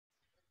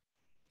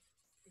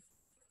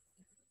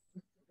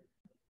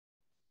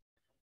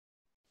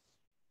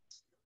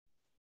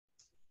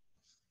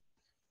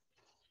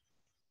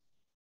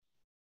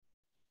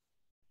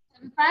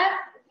5?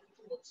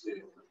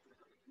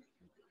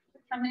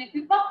 How many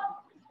people?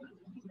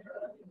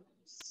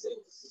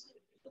 6.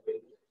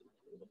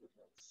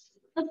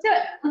 Let's do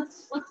it.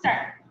 Let's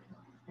start.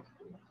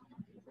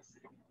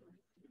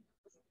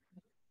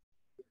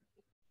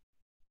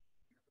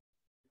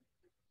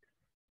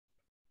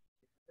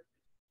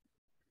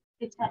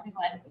 You tell me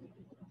when.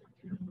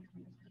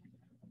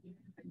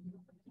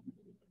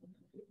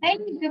 Hey,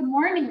 good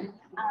morning.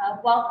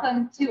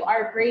 Welcome to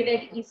our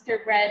Braided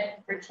Easter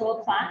bread virtual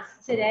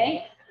class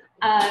today.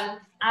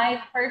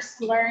 I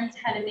first learned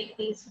how to make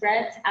these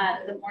breads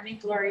at the Morning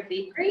Glory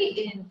Bakery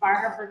in Bar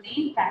Harbor,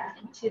 Maine back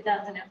in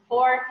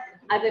 2004.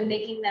 I've been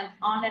making them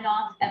on and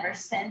off ever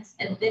since.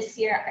 And this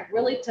year I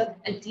really took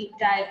a deep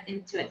dive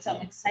into it. So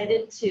I'm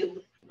excited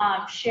to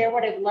share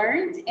what I've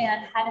learned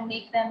and how to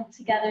make them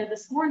together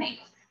this morning.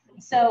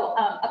 So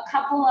a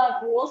couple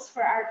of rules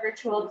for our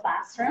virtual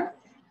classroom.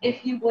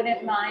 If you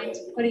wouldn't mind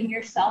putting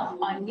yourself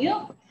on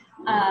mute.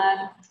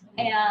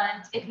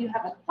 And if you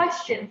have a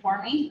question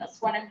for me,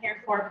 that's what I'm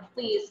here for,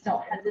 please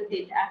don't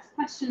hesitate to ask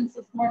questions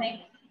this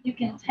morning. You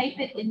can type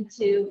it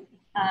into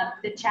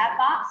the chat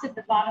box at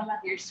the bottom of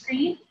your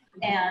screen.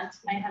 And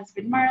my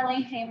husband,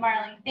 Marley, hey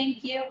Marley,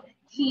 thank you.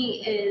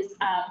 He is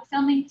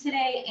filming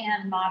today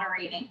and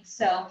moderating.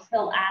 So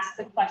he'll ask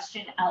the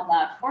question out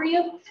loud for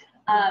you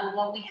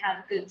when we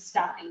have good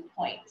stopping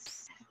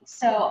points.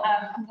 So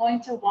I'm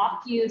going to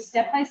walk you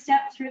step by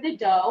step through the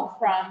dough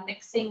from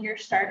mixing your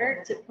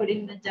starter to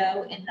putting the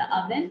dough in the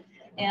oven.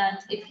 And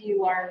if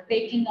you are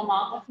baking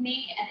along with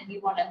me and you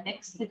want to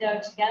mix the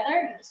dough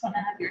together, you just want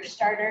to have your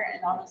starter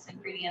and all those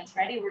ingredients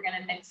ready. We're going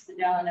to mix the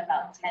dough in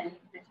about 10,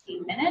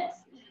 15 minutes.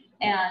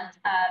 And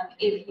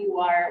if you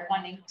are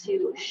wanting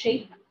to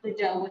shape the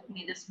dough with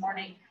me this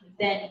morning,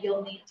 then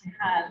you'll need to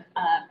have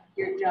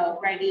your dough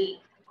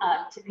ready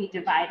to be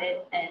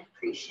divided and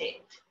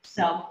pre-shaped.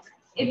 So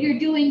if you're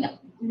doing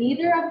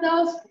neither of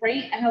those,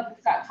 great. I hope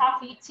you've got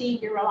coffee, tea,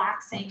 you're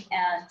relaxing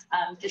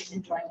and just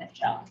enjoying the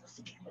show.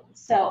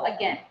 So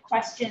again,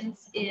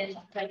 questions in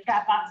the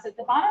chat box at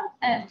the bottom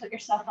and put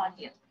yourself on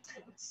mute.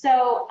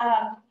 So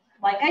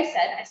like I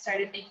said, I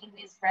started making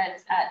these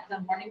breads at the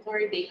Morning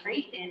Glory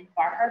Bakery in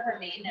Bar Harbor,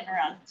 Maine in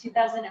around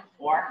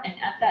 2004. And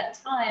at that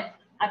time,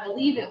 I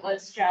believe it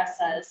was just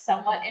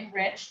somewhat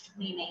enriched,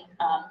 meaning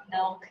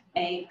milk,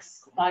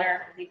 eggs,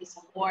 butter, maybe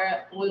some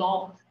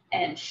oil,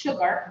 and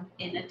sugar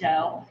in the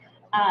dough,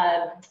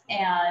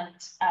 and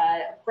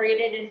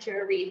braided into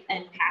a wreath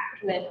and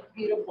packed with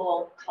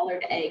beautiful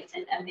colored eggs.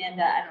 And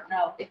Amanda, I don't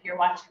know if you're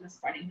watching this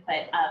morning,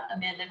 but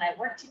Amanda and I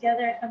work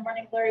together at the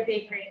Morning Glory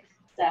Bakery.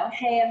 So,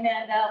 hey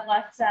Amanda,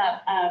 what's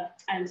up?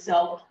 I'm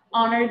so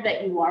honored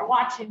that you are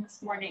watching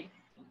this morning.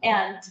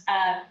 And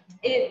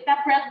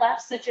that bread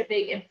left such a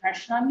big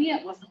impression on me.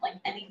 It wasn't like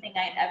anything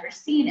I had ever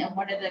seen. And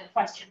one of the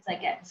questions I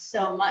get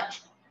so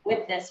much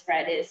with this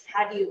bread is,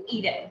 how do you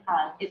eat it?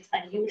 It's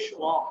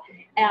unusual.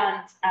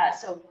 And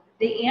so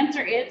the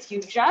answer is you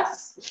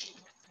just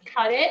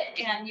cut it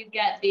and you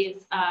get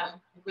these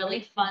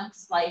really fun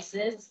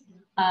slices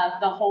of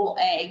the whole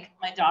egg.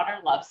 My daughter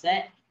loves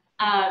it.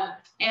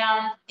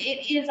 And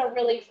it is a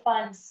really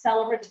fun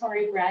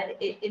celebratory bread.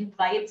 It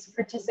invites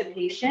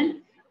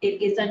participation.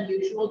 It is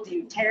unusual. Do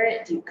you tear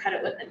it? Do you cut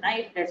it with a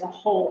knife? There's a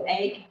whole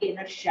egg in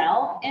a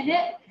shell in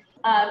it.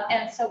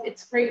 And so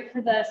it's great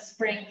for the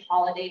spring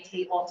holiday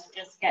table to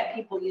just get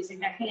people using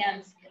their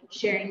hands,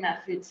 sharing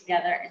that food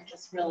together, and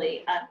just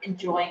really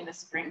enjoying the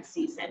spring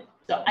season.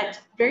 So it's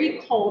very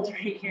cold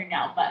right here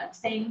now, but I'm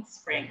saying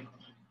spring.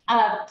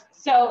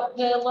 So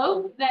the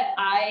loaf that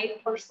I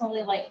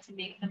personally like to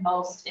make the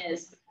most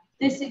is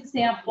this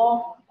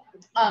example.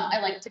 I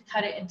like to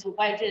cut it into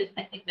wedges.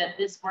 I think that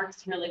this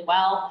works really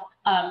well.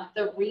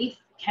 The wreath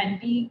can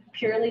be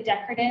purely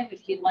decorative.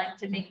 If you'd like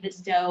to make this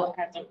dough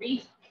as a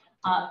wreath,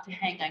 to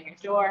hang on your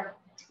door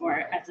or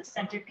as a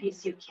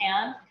centerpiece, you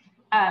can.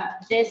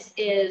 This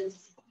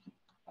is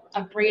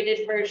a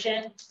braided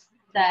version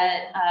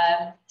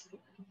that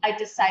I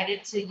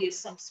decided to use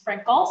some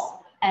sprinkles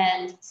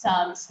and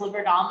some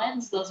slivered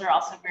almonds. Those are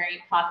also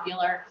very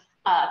popular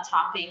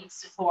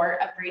toppings for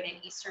a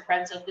braided Easter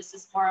bread. So this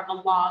is more of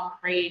a long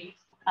braid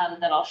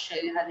that I'll show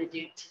you how to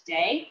do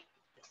today.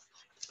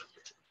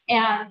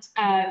 And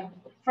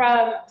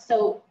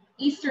so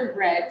Easter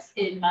breads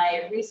in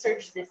my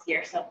research this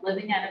year, so I'm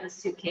living out of a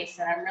suitcase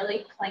and I'm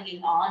really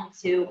clinging on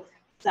to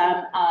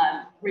some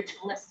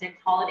ritualistic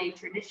holiday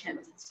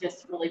traditions. It's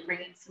just really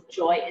bringing some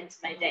joy into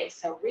my day.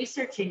 So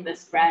researching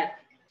this bread,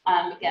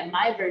 again,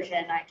 my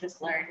version I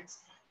just learned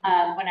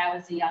when I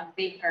was a young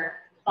baker,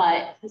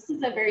 but this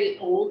is a very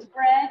old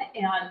bread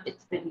and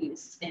it's been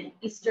used in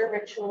Easter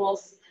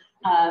rituals,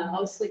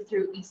 mostly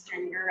through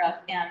Eastern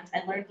Europe. And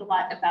I learned a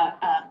lot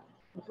about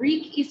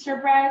Greek Easter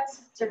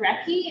breads,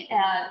 Turecki,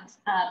 and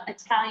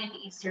Italian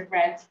Easter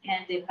breads,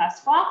 pan di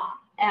Pasqua.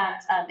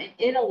 And in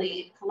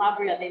Italy,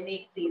 Calabria, they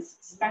make these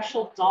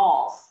special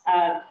dolls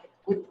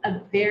with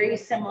a very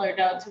similar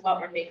dough to what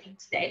we're making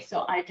today.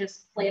 So I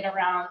just played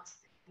around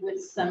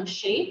with some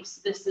shapes.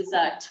 This is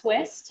a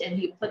twist,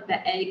 and you put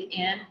the egg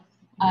in,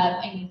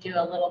 and you do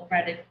a little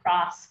breaded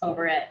cross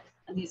over it.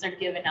 and these are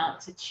given out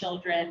to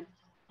children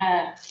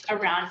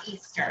around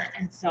Easter.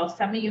 And so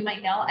some of you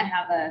might know I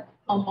have a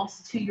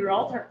almost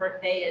 2-year-old. Her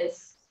birthday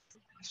is,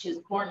 she was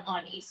born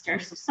on Easter,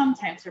 so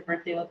sometimes her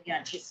birthday will be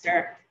on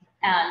Easter.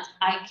 And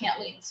I can't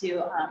wait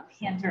to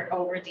hand her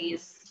over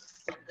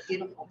these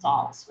beautiful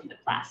dolls when the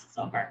class is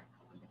over.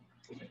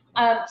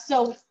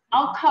 So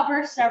I'll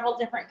cover several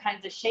different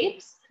kinds of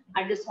shapes.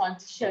 I just wanted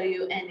to show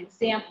you an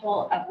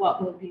example of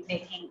what we'll be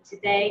making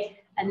today,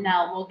 and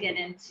now we'll get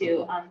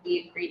into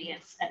the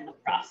ingredients and the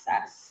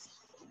process.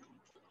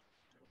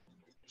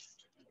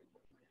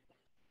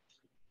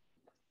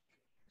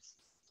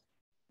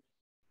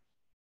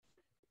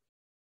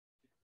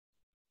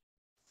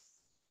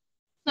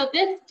 So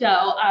this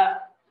dough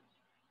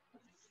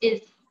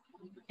is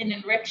an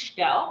enriched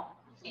dough,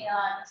 and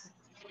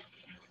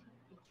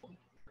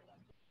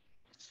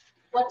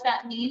what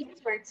that means,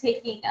 we're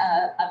taking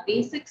a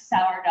basic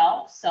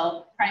sourdough.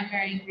 So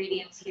primary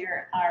ingredients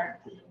here are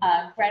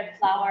bread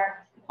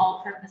flour,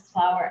 all-purpose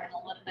flour, and a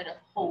little bit of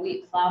whole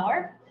wheat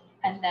flour.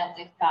 And then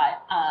we've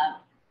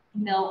got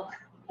milk,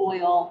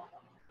 oil,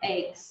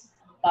 eggs,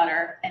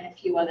 butter, and a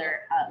few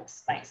other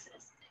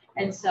spices.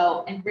 And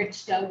so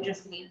enriched dough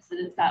just means that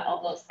it's got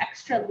all those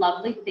extra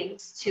lovely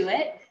things to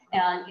it.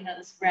 And, you know,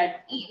 this bread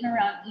eaten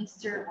around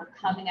Easter, we're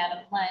coming out of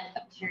Lent,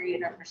 a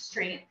period of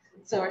restraint.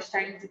 So we're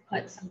starting to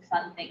put some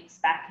fun things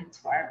back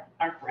into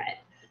our bread.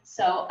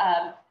 So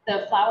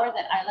the flour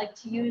that I like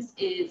to use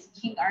is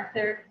King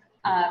Arthur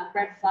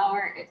bread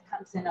flour. It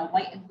comes in a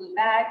white and blue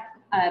bag.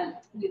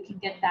 You can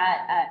get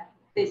that at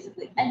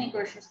basically any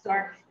grocery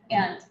store,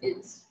 and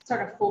it's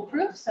sort of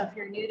foolproof. So if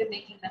you're new to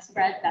making this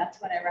bread, that's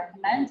what I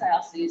recommend. I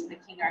also use the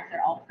King Arthur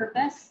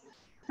all-purpose.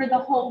 For the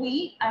whole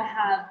wheat, I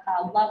have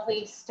a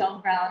lovely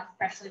stone ground,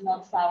 freshly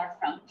milled flour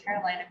from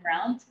Carolina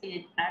Ground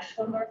in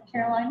Asheville, North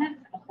Carolina,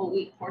 a whole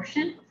wheat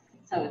portion.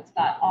 So it's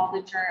got all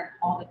the germ,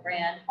 all the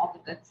bran, all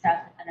the good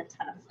stuff, and a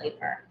ton of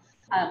flavor.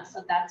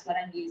 So that's what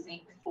I'm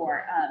using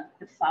for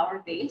the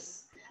flour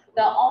base.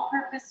 The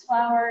all-purpose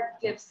flour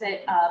gives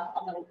it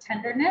a little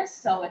tenderness,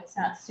 so it's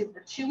not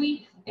super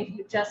chewy. If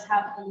you just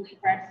have only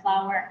bread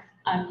flour,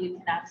 you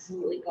can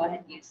absolutely go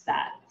ahead and use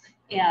that.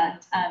 And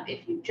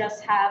if you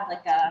just have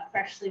like a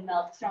freshly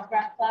milled stone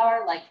ground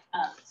flour, like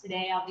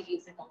today I'll be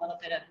using a little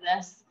bit of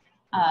this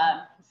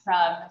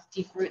from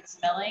Deep Roots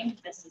Milling.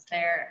 This is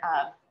their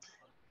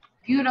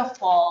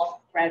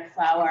beautiful bread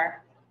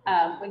flour.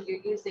 When you're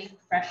using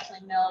freshly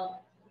milled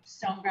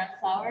stone ground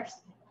flours,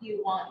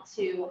 you want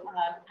to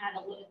add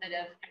a little bit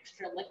of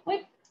extra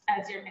liquid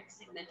as you're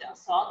mixing the dough.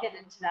 So I'll get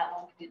into that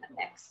when we do the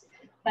mix.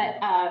 But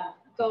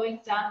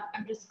going down,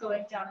 I'm just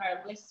going down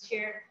our list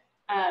here.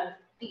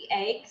 The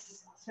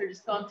eggs, so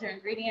just going through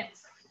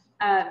ingredients.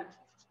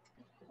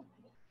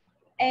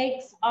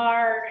 Eggs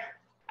are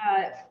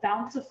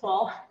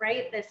bountiful,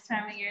 right? This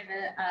time of year,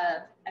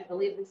 I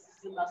believe this is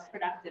the most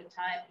productive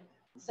time.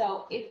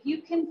 So if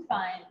you can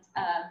find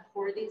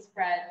for these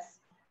breads,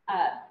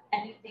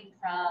 anything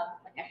from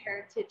like a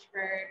heritage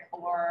bird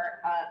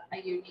or a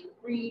unique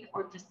breed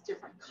or just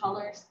different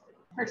colors.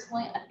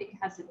 Personally, I think it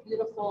has a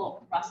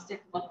beautiful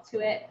rustic look to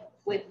it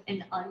with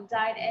an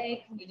undyed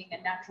egg, meaning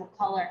a natural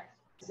color.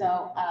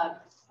 So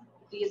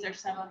these are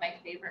some of my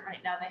favorite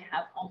right now. They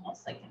have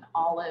almost like an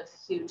olive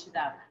hue to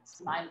them. It's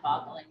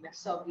mind-boggling. They're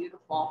so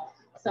beautiful.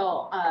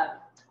 So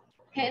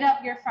hit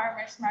up your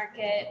farmer's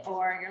market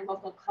or your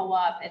local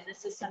co-op, and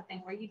this is something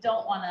where you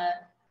don't want to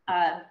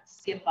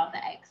skip on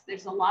the eggs.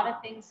 There's a lot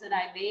of things that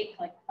I make,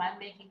 like if I'm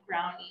making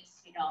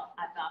brownies, you know,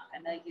 I'm not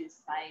going to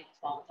use my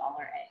 $12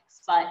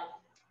 eggs. But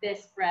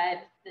this bread,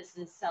 this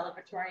is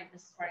celebratory.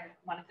 This is where I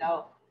want to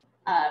go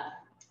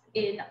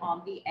in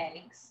on the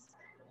eggs.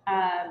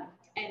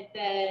 And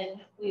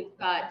then we've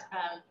got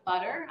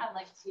butter. I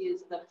like to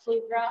use the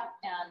Flugra.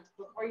 And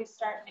before you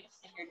start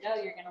mixing your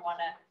dough, you're going to want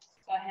to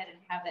go ahead and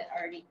have it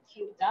already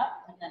cubed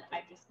up. And then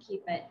I just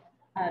keep it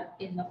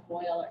in the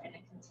foil or in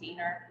a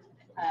container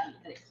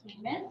that it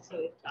came in. So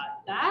we've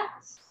got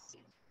that.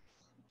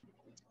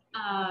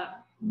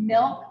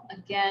 Milk,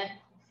 again,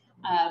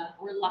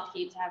 we're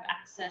lucky to have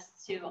access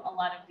to a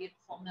lot of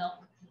beautiful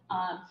milk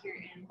here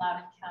in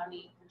Loudoun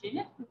County,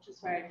 Virginia, which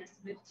is where I just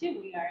moved to.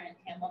 We are in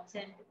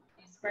Hamilton,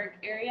 Leesburg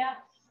area,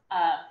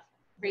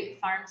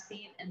 great farm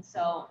scene. And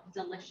so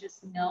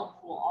delicious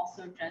milk will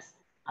also just,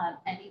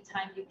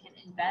 anytime you can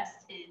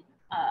invest in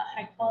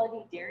high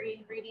quality dairy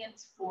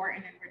ingredients for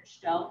an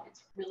enriched dough,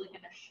 it's really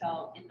going to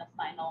show in the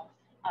final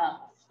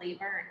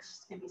flavor. It's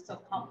just going to be so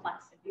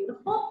complex and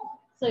beautiful.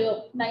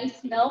 So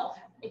nice milk,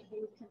 if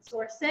you can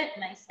source it,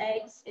 nice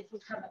eggs, if you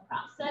come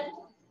across it.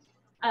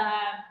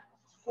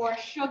 For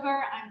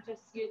sugar, I'm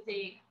just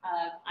using,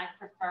 I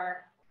prefer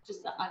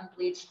just the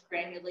unbleached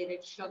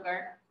granulated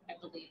sugar. I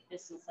believe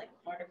this is like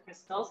Florida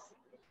Crystals.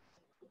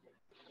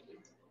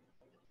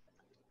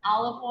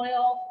 Olive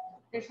oil,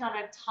 there's not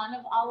a ton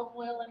of olive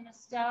oil in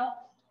this dough.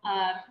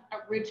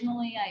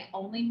 Originally, I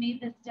only made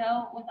this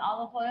dough with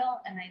olive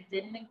oil and I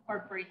didn't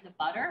incorporate the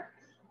butter.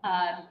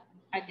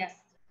 I guess,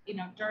 you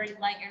know, during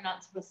Lent, you're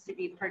not supposed to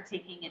be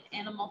partaking in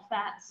animal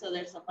fat. So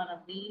there's a lot of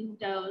lean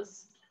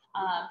doughs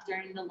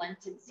during the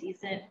Lenten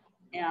season.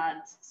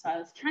 And so I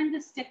was trying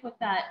to stick with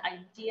that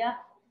idea,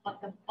 but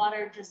the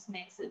butter just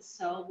makes it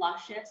so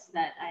luscious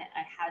that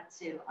I had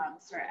to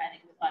start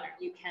adding the butter.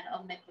 You can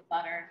omit the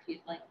butter if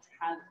you'd like to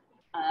have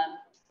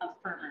a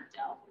firmer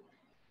dough.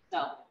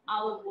 So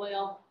olive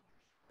oil,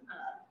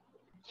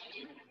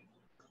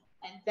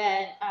 and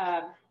then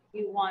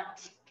you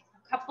want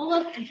a couple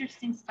of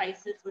interesting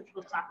spices, which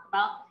we'll talk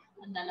about.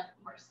 And then of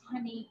course,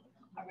 honey,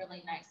 a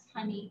really nice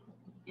honey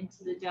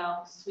into the dough,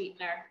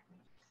 sweetener.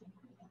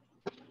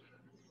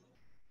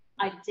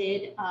 I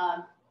did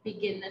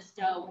begin this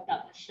dough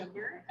without the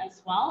sugar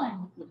as well,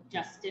 and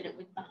just did it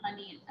with the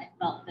honey. And I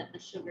felt that the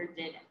sugar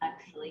did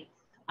actually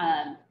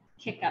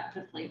kick up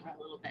the flavor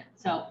a little bit.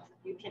 So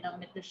you can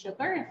omit the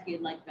sugar if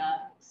you'd like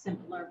a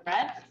simpler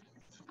bread.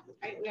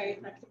 Right, we already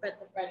talked about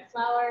the bread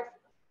flour.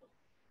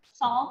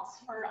 Salt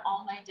for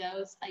all my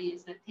doughs, I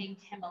use the pink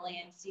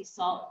Himalayan sea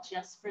salt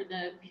just for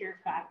the pure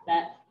fact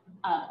that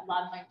a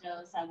lot of my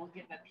doughs I will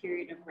give a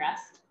period of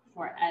rest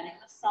before adding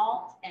the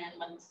salt. And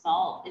when the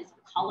salt is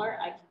color,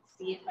 I can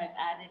see if I've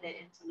added it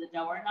into the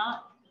dough or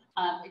not.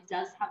 It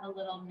does have a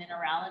little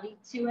minerality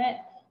to it,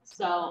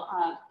 so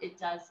it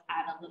does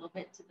add a little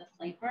bit to the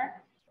flavor.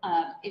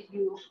 If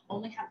you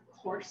only have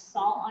coarse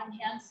salt on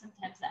hand,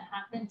 sometimes that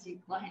happens. You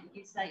go ahead and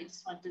use that. You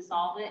just want to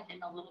dissolve it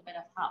in a little bit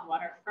of hot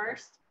water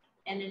first.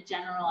 And in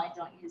general, I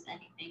don't use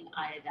anything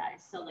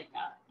iodized. So like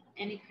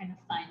any kind of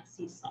fine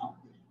sea salt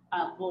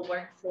will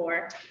work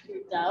for your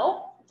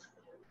dough.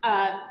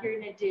 You're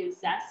going to do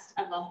zest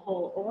of a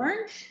whole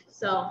orange.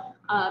 So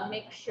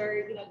make sure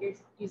you're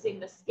using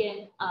the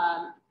skin.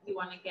 You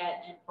want to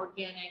get an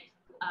organic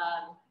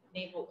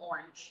navel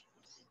orange.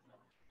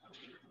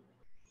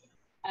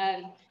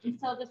 And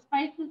so the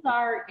spices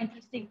are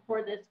interesting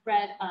for this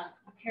bread.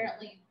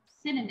 Apparently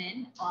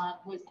cinnamon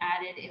was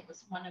added. It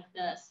was one of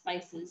the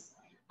spices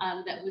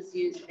that was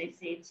used, they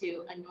say,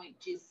 to anoint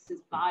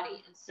Jesus's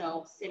body. And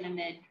so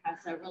cinnamon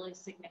has a really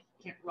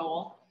significant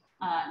role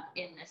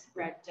in this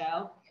bread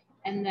dough.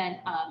 And then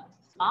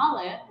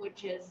mallet,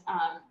 which is,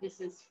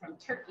 this is from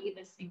Turkey,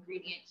 this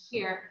ingredient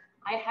here.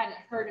 I hadn't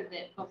heard of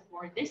it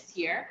before this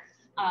year,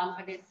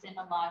 but it's in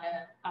a lot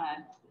of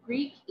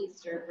Greek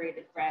Easter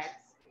braided breads.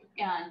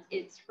 And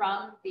it's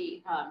from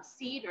the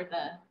seed or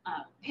the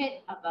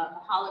pit of a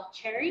mahalik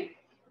cherry.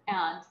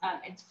 And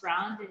it's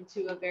ground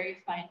into a very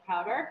fine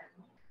powder.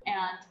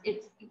 And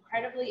it's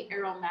incredibly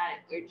aromatic.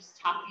 We were just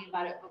talking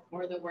about it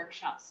before the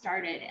workshop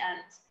started.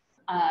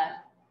 And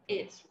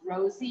it's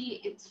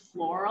rosy, it's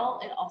floral.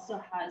 It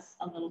also has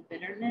a little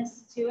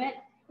bitterness to it.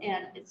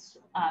 And it's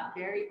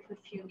very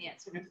perfumey. It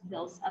sort of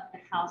fills up the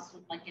house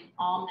with like an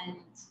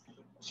almond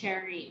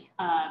cherry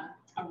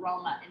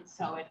aroma. And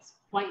so it's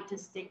quite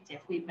distinctive.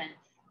 We've been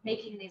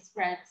making these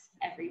breads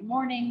every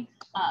morning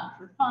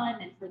for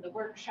fun and for the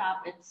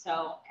workshop. And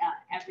so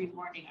every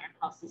morning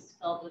our house is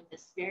filled with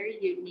this very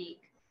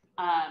unique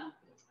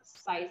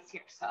spice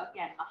here. So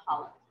again,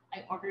 mahalik.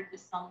 I ordered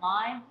this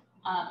online.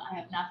 I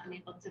have not been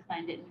able to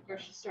find it in the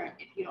grocery store.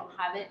 If you don't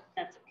have it,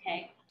 that's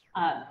okay.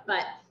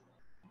 But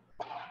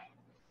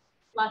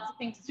lots of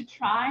things to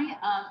try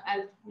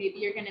as maybe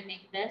you're going to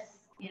make this,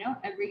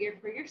 every year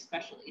for your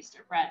special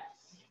Easter bread.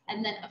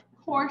 And then of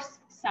course,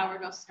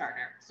 sourdough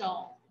starter.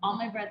 So all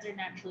my breads are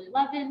naturally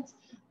leavened.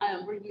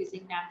 We're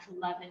using natural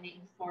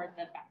leavening for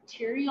the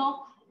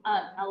bacterial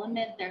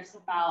element. There's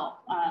about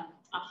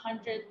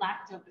 100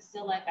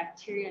 lactobacilli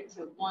bacteria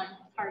to 1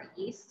 part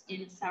yeast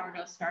in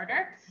sourdough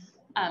starter.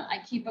 I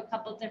keep a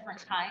couple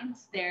different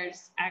kinds.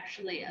 There's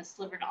actually a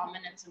slivered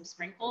almond and some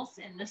sprinkles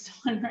in this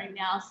one right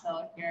now. So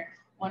if you're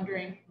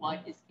wondering what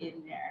is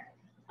in there,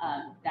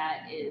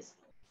 that is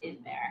in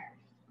there.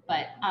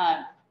 But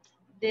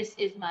this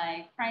is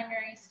my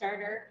primary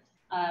starter.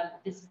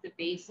 This is the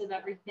base of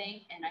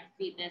everything. And I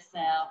feed this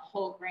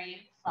whole grain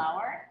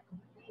flour.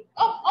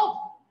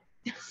 Oh!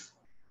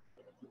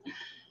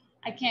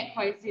 I can't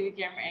quite see the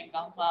camera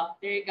angle. Well,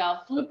 there you go.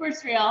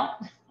 Bloopers reel.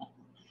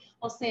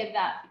 We'll save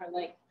that for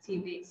like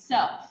TV.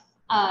 So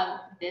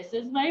this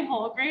is my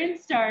whole grain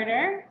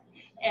starter.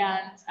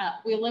 And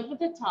we live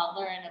with a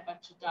toddler and a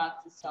bunch of dogs.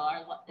 So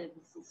this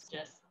is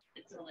just,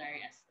 it's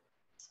hilarious.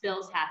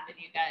 Spills happen,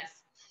 you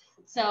guys.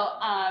 So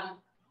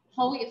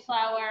whole wheat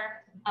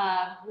flour,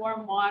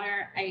 warm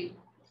water. I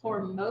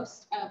pour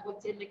most of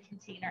what's in the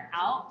container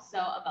out. So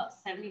about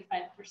 75%.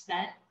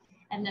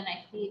 And then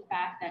I feed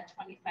back that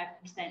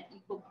 25%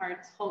 equal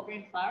parts whole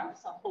grain flour,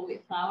 so whole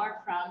wheat flour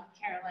from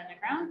Carolina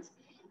ground,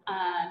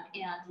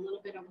 and a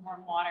little bit of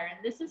warm water. And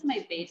this is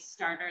my base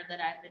starter that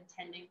I've been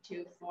tending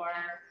to for,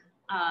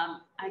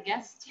 I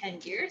guess,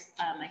 10 years.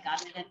 I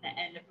got it at the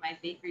end of my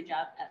bakery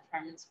job at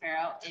Farm and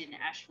Sparrow in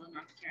Asheville,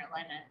 North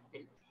Carolina. I've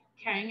been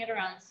carrying it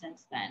around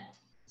since then.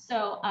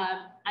 So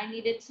I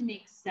needed to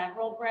make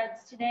several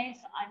breads today,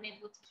 so I made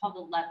what's called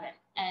a leaven.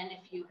 And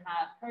if you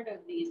have heard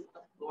of these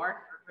before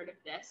or heard of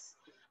this,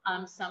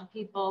 some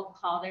people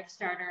call their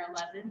starter a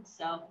leaven,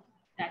 so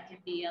that can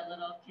be a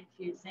little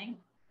confusing.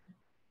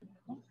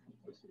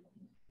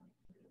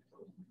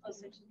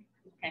 Closer to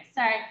me. Okay,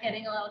 sorry,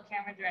 getting a little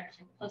camera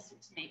direction closer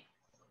to me.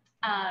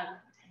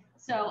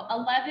 So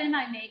 11,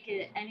 I make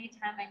it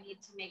anytime I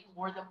need to make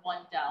more than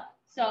one dough.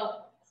 So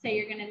say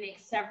you're going to make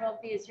several of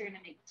these, you're going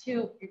to make 2,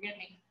 you're going to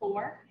make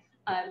 4.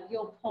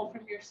 You'll pull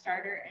from your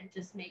starter and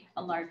just make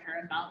a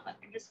larger amount. But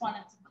I just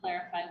wanted to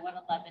clarify what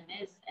 11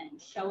 is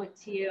and show it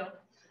to you.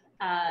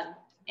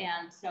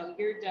 And so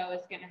your dough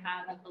is going to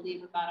have, I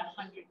believe, about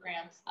 100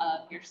 grams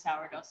of your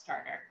sourdough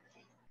starter.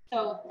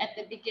 So at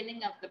the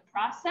beginning of the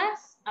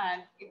process,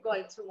 you're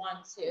going to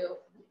want to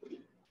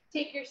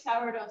take your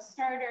sourdough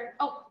starter.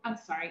 Oh, I'm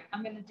sorry.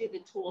 I'm going to do the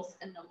tools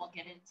and then we'll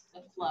get into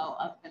the flow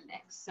of the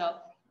mix. So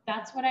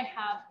that's what I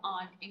have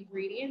on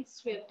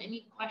ingredients. Do we have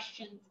any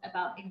questions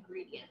about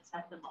ingredients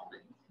at the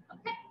moment?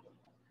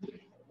 Okay.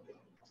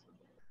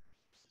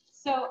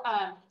 So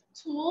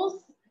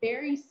tools,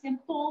 very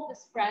simple. The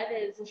spread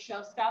is a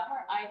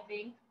showstopper, I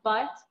think,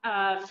 but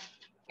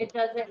it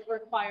doesn't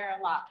require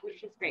a lot,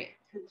 which is great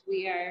because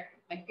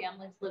my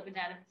family's living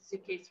out of a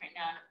suitcase right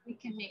now. We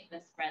can make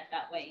this spread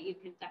that way. You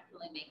can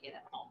definitely make it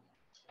at home.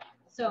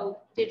 So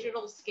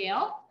digital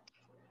scale.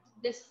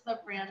 This is the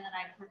brand that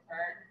I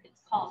prefer.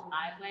 It's called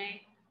My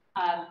Way.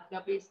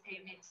 Nobody's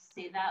paying me to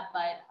say that,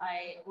 but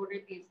I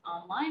ordered these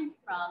online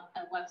from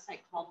a website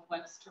called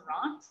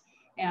Webstaurant.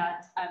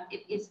 And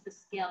it is the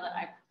scale that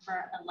I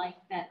prefer. I like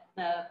that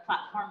the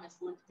platform is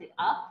lifted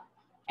up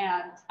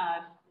and,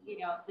 you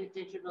know, the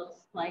digital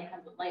display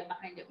has a light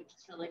behind it, which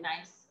is really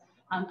nice.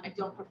 I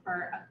don't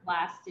prefer a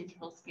glass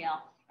digital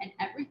scale. And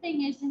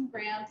everything is in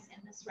grams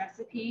in this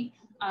recipe.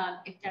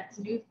 If that's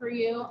new for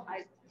you,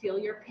 I feel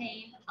your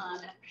pain.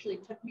 It actually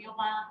took me a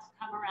while to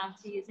come around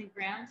to using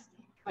grams,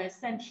 but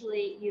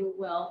essentially you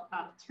will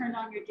turn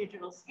on your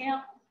digital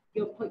scale.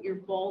 You'll put your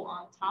bowl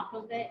on top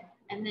of it,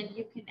 and then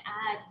you can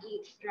add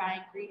each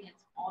dry ingredient,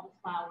 all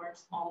the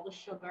flours, all the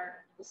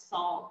sugar, the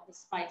salt, the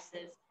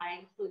spices. I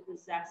include the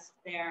zest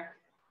there,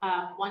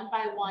 one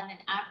by one. And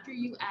after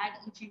you add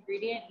each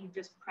ingredient, you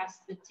just press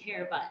the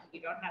tare button.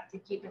 You don't have to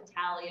keep a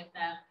tally of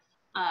them.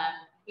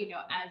 You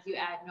know, as you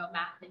add, no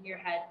math in your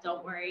head,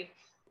 don't worry.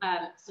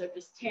 So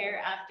just tare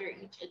after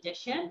each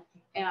addition,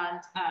 and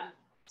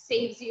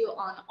saves you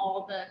on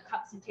all the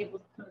cups and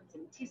tablespoons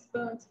and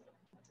teaspoons.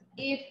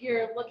 If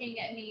you're looking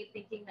at me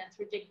thinking that's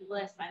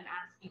ridiculous, I'm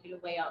asking you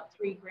to weigh out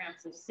 3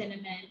 grams of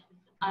cinnamon.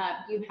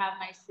 You have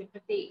my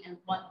sympathy. And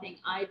one thing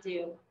I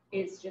do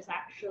is just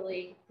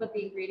actually put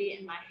the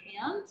ingredient in my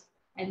hand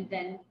and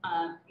then,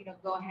 you know,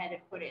 go ahead and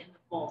put it in the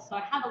bowl. So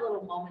I have a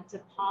little moment to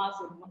pause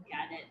and look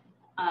at it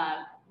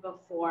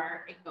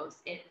before it goes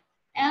in.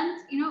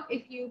 And, you know,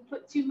 if you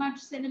put too much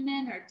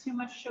cinnamon or too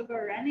much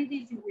sugar or any of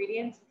these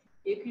ingredients,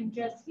 you can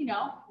just, you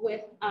know,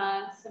 with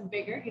some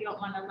vigor, you don't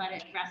want to let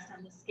it rest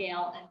on the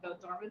scale and go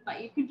dormant,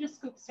 but you can just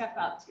scoop stuff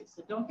out too.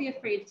 So don't be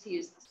afraid to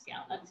use the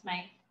scale. That's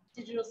my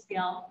digital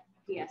scale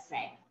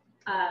PSA.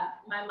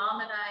 My mom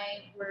and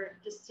I were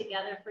just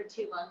together for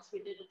 2 months. We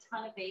did a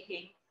ton of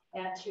baking,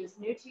 and she was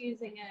new to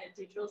using a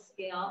digital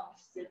scale.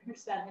 She's in her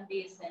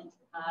 70s, and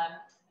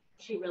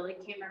she really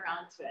came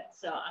around to it.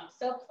 So I'm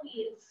so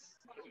pleased.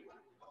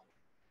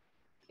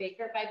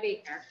 Baker by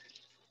baker.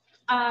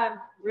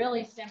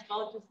 Really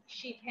simple, just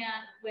sheet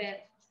pan with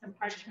some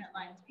parchment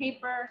lined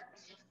paper.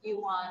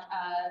 You want,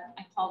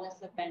 I call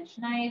this a bench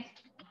knife.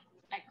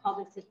 I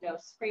call this a dough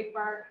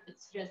scraper.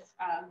 It's just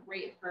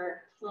great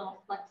for a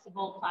little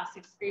flexible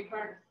plastic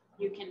scraper.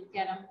 You can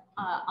get them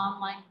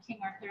online. King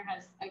Arthur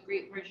has a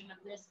great version of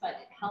this, but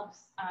it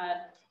helps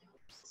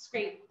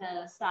scrape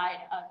the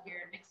side of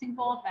your mixing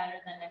bowl better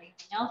than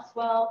anything else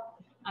will.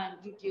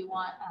 You do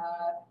want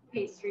a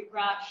pastry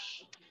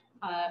brush.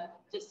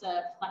 Just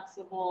a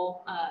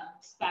flexible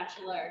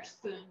spatula or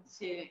spoon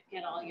to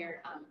get all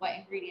your wet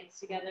ingredients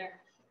together.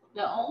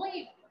 The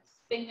only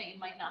thing that you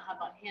might not have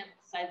on hand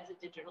besides the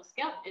digital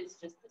scale is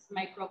just this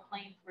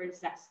microplane for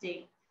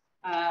zesting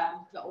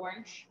the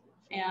orange.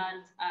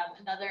 And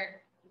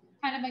another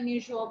kind of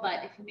unusual,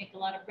 but if you make a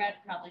lot of bread,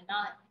 probably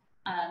not,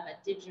 a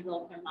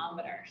digital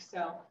thermometer.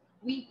 So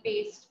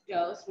wheat-based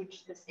doughs,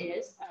 which this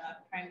is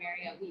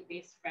primarily a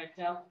wheat-based bread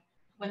dough,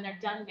 when they're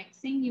done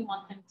mixing, you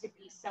want them to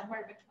be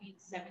somewhere between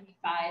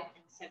 75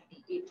 and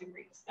 78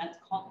 degrees. That's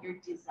called your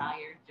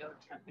desired dough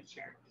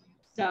temperature.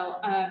 So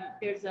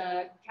there's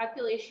a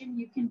calculation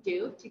you can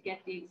do to get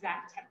the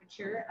exact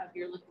temperature of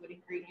your liquid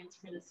ingredients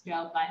for this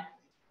dough, but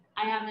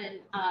I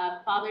haven't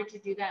bothered to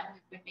do that.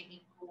 We've been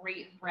making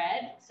great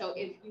bread. So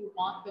if you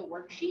want the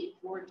worksheet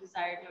for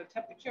desired dough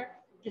temperature,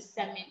 just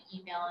send me an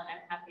email and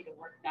I'm happy to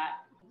work that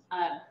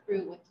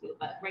through with you.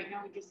 But right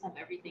now we just have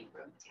everything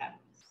room temp.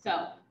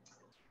 So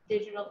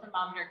digital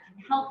thermometer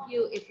can help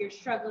you if you're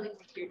struggling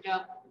with your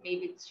dough.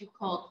 Maybe it's too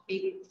cold,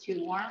 maybe it's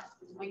too warm.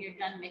 When you're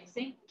done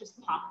mixing,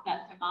 just pop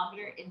that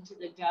thermometer into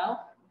the dough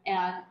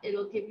and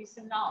it'll give you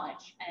some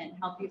knowledge and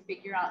help you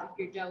figure out if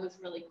your dough is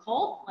really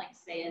cold, like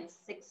say it's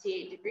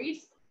 68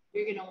 degrees,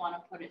 you're gonna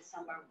wanna put it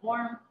somewhere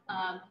warm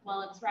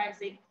while it's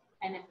rising.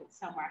 And if it's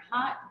somewhere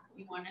hot,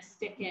 you wanna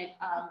stick it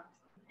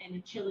in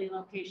a chilly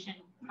location,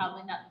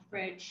 probably not the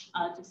fridge,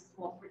 just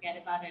we'll forget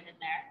about it in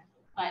there.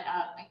 But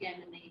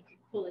again, and then you can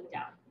cool it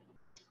down.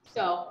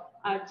 So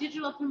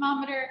digital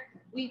thermometer,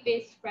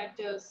 wheat-based bread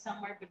doughs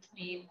somewhere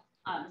between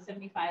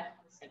 75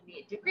 to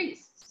 78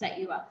 degrees, set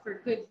you up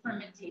for good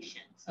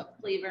fermentation. So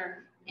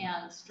flavor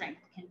and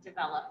strength can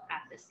develop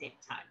at the same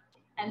time.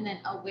 And then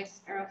a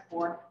whisk or a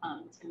fork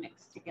to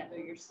mix together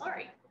your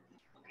slurry.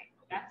 Okay,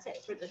 that's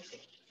it for the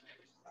shape.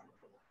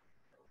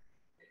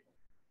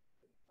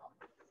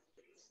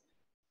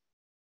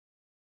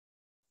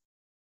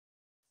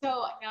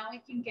 So now we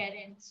can get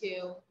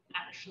into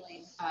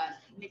actually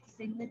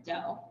mixing the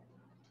dough.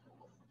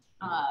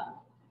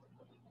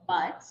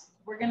 But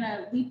we're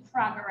gonna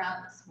leapfrog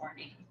around this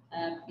morning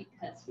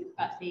because we've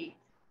got the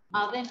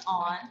oven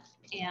on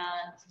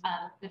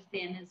and the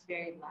fan is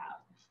very loud.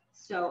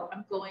 So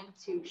I'm going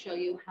to show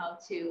you how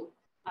to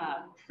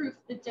proof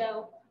the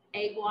dough,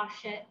 egg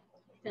wash it,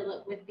 fill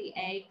it with the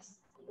eggs.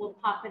 We'll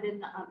pop it in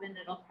the oven.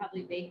 It'll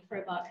probably bake for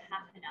about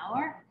half an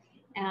hour.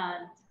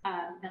 And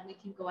then we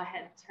can go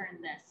ahead and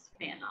turn this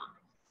fan off.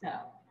 So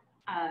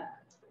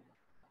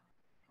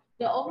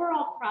the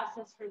overall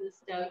process for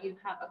this dough, you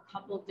have a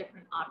couple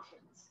different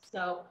options.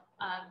 So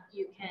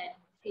you can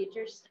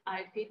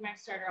I feed my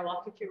starter. I'll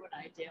walk you through what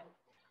I do.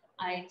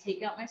 I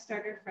take out my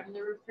starter from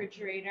the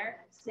refrigerator,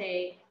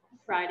 say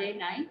Friday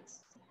night.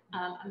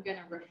 I'm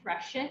gonna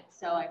refresh it.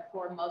 So I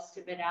pour most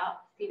of it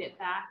out, feed it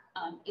back,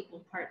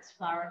 equal parts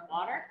flour and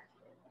water.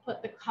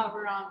 Put the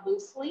cover on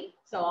loosely.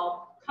 So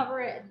I'll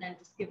cover it and then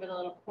just give it a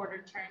little quarter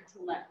turn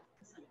to let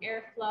some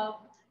air flow.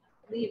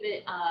 Leave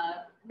it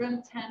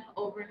room temp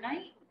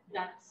overnight.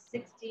 That's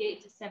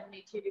 68 to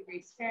 72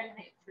 degrees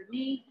Fahrenheit for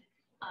me.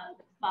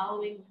 The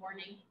following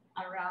morning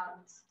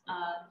around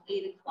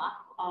 8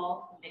 o'clock,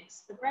 I'll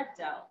mix the bread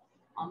dough.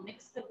 I'll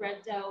mix the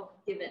bread dough,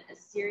 give it a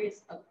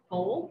series of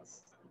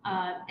folds.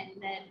 And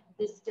then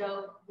this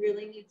dough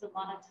really needs a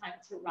lot of time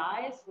to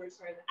rise. We're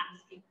sort of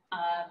asking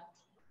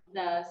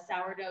the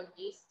sourdough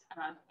yeast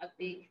a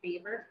big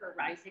favor for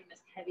rising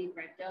this heavy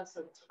bread dough.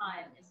 So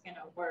time is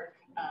gonna work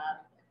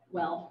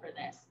well for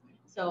this.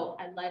 So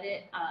I let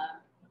it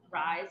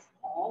rise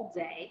all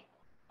day.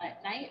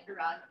 At night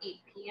around 8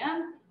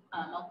 p.m.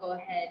 I'll go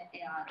ahead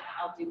and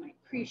I'll do my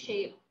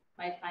pre-shape,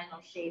 my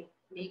final shape,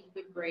 make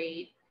the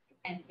braid,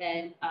 and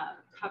then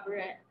cover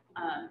it,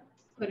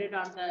 put it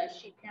on the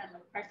sheet pan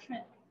with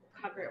parchment,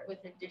 cover it with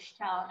a dish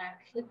towel, and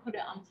actually put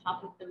it on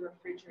top of the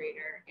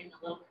refrigerator in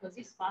a little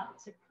cozy spot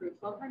to proof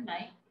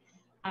overnight.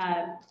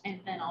 And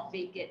then I'll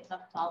bake it the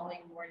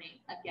following morning,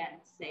 again,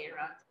 say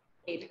around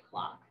 8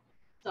 o'clock.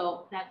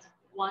 So that's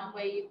one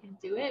way you can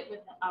do it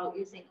without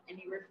using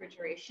any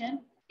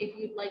refrigeration. If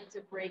you'd like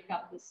to break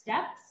up the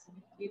steps,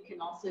 you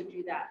can also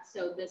do that.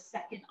 So the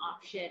second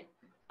option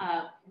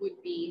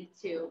would be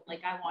to,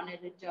 like, I wanted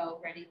a dough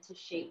ready to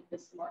shape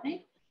this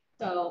morning.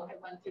 So I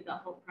went through the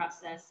whole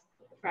process.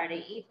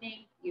 Friday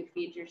evening, you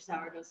feed your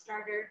sourdough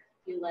starter,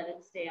 you let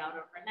it stay out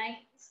overnight.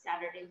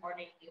 Saturday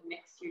morning, you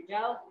mix your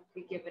dough,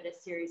 you give it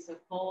a series of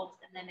folds,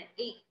 and then at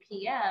 8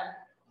 p.m.,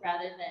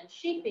 rather than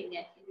shaping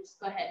it, you just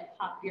go ahead and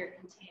pop your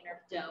container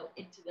of dough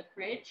into the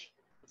fridge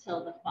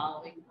till the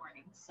following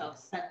morning. So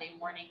Sunday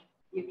morning,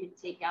 you can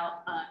take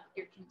out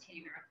your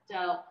container of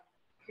dough,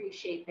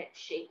 pre-shape it,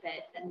 shape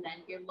it, and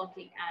then you're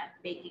looking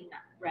at baking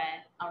that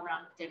bread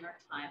around dinner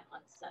time on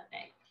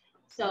Sunday.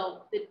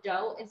 So the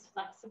dough is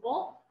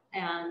flexible,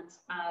 and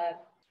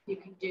you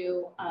can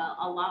do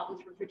a lot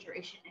with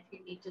refrigeration if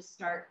you need to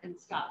start and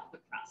stop the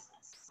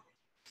process.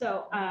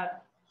 So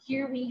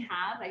here we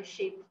have, I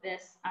shaped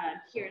this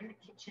here in the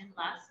kitchen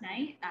last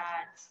night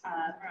at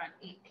around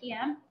 8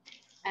 p.m.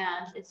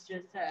 And it's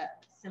just a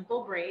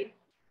simple braid.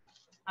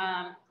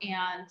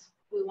 And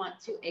we want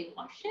to egg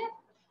wash it.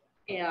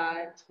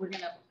 And we're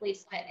gonna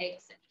place the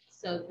eggs in.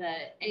 So the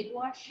egg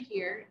wash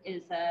here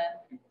is a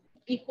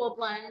equal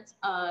blend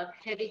of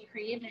heavy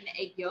cream and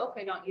egg yolk.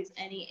 I don't use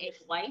any egg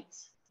white.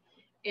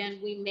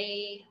 And we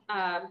may,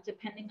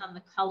 depending on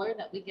the color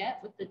that we get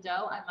with the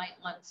dough, I might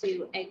want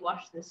to egg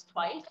wash this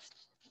twice.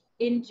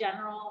 In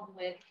general,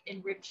 with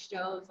enriched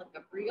doughs like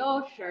a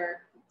brioche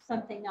or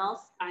something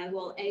else, I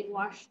will egg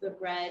wash the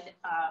bread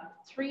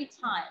 3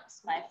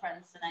 times. My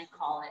friends and I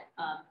call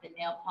it the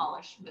nail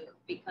polish move,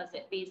 because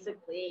it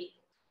basically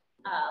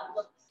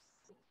looks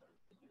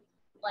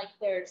like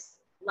there's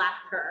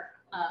lacquer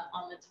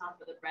on the top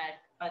of the bread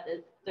by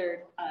the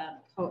 3rd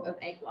coat of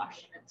egg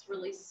wash, and it's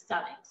really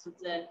stunning. So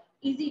it's an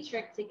easy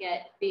trick to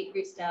get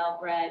bakery style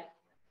bread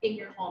in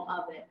your home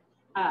oven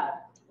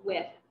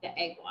with the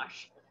egg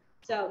wash.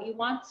 So you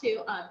want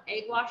to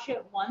egg wash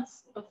it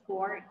once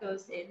before it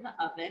goes in the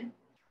oven.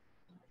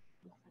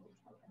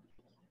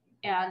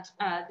 And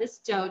this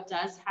dough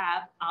does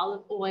have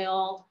olive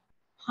oil,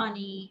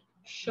 honey,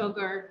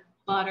 sugar,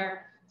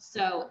 butter.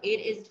 So it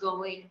is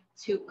going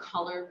to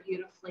color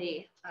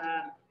beautifully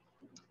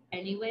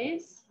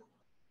anyways,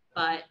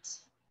 but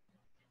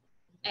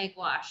egg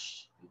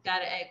wash, you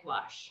gotta egg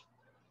wash.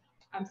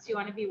 So you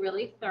wanna be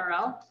really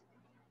thorough.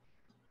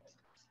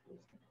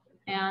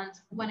 And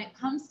when it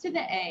comes to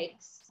the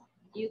eggs,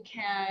 you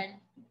can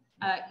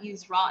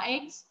use raw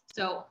eggs.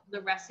 So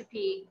the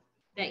recipe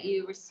that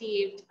you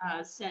received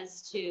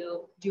says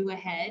to do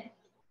ahead,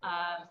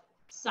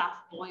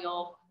 soft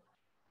boil,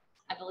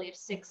 I believe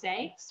 6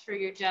 eggs for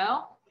your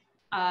dough.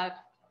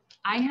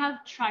 I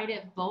have tried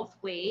it both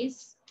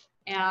ways,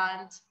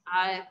 and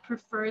I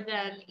prefer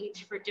them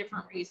each for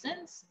different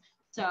reasons.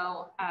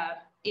 So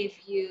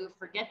if you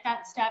forget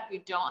that step,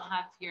 you don't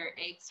have your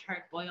eggs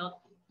hard boiled,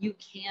 you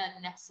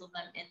can nestle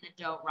them in the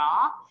dough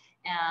raw.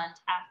 And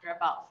after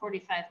about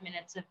 45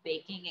 minutes of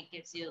baking, it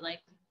gives you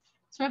like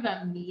sort of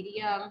a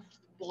medium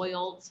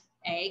boiled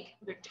egg.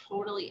 They're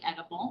totally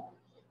edible.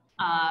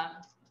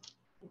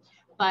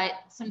 But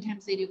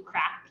sometimes they do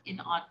crack in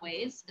odd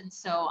ways. And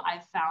so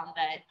I found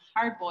that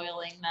hard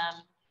boiling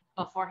them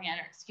beforehand,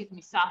 or excuse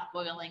me, soft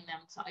boiling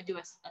them. So I do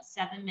a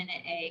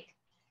 7-minute egg,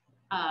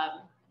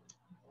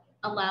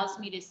 allows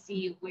me to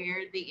see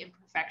where the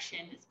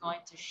imperfection is going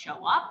to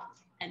show up.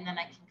 And then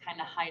I can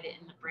kind of hide it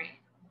in the brain.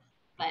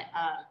 But,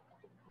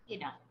 you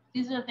know,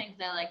 these are the things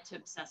I like to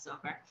obsess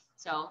over.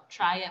 So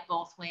try it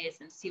both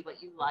ways and see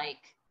what you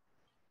like.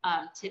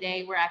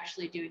 Today, we're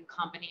actually doing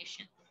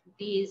combination.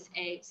 These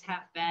eggs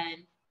have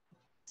been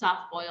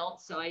soft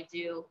boiled. So I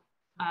do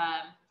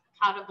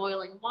pot of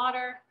boiling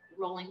water,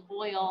 rolling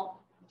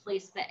boil,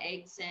 place the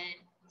eggs in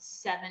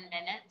 7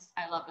 minutes.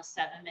 I love a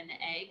 7-minute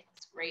egg.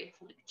 It's great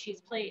for the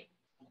cheese plate.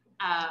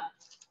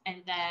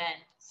 And then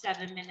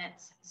 7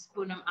 minutes,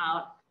 spoon them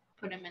out,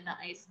 put them in the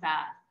ice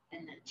bath,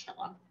 and then chill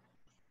them.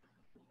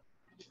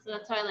 So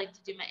that's how I like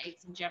to do my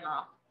eggs in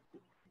general.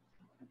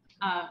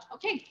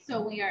 Okay,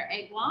 so we are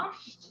egg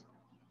washed.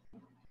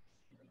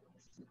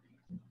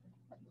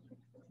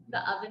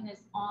 The oven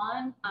is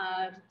on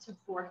to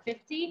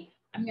 450.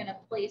 I'm gonna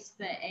place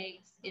the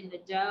eggs in the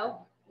dough.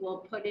 We'll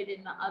put it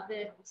in the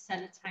oven, set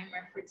a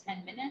timer for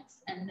 10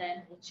 minutes, and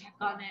then we'll check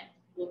on it.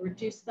 We'll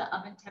reduce the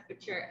oven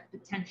temperature,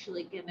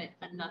 potentially give it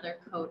another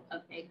coat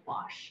of egg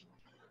wash.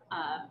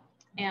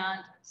 And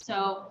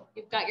so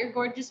you've got your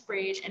gorgeous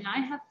braid, and I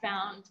have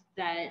found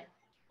that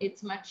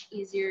it's much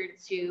easier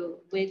to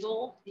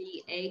wiggle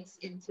the eggs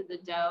into the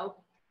dough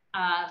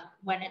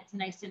when it's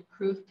nice and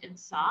proofed and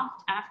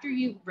soft. After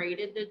you've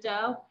braided the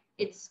dough,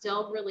 it's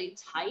still really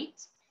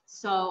tight.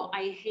 So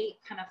I hate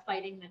kind of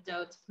fighting the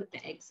dough to put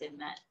the eggs in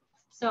that.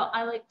 So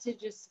I like to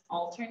just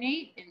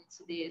alternate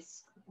into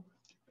these.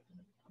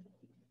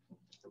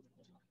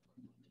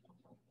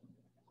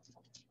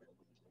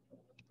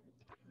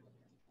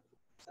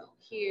 So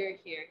here,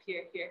 here,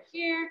 here, here,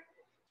 here.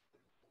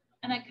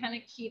 And I kind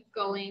of keep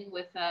going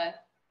with a,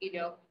 you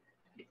know,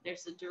 if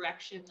there's a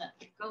direction that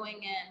they're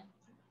going in.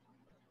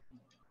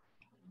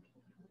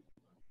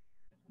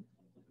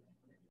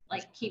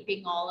 Like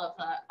keeping all of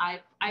the,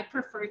 I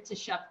prefer to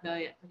shove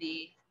the,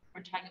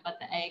 we're talking about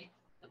the egg,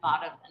 the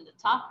bottom and the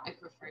top. I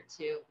prefer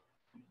to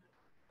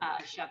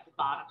shove the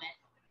bottom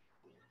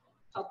in,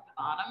 poke the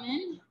bottom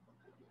in.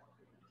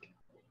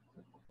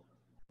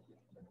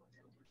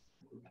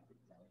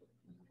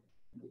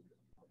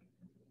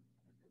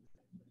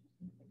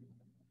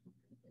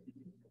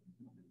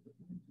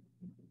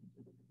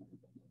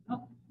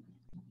 Oh.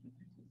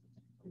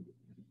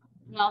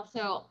 We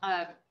also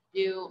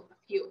do a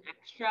few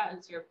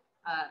extras. Your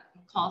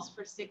calls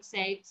for 6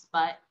 eggs,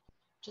 but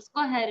just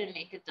go ahead and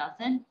make a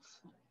dozen.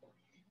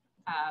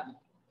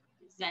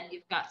 Then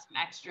you've got some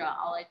extra.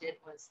 All I did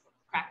was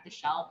crack the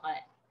shell, but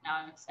now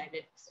I'm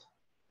excited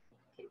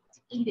to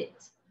eat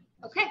it.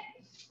 Okay,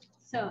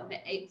 so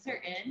the eggs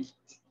are in.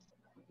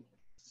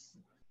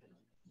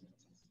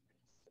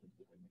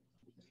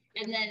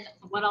 And then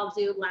what I'll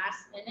do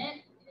last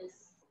minute is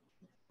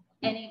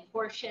any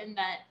portion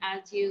that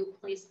as you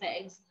place the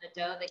eggs in the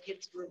dough that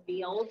gets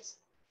revealed.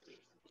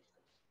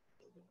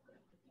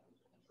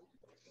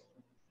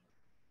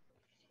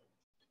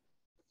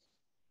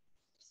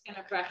 Just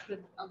gonna brush with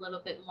a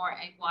little bit more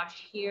egg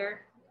wash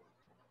here.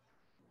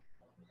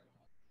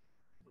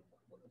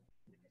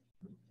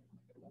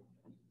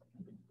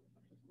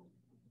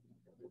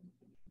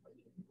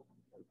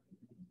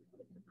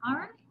 All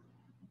right.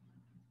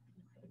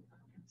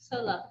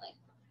 So lovely.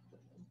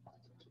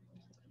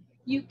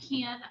 You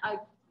can,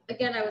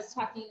 again, I was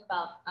talking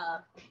about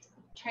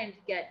trying to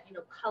get, you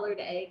know, colored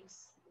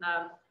eggs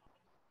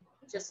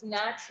just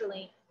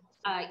naturally.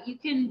 You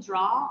can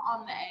draw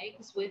on the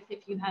eggs with,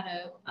 if you had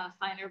a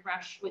finer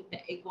brush with the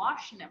egg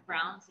wash, and it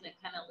browns and it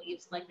kind of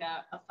leaves like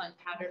a fun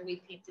pattern. We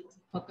painted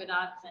some polka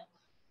dots and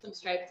some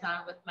stripes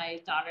on with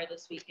my daughter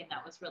this week, and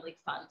that was really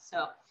fun.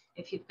 So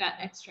if you've got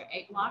extra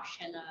egg wash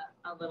and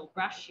a little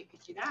brush, you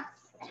could do that.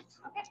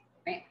 Okay,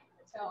 great.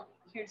 So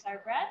here's our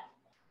bread.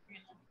 We're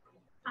gonna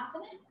pop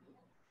it in.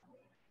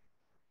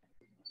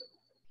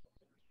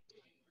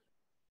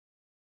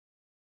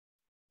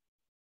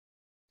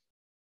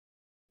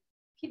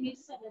 Can you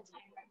set a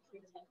timer for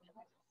 10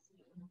 minutes?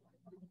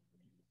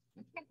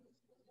 Okay,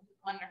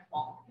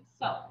 wonderful.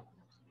 So,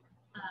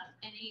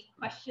 any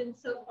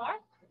questions so far?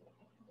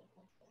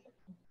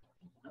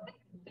 Okay.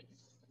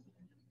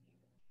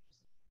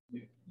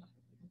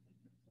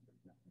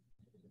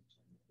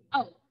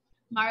 Oh,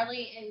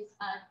 Marley is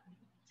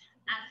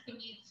asking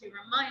me to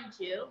remind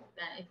you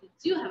that if you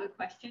do have a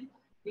question,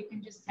 you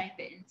can just type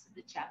it into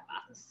the chat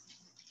box.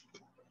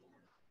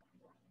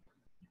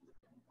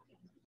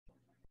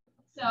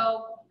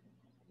 So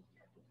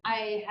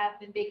I have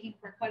been baking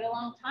for quite a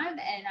long time,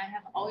 and I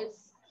have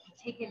always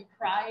taken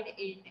pride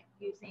in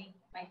using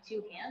my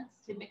 2 hands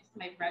to mix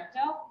my bread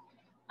dough.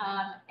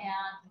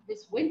 And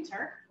this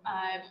winter,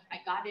 I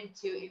got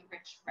into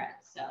enriched bread.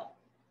 So,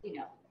 you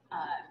know,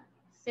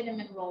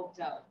 cinnamon roll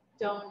dough,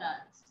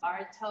 donuts,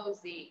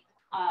 artosi,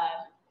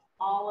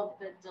 all of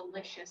the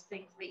delicious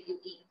things that you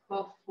eat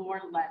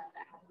before Lent,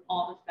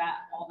 all the fat,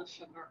 all the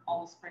sugar,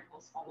 all the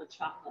sprinkles, all the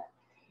chocolate.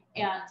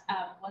 And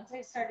once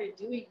I started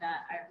doing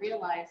that, I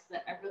realized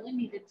that I really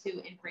needed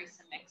to embrace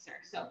a mixer.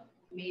 So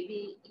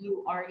maybe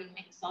you already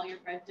mix all your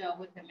bread dough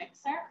with a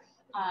mixer,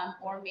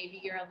 or maybe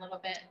you're a little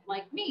bit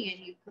like me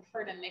and you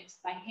prefer to mix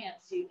by hand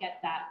so you get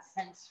that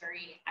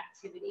sensory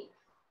activity.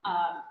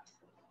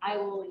 I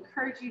will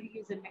encourage you to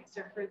use a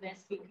mixer for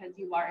this because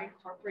you are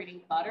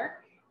incorporating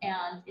butter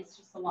and it's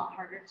just a lot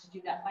harder to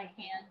do that by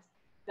hand.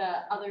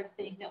 The other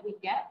thing that we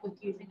get with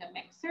using a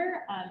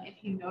mixer,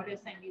 if you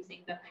notice, I'm using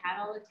the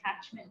paddle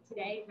attachment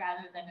today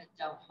rather than a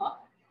dough hook.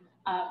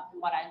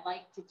 What I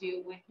like to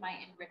do with my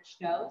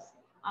enriched doughs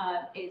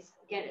is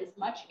get as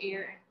much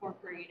air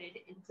incorporated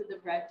into the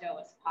bread dough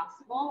as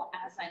possible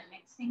as I'm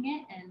mixing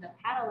it. And the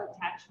paddle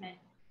attachment,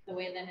 the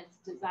way that it's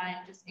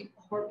designed, just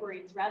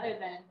incorporates, rather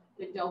than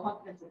the dough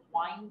hook that's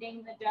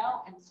winding the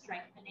dough and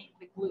strengthening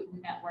the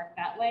gluten network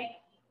that way,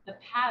 the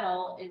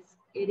paddle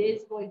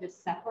is going to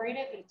separate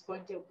it, but it's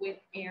going to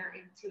whip air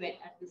into it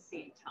at the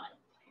same time.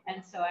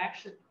 And so I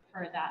actually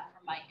prefer that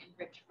for my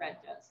enriched bread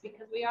doughs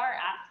because we are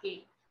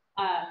asking,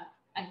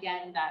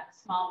 again, that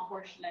small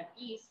portion of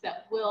yeast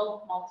that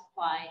will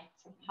multiply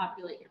to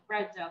populate your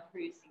bread dough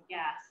producing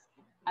gas,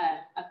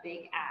 a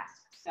big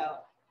ask. So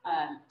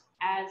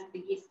as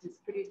the yeast is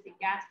producing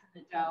gas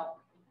in the dough,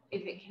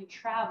 if it can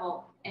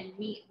travel and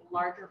meet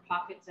larger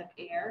pockets of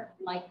air,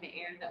 like the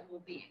air that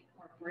will be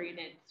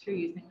incorporated through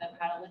using the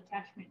paddle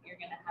attachment, you're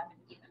going to have an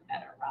even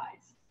better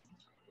rise.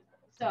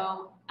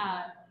 So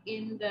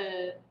in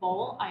the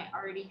bowl, I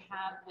already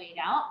have weighed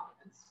out.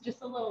 It's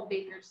just a little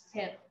baker's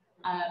tip.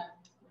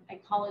 I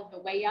call it the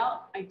weigh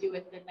out. I do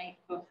it the night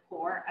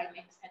before I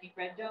mix any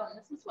bread dough. And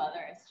this is whether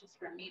it's just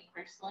for me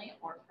personally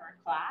or for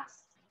a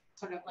class,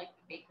 sort of like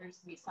the baker's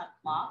mise en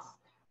place.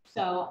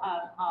 So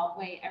I'll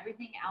weigh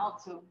everything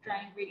out. So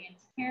dry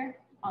ingredients here,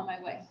 all my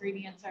wet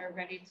ingredients are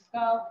ready to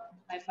go.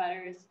 My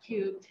butter is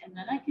cubed, and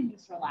then I can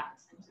just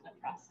relax into the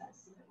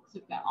process. So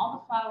we've got all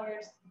the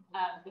flours,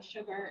 the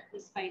sugar, the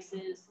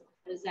spices,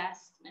 the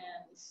zest,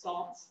 and the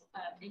salt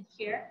in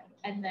here.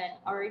 And then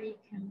already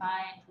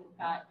combined, we've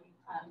got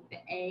the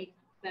egg,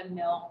 the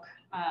milk,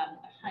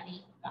 the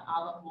honey, the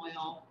olive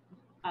oil,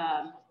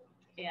 and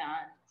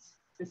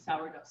the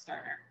sourdough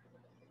starter.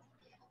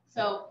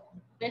 So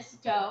this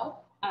dough,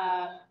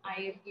 I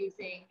am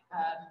using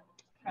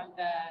from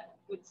the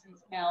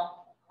Woodson's Mill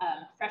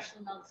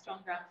freshly milled stone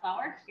ground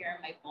flour here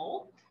in my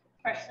bowl.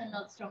 Freshly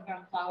milled stone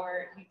ground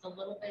flour needs a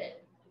little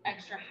bit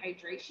extra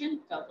hydration,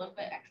 so a little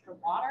bit extra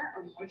water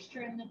or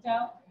moisture in the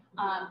dough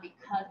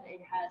because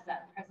it has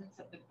that presence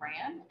of the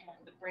bran,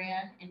 and the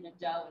bran in the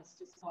dough is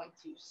just going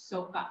to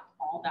soak up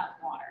all that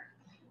water.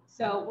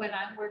 So when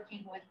I'm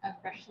working with a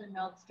freshly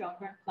milled stone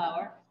ground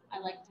flour, I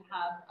like to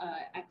have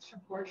an extra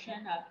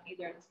portion of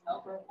either it's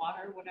milk or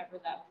water, whatever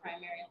that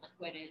primary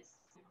liquid is.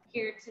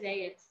 Here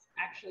today, it's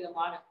actually a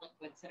lot of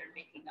liquids that are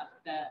making up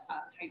the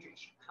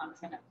hydration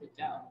content of the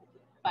dough.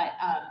 But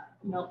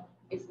milk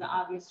is the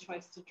obvious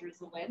choice to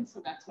drizzle in,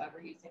 so that's why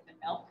we're using the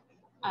milk.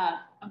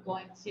 I'm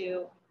going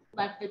to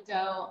let the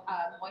dough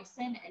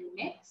moisten and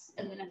mix,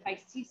 and then if I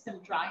see some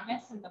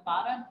dryness in the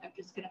bottom, I'm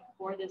just going to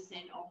pour this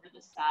in over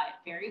the side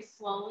very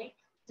slowly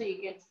so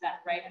you get to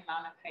that right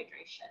amount of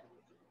hydration.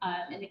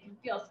 And it can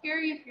feel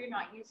scary if you're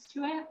not used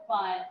to it,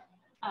 but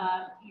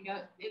you know,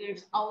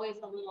 there's always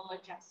a little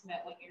adjustment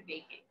when you're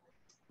baking.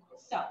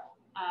 So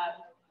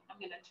I'm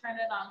going to turn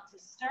it on to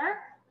stir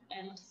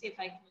and see if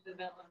I can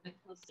move it a little bit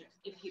closer,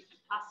 if you can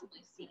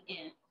possibly see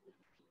in,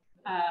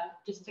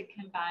 just to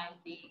combine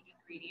the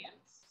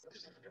ingredients.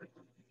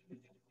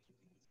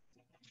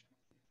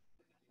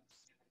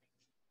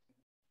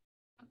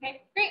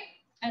 Okay, great.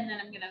 And then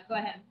I'm going to go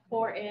ahead and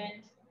pour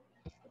in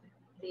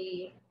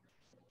the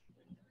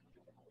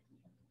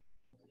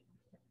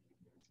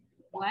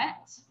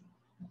wet.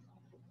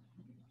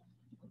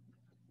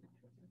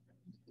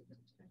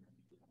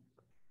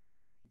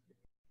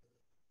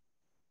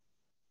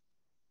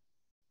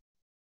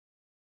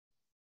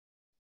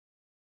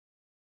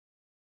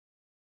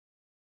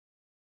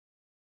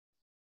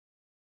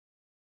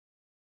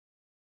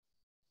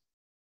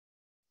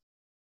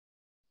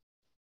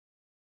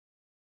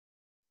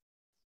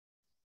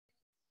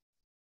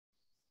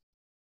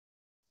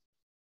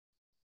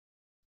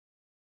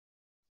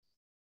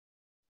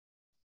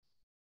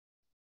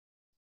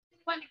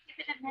 Want to give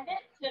it a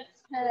minute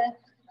just to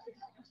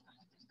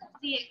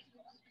see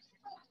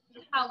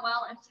how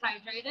well it's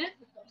hydrated,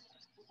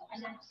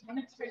 and then I'm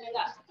going to turn it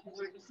up because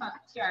we're just on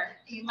stir.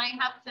 You might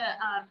have to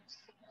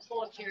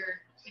hold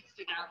your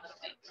mixer down a little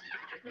bit.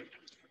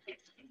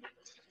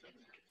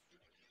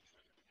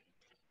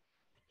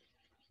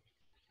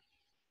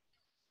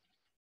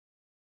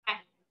 Okay.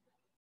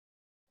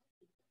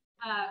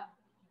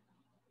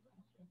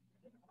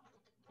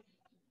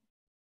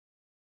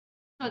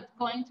 So it's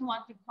going to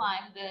want to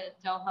climb the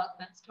dough hook.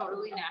 That's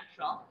totally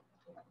natural.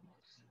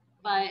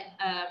 But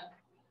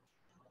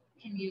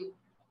can you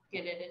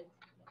get it in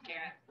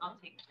there? I'll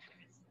take it.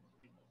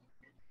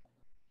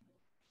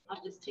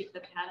 I'll just take the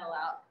paddle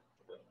out.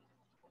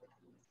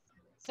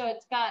 So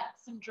it's got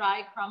some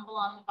dry crumble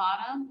on the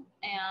bottom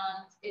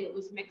and it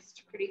was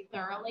mixed pretty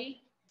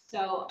thoroughly.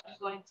 So I'm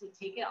going to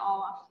take it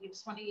all off. You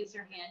just want to use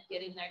your hand,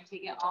 get in there,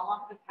 take it all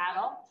off the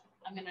paddle.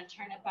 I'm going to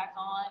turn it back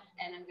on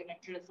and I'm going to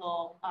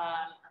drizzle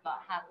about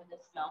half of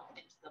this milk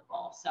into the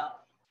bowl. So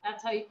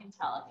that's how you can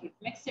tell if you've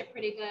mixed it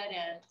pretty good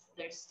and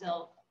there's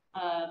still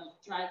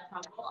dry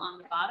crumble on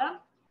the bottom.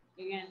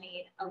 You're going to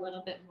need a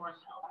little bit more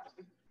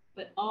milk.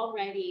 But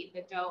already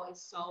the dough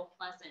is so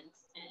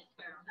pleasant and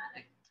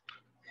aromatic.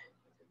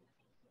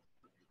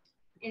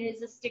 It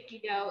is a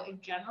sticky dough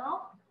in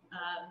general.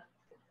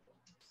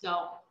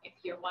 So if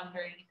you're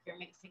wondering if you're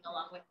mixing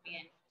along with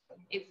me and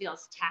it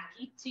feels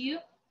tacky to you,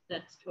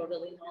 that's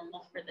totally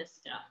normal for this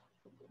dough.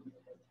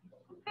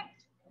 Okay.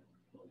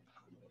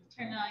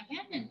 Turn it on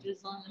again and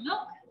drizzle in the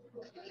milk.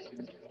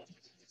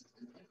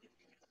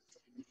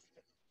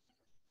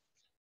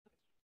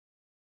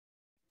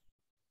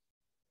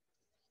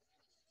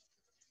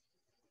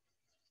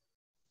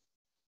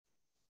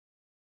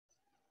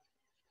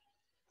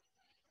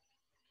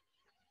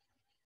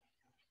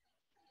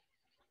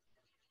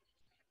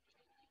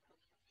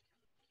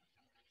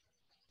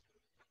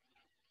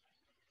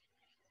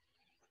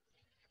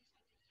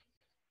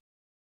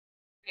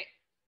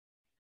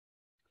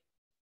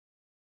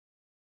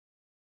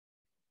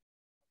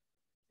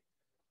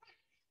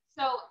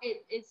 So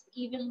it is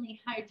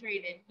evenly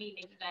hydrated,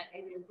 meaning that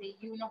it is a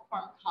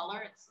uniform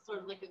color. It's sort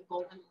of like a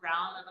golden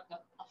brown and like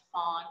a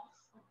fawn.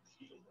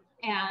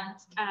 And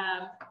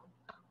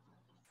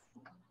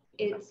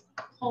it's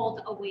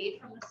pulled away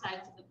from the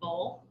sides of the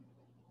bowl.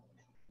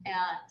 And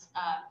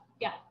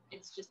yeah,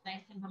 it's just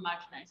nice and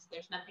homogenized.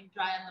 There's nothing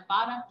dry on the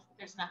bottom.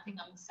 There's nothing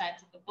on the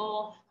sides of the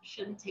bowl.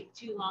 Shouldn't take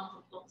too long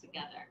to pull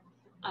together.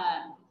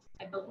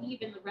 I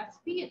believe in the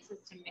recipe, it says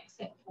to mix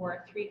it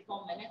for 3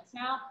 full minutes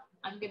now.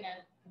 I'm going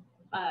to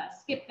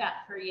skip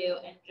that for you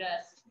and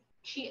just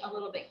cheat a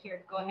little bit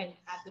here. Go ahead and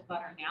add the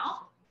butter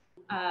now.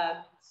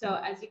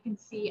 So as you can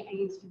see, I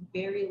used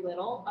very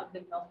little of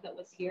the milk that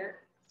was here.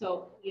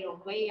 So, you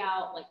know, weigh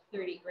out like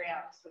 30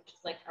 grams, which is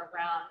like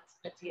around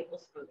a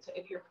tablespoon. So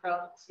if you're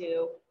prone to,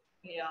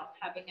 you know,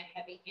 having a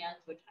heavy hand,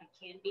 which I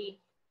can be,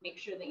 make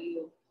sure that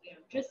you know,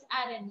 just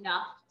add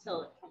enough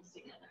till it comes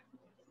together.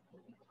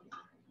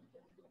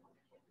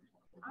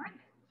 All right.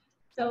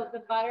 So the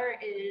butter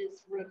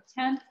is room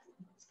temp.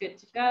 It's good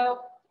to go.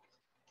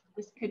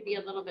 This could be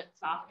a little bit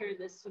softer.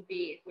 This would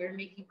be, if we're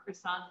making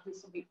croissants,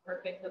 this would be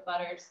perfect. The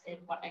butter's in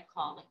what I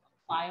call like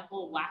a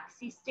pliable,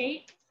 waxy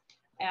state.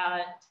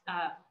 And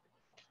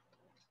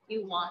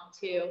you want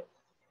to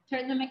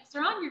turn the mixer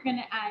on. You're going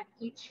to add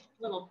each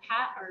little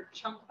pat or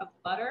chunk of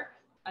butter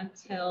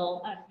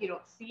until you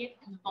don't see it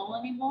in the bowl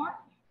anymore.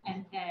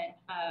 And then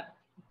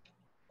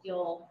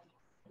you'll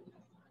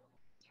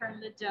turn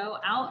the dough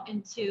out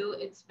into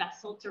its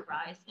vessel to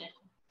rise in.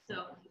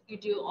 So you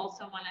do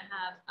also want to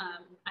have,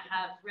 I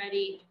have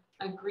ready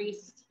a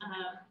greased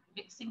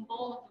mixing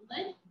bowl with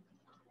a lid.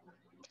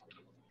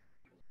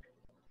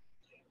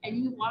 And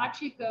you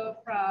watch it go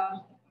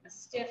from a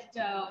stiff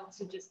dough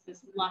to just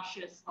this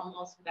luscious,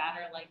 almost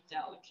batter-like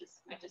dough.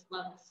 I just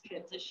love this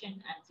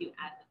transition as you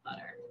add the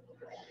butter.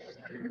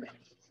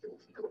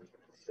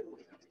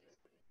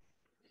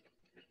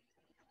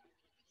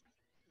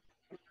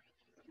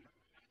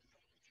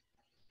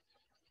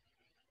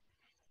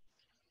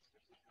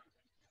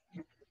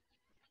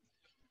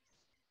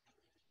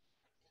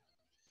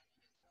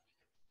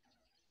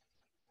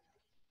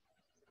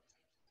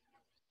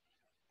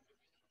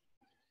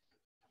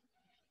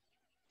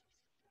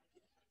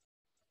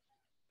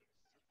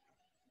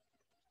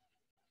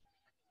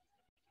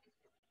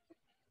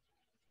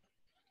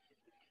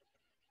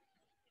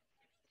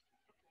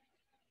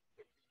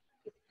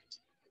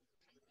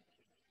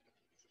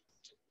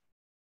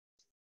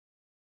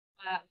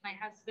 My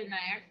husband and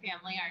I, our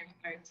family,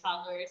 our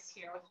toddler is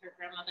here with her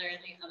grandmother in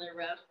the other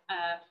room.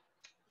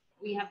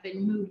 We have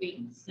been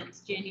moving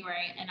since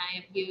January, and I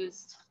have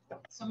used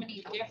so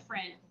many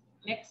different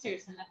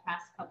mixers in the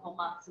past couple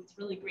months. It's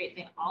really great.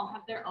 They all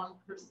have their own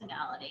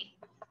personality.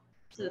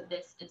 So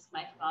this is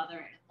my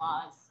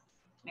father-in-law's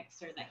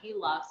mixer that he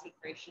loves. He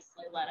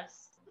graciously let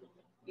us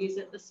use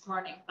it this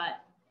morning,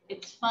 but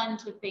it's fun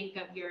to think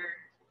of your,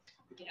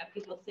 you know,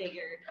 people say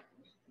you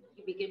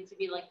begin to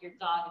be like your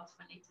dog. It's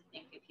funny to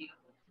think if you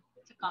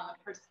took on the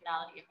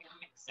personality of your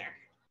mixer.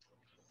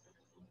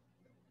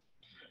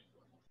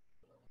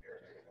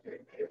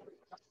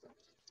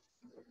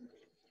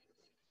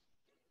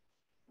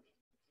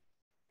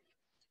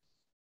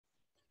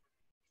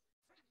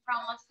 We're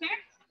almost there.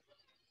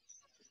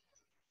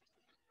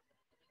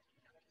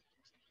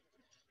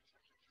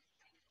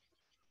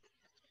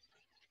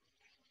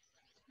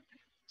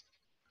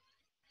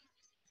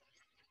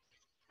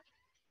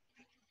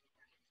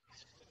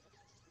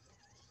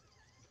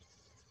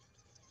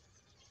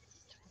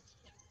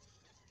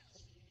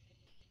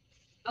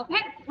 Okay,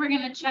 we're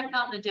gonna check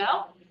on the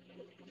dough.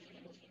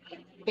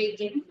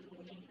 Baking.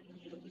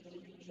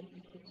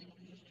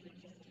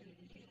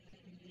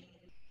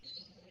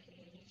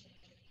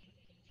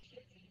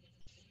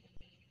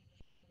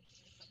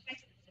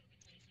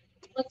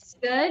 Looks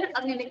good.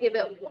 I'm gonna give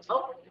it,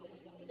 oh.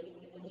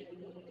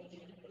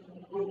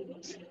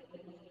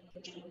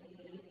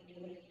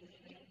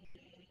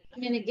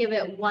 I'm gonna give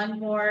it one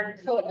more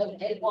coat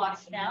of egg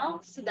wash now.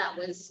 So that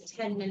was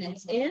 10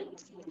 minutes in.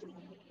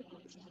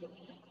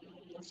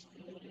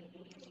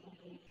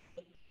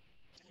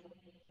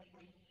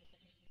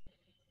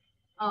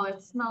 Oh,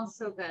 it smells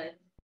so good.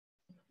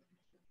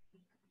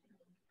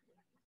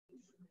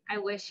 I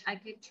wish I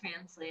could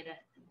translate it.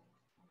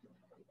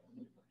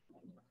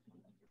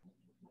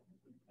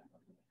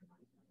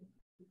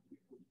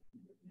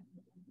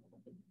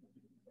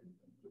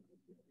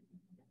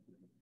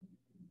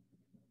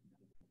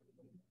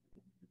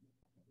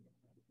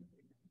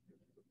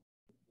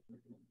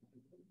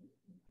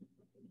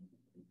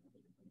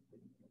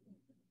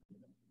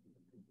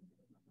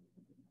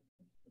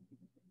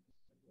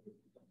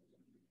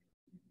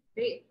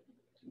 Great.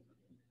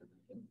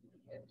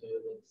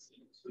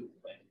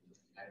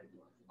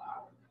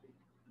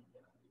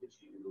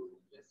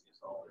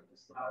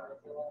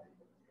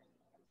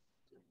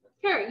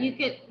 Sure, you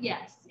could,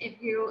 yes.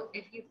 If you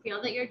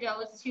feel that your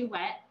dough is too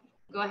wet,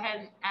 go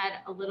ahead and add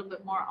a little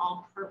bit more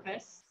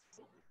all-purpose.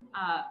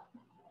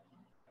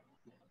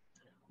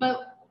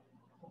 But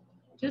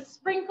just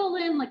sprinkle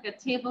in like a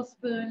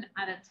tablespoon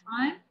at a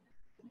time.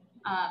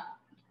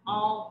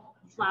 All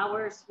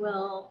flours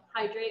will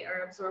hydrate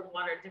or absorb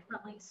water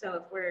differently. So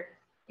if we're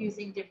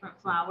using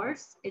different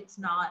flours, it's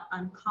not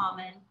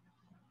uncommon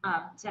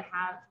to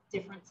have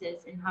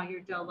differences in how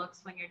your dough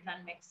looks when you're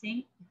done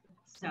mixing.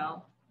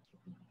 So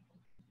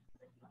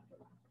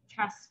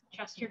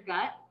trust your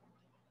gut.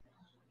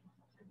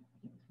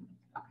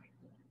 Okay.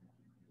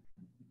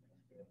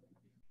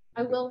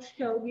 I will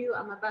show you,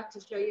 I'm about to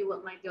show you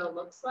what my dough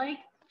looks like.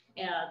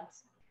 And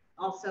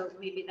also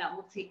maybe that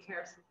will take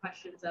care of some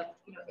questions of,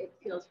 you know, it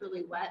feels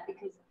really wet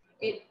because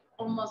it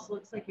almost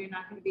looks like you're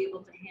not going to be able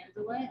to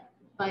handle it,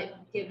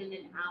 but given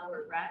an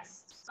hour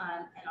rest,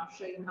 and I'll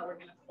show you how we're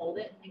going to fold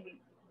it,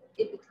 maybe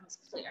it becomes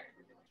clear.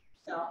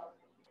 So,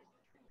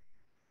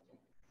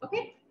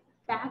 okay,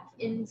 back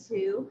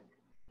into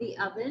the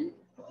oven.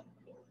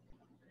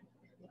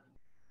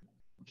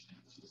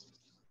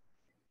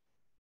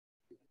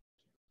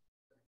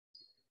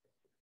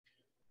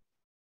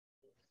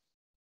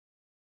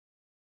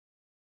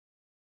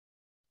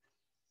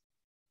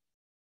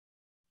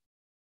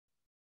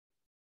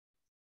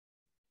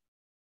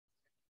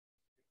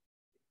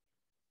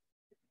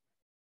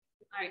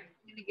 All right,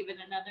 I'm going to give it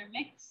another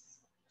mix.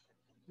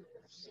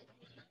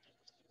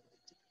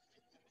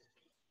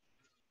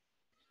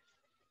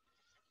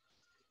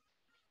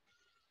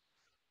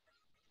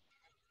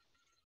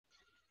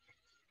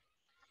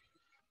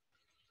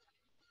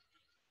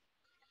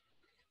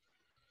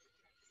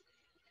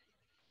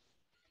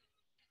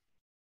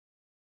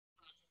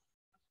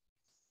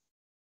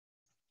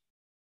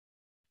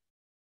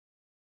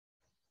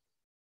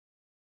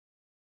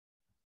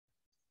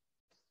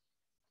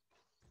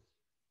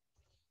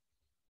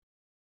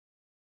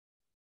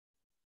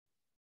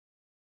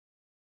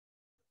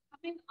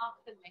 Coming off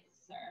the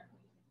mixer,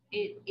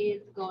 it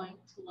is going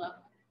to look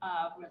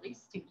really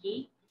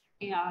sticky,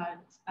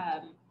 and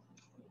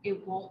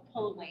it won't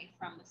pull away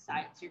from the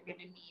sides. You're going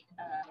to need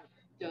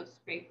a dough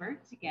scraper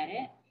to get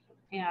it.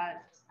 And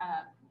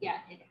yeah,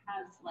 it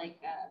has like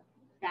a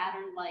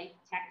batter-like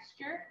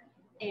texture.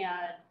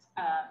 And,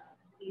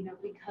 you know,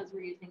 because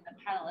we're using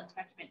the paddle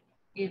attachment,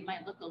 it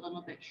might look a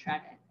little bit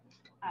shredded.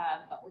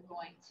 But we're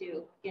going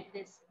to get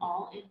this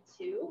all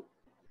into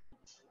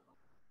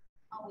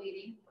a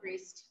waiting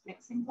greased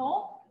mixing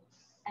bowl.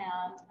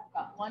 And I've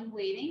got one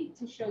waiting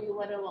to show you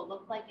what it will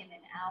look like in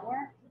an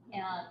hour.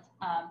 And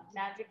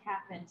magic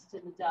happens to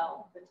the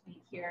dough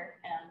between here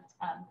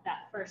and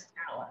that first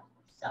hour.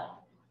 So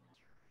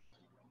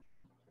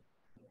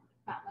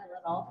got my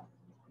little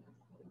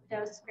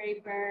dough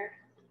scraper.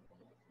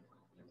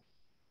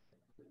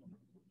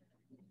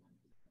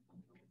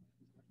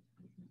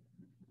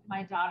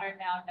 My daughter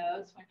now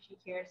knows when she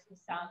hears the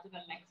sound of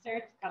a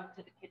mixer to come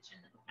to the kitchen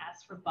and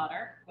ask for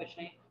butter, which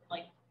I'm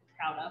like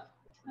proud of.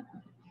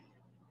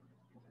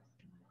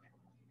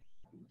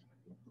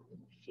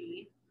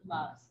 She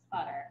loves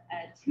butter,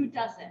 and who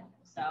doesn't?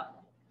 So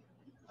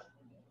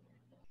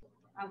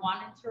I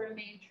wanted to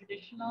remain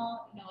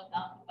traditional, you know,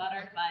 without the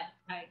butter,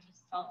 but I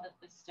just felt that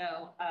the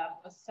dough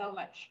was so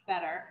much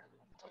better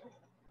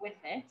with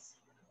it.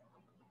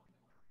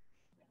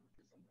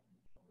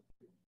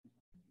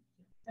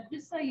 So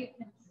just so you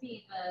can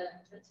see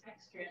the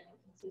texture and the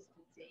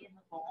consistency in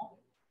the bowl.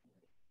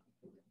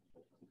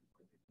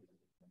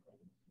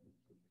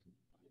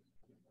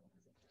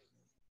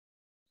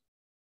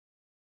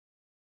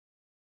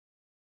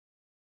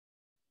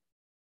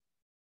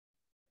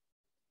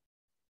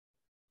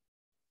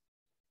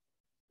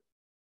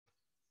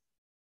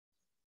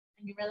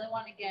 And you really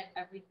want to get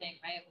everything,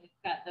 right? We've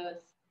got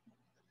those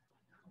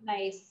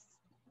nice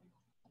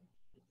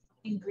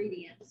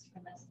ingredients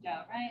for this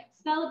dough, right?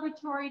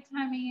 Celebratory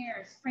time of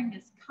year, spring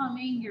is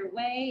coming your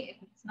way.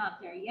 If it's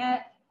not there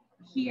yet,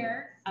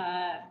 here,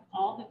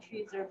 all the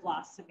trees are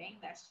blossoming.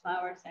 There's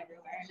flowers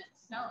everywhere and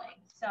it's snowing.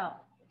 So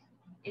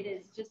it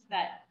is just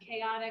that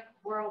chaotic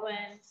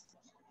whirlwind.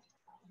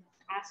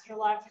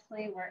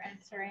 Astrologically, we're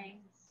entering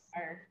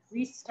our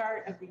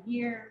restart of the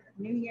year,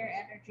 new year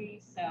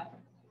energy. So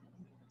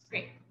it's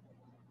great.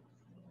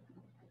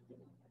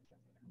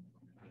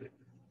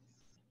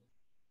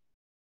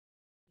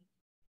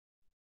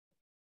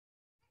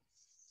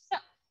 So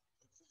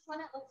this is what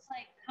it looks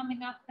like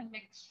coming up the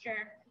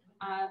mixture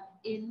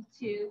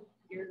into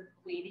your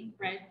waiting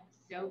bread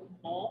dough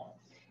bowl.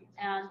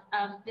 And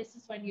this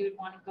is when you would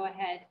want to go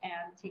ahead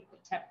and take the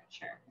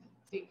temperature.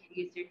 So you can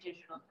use your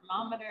digital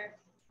thermometer,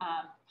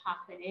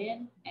 pop it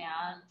in,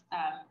 and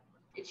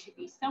it should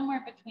be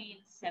somewhere between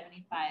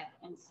 75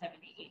 and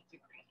 78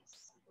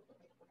 degrees.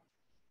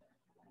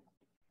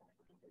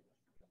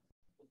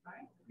 All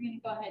right, we're going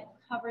to go ahead and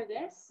cover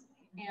this,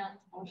 and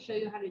I'll show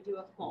you how to do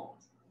a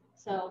fold.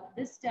 So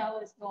this dough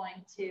is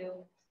going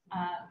to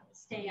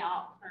stay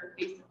out for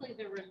basically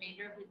the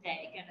remainder of the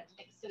day. Again,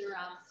 mix it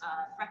around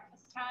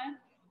breakfast time,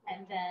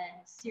 and then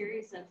a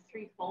series of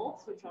 3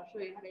 folds, which I'll show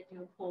you how to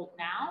do a fold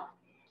now.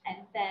 And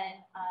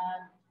then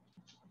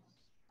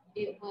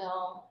it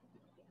will,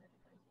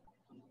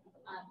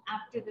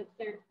 after the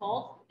 3rd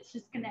fold, it's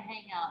just going to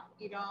hang out.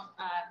 You don't,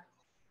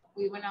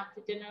 we went out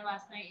to dinner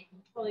last night. You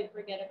can totally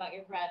forget about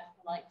your bread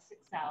for like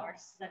 6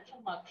 hours. Such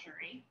a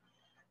luxury.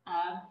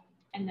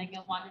 And then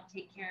you'll want to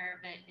take care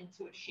of it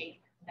into a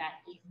shape that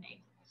evening.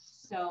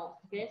 So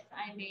this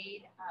I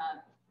made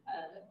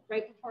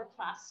right before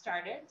class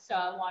started. So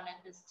I wanted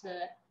this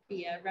to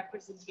be a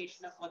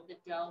representation of what the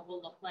dough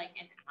will look like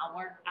an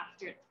hour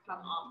after it's come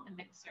off the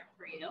mixer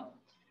for you.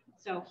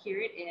 So here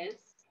it is.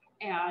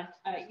 And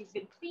you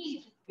can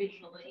see just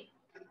visually,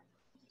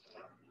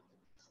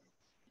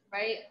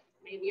 right?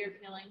 Maybe you're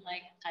feeling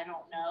like, I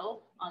don't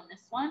know on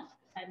this one.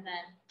 And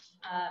then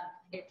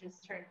it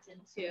just turns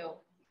into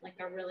like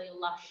a really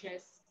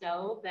luscious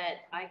dough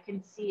that I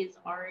can see is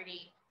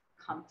already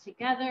come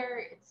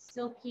together. It's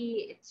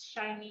silky, it's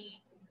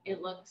shiny.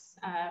 It looks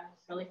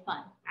really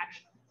fun,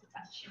 actually, to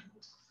touch.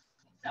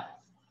 So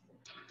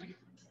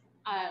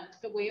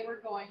the way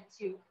we're going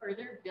to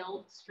further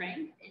build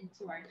strength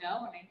into our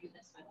dough, and I do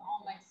this with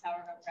all my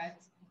sourdough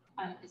breads,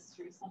 is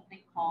through something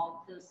called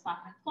the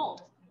slap and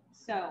fold.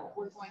 So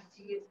we're going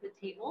to use the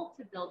table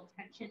to build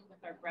tension with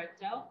our bread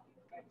dough.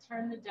 We're going to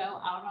turn the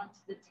dough out onto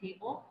the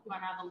table. We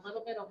want to have a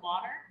little bit of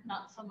water,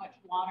 not so much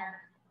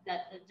water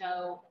that the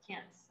dough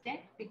can't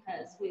stick,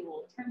 because we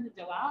will turn the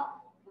dough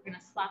out. We're going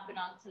to slap it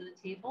onto the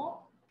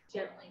table,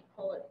 gently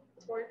pull it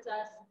towards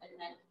us, and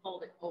then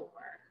fold it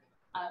over.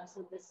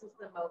 So this is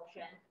the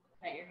motion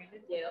that you're going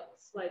to do.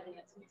 This is why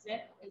dance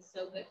music is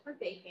so good for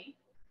baking.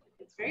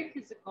 It's very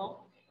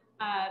physical.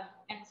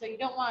 And so you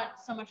don't want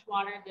so much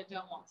water the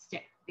dough won't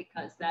stick,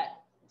 because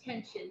that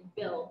tension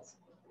builds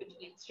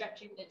between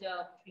stretching the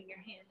dough between your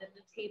hand and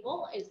the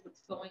table is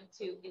what's going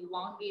to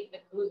elongate the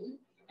gluten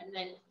and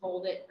then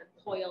fold it or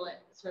coil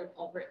it sort of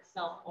over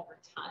itself over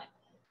time.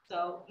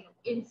 So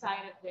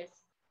inside of this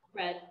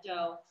bread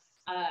dough,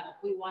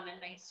 we want a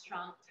nice,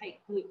 strong, tight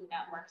gluten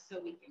network so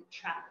we can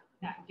trap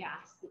that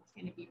gas that's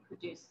going to be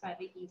produced by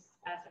the yeast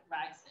as it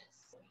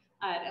rises.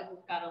 And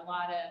we've got a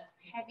lot of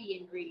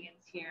heavy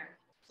ingredients here.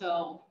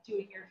 So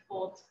doing your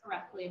folds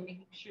correctly and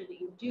making sure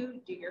that you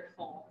do your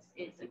folds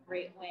is a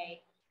great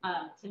way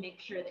to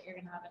make sure that you're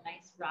going to have a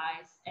nice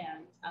rise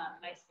and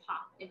nice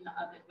pop in the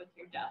oven with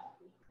your dough.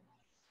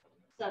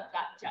 So I've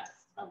got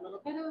just a little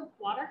bit of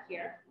water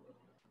here.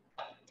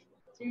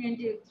 So you're going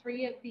to do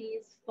 3 of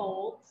these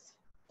folds.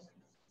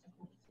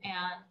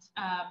 And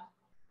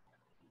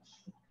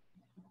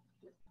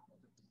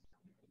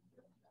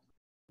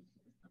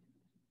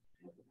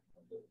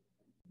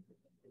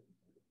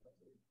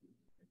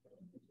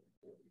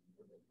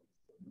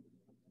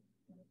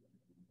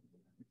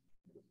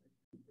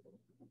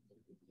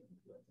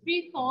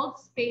 3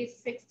 folds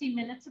spaced 60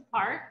 minutes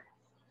apart.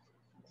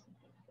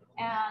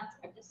 And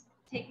I just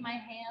take my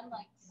hand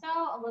like so.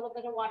 A little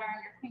bit of water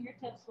on your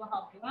fingertips will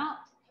help you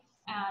out.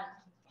 And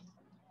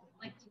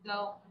I like to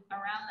go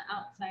around the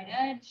outside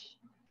edge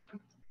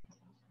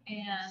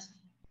and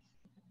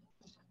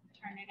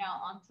turn it out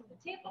onto the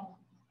table.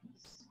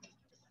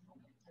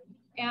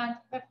 And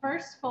the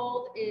first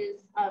fold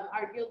is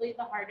arguably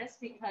the hardest,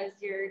 because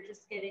you're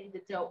just getting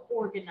the dough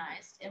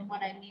organized. And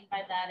what I mean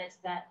by that is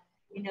that,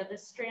 the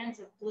strands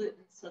of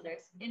gluten, so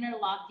there's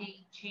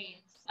interlocking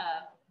chains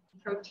of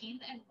protein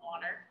and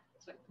water.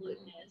 That's what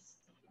gluten is.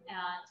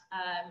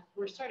 And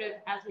we're sort of,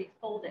 as we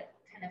fold it,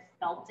 kind of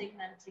felting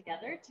them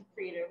together to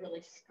create a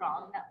really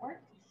strong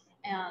network.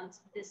 And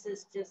this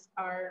is just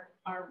our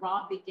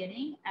raw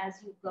beginning. As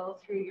you go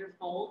through your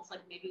folds,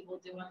 like maybe we'll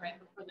do one right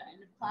before the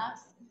end of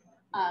class,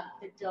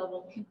 the dough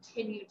will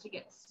continue to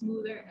get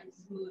smoother and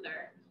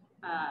smoother.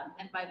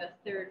 And by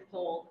the 3rd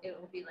fold, it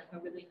will be like a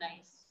really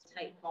nice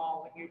tight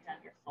ball when you're done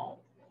your fold.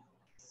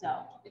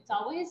 So it's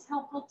always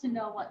helpful to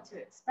know what to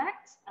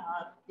expect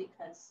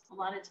because a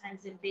lot of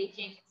times in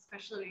baking,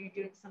 especially when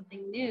you're doing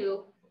something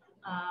new,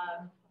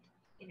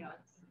 you know,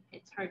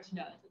 it's hard to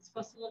know. It's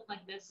supposed to look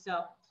like this.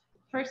 So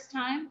first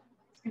time,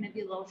 it's going to be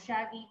a little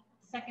shaggy.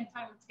 Second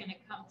time, it's going to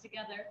come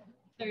together.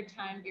 Third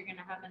time, you're going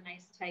to have a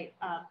nice tight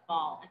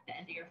ball at the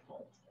end of your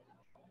fold.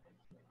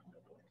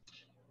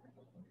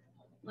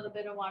 A little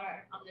bit of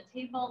water on the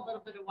table, a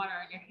little bit of water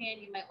on your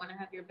hand. You might want to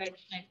have your bench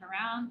knife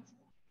around.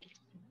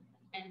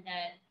 And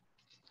then,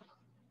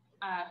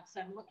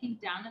 so I'm looking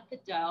down at the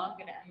dough. I'm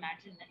going to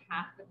imagine that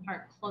half the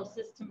part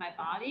closest to my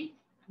body,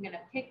 I'm going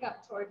to pick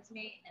up towards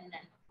me and then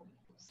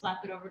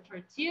slap it over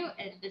towards you.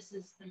 And this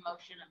is the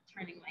motion of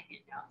turning my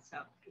hand down.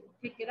 So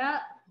pick it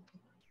up,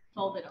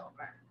 fold it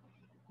over.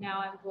 Now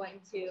I'm going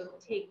to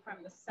take from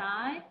the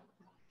side.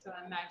 So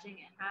I'm imagining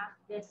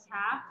this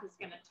half is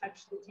going to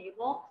touch the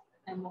table,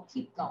 and we'll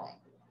keep going.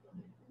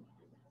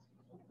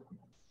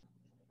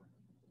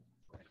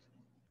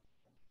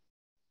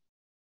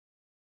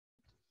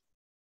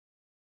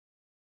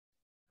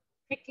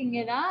 Picking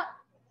it up,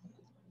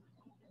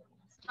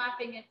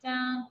 slapping it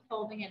down,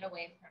 folding it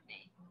away from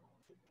me.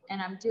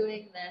 And I'm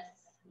doing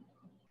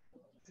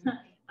this.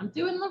 I'm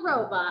doing the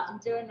robot. I'm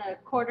doing a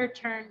quarter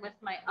turn with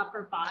my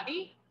upper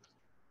body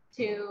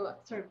to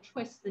sort of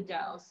twist the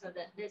dough so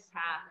that this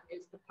half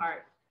is the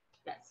part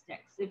that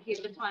sticks. If you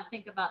just want to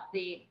think about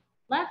the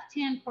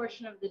left-hand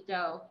portion of the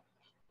dough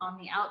on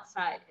the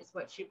outside is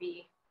what should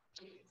be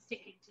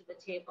sticking to the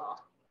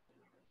table,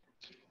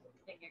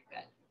 then you're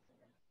good.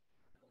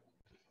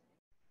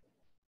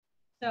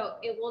 So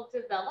it will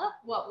develop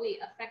what we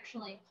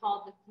affectionately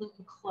call the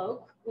gluten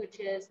cloak,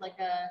 which is like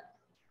a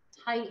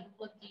tight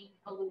looking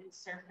balloon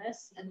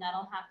surface, and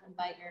that'll happen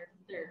by your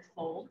third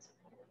fold.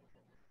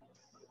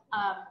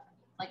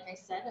 Like I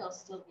said, it'll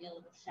still be a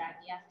little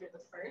shaggy after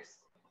the first.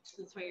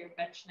 That's where your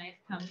bench knife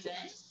comes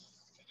in.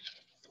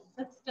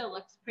 That still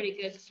looks pretty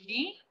good to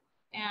me.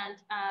 And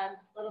a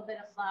little bit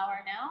of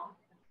flour now.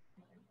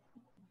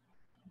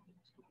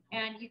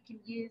 And you can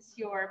use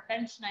your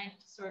bench knife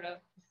to sort of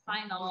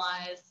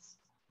finalize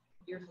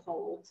your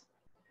fold.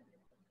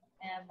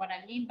 And what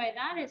I mean by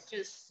that is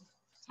just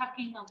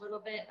tucking a little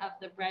bit of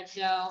the bread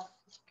dough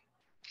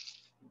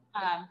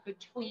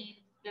between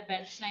the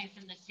bench knife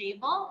and the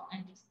table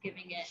and just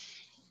giving it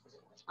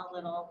a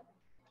little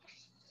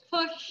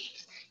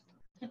push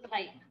to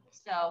tighten.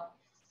 So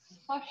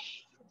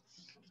push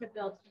to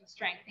build some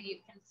strength. And you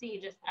can see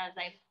just as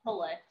I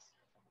pull it,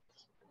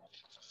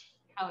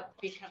 how it's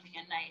becoming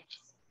a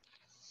nice,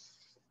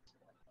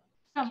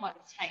 somewhat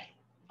tight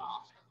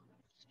ball.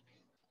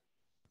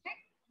 Okay,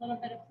 a little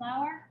bit of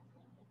flour.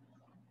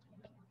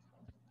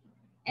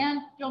 And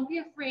don't be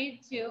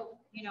afraid to,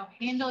 you know,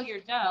 handle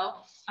your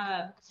dough.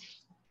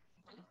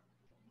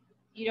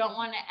 You don't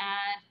want to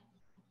add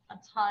a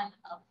ton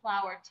of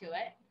flour to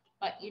it,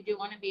 but you do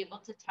want to be able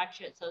to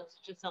touch it. So it's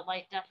just a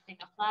light dusting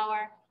of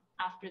flour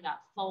after that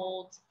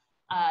fold.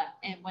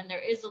 And when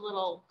there is a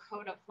little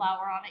coat of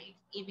flour on it, you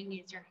can even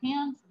use your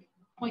hands,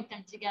 point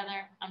them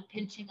together. I'm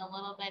pinching a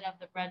little bit of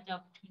the bread dough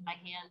between my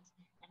hands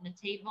and the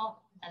table,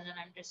 and then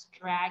I'm just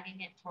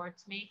dragging it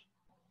towards me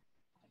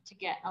to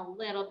get a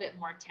little bit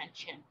more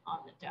tension on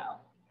the dough.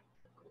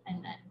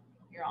 And then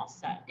you're all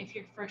set. If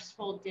your first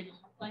fold didn't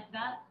look like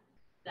that,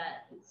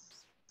 that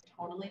is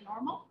totally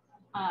normal.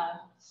 And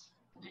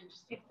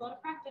just takes a lot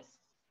of practice.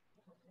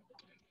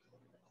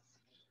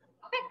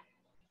 Okay.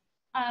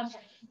 I'm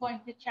going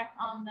to check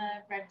on the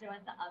bread dough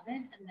in the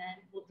oven, and then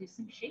we'll do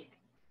some shaping.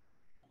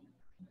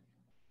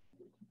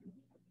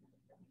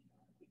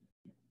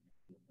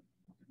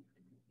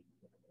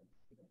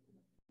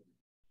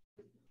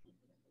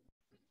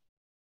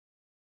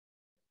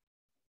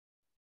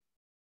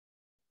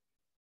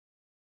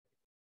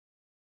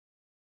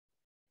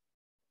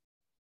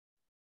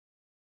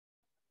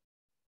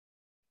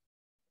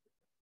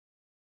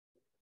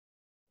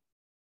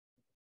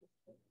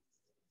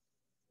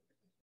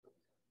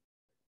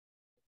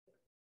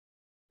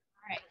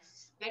 All right,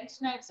 bench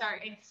knives are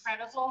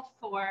incredible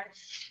for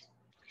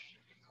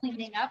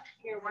cleaning up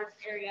your work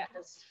area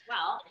as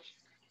well.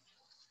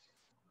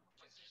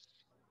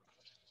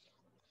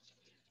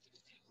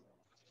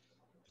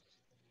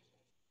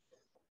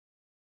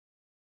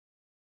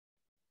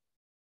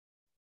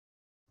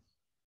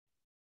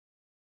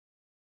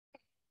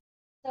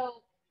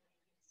 So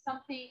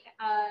something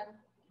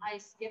I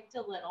skipped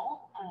a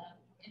little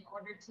in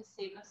order to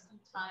save us some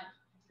time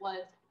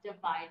was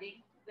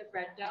dividing the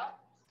bread dough.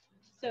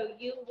 So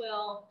you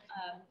will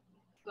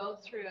go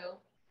through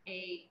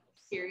a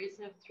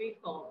series of 3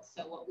 folds.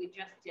 So what we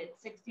just did,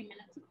 60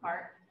 minutes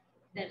apart,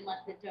 then let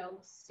the dough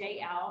stay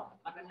out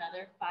on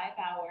another 5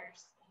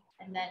 hours.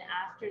 And then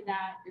after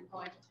that, you're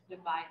going to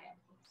divide it.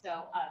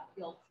 So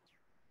you'll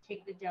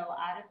take the dough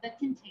out of the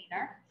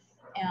container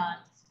and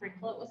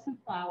sprinkle it with some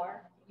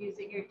flour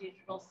using your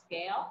digital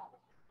scale.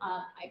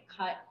 I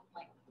cut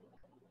like,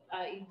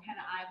 you can kind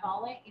of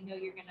eyeball it. You know,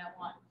 you're going to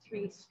want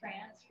 3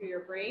 strands for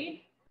your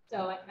braid.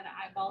 So I kind of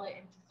eyeball it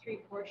into 3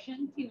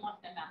 portions. You want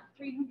them at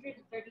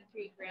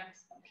 333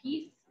 grams a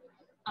piece.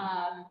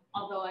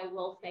 Although I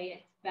will say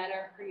it's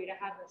better for you to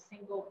have a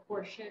single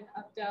portion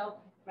of dough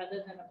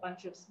rather than a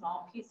bunch of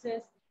small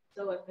pieces.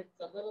 So if it's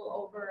a little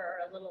over or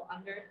a little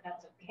under,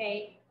 that's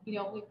okay. You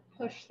know, we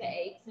push the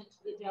eggs into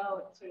the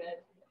dough, it sort of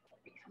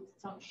becomes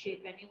its own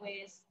shape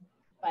anyways.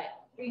 But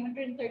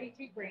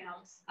 333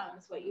 grams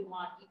is what you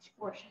want each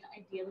portion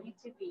ideally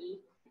to be.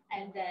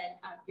 And then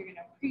you're going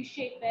to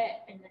pre-shape it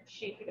and then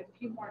shape it a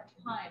few more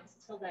times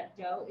until that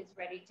dough is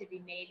ready to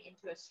be made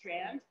into a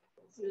strand.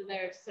 So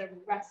there's some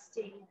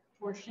resting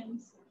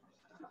portions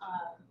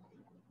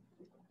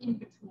in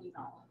between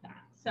all of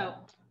that. So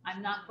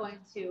I'm not going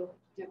to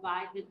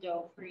divide the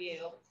dough for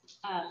you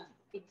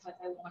because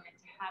I wanted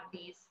to have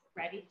these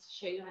ready to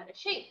show you how to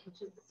shape,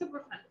 which is the super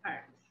fun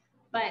part.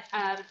 But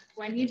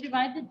when you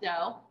divide the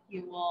dough,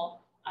 you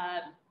will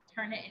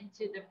turn it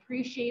into the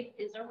pre-shape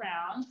is a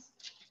round,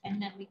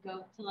 and then we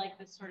go to like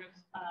the sort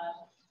of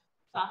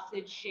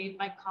sausage shape,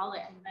 I call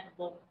it, and then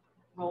we'll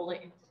roll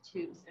it into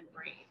tubes and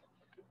braid.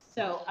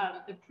 So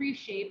the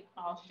pre-shape,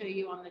 I'll show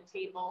you on the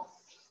table.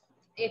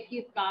 If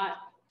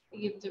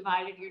you've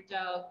divided your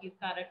dough, you've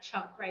got a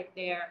chunk right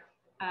there.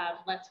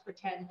 Let's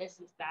pretend this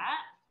is that.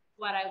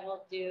 What I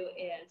will do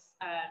is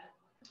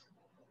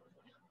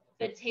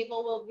the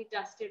table will be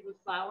dusted with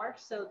flour.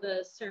 So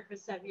the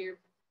surface of your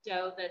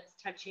dough that's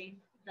touching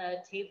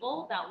the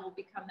table, that will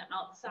become the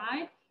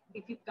outside.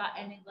 If you've got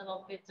any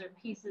little bits or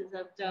pieces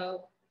of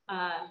dough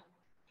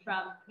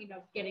from, you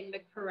know, getting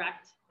the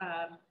correct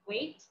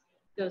weight,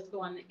 those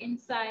go on the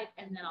inside,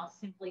 and then I'll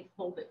simply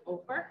fold it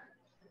over.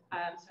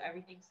 So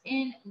everything's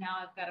in. Now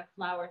I've got a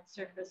floured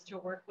surface to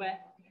work with.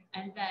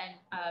 And then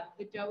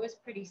the dough is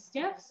pretty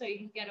stiff, so you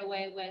can get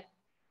away with,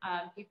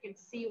 you can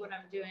see what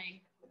I'm doing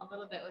a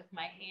little bit with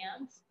my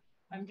hands.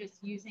 I'm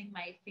just using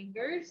my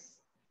fingers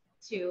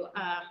to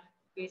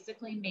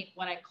basically make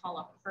what I call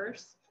a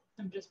purse.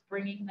 I'm just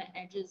bringing the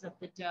edges of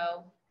the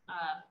dough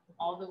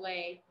all the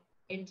way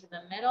into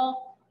the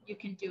middle. You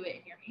can do it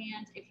in your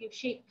hands. If you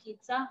shape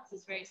pizza,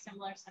 this is very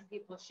similar. Some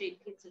people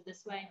shape pizza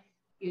this way.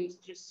 You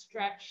just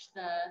stretch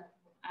the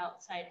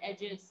outside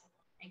edges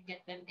and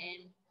get them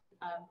in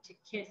to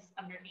kiss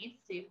underneath.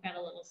 So you've got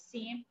a little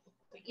seam.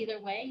 So either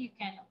way, you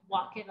can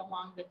walk it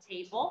along the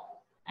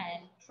table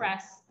and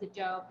press the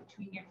dough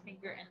between your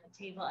finger and the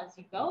table as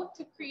you go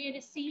to create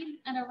a seam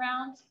and a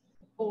round,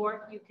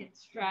 or you can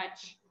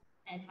stretch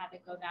and have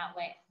it go that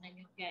way. And then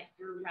you'll get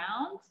your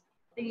round.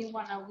 Then you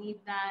want to leave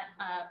that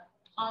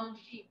on the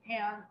sheet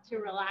pan to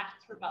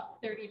relax for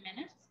about 30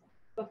 minutes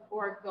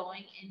before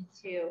going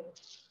into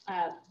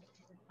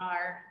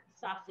our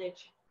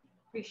sausage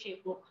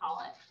pre-shape, we'll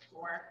call it,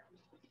 for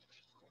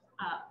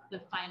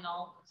the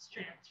final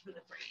strands for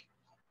the braid.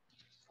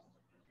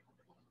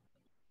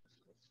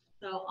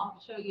 So I'll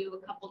show you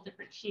a couple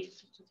different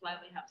shapes, which is why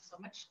we have so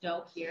much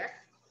dough here.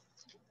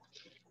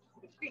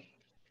 Great.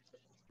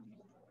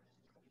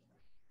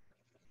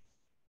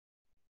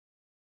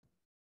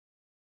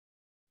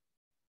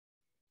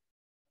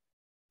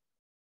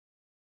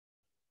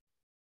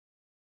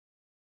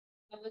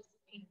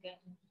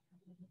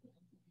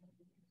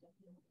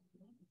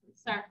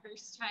 It's our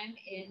first time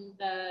in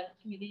the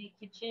community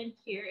kitchen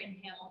here in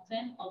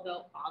Hamilton,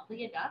 although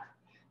oddly enough,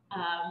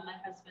 my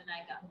husband and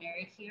I got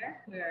married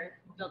here. We're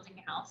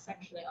building a house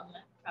actually on the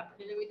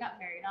property that we got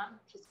married on,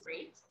 which is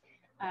great.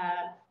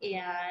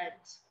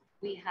 And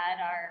we had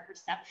our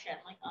reception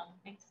like on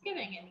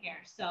Thanksgiving in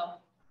here. So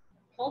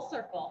full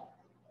circle.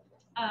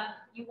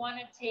 You want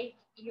to take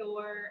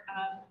your,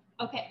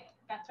 okay,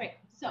 that's right.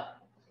 So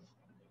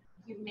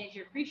you've made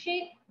your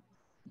pre-shape.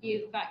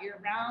 You've got your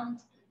round.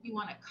 You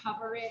want to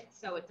cover it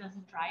so it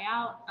doesn't dry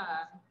out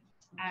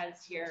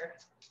as you're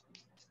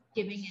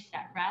giving it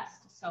that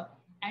rest. So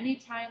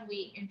anytime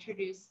we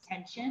introduce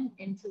tension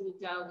into the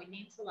dough, we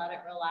need to let it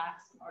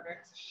relax in order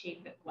to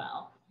shape it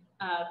well.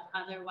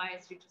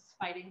 Otherwise, you're just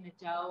fighting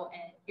the dough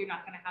and you're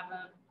not going to have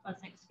a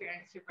pleasant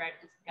experience. Your bread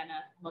isn't going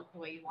to look the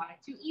way you want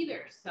it to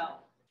either. So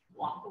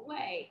walk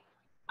away.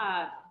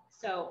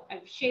 So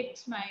I've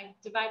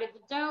divided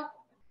the dough,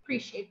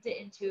 pre-shaped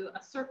it into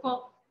a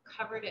circle,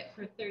 covered it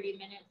for 30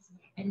 minutes.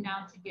 And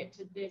now to get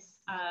to this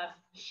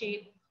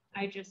shape,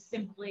 I just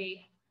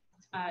simply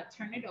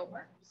turn it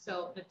over.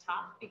 So the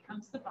top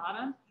becomes the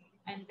bottom.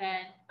 And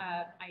then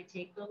I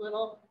take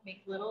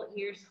make little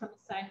ears from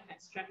the side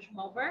and stretch them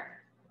over.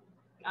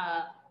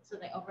 So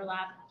they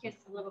overlap, kiss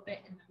a little bit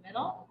in the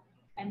middle.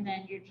 And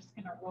then you're just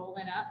gonna roll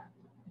it up.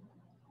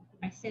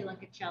 I say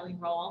like a jelly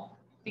roll,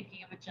 thinking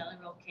of a jelly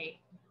roll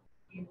cake.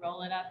 You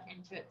roll it up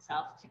into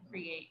itself to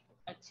create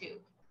a tube.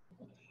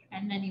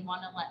 And then you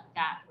want to let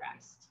that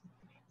rest.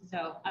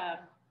 So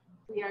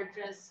we are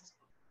just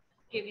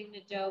giving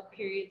the dough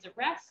periods of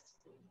rest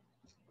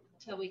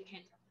until we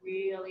can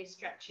really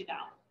stretch it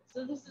out.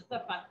 So this is the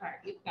fun part.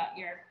 You've got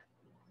your,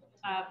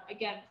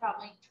 again,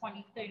 probably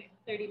 20,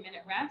 30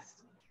 minute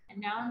rest. And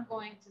now I'm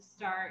going to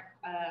start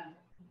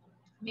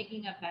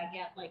making a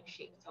baguette-like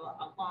shape, so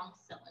a long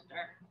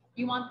cylinder.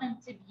 You want them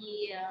to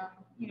be,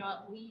 you know,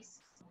 at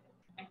least,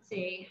 I'd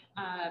say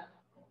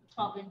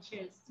 12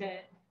 inches to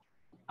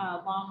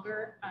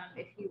longer.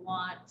 If you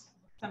want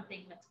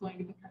something that's going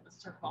to become a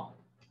circle.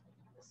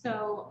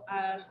 So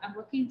I'm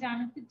looking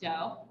down at the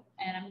dough,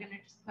 and I'm going to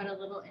just put a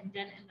little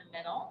indent in the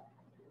middle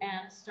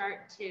and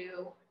start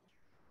to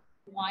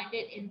wind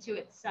it into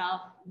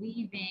itself,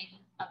 leaving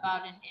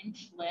about an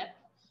inch lip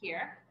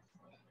here.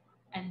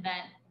 And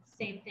then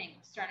same thing,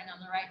 starting on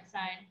the right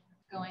side,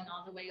 going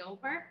all the way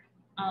over,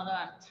 although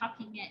I'm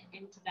tucking it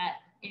into that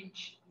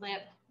inch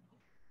lip.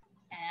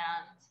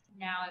 And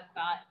now I've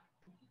got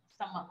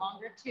somewhat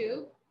longer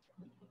tube.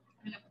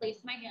 I'm going to place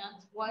my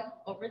hands one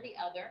over the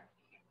other,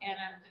 and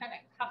I'm kind of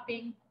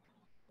cupping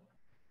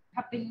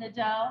the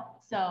dough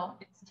so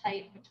it's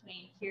tight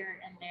between here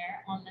and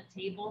there on the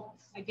table.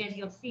 Again,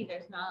 you'll see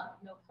there's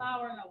no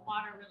flour, no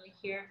water really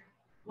here.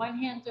 One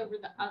hand over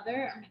the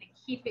other. I'm going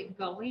to keep it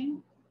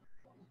going,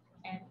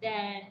 and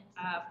then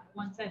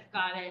once I've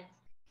got it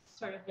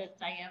sort of the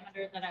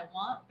diameter that I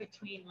want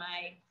between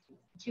my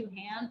two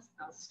hands,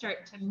 I'll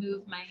start to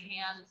move my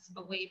hands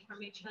away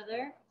from each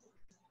other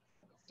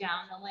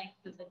down the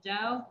length of the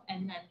dough,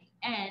 and then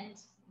the end,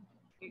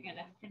 you're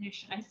gonna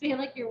finish. I say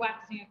like you're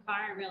waxing a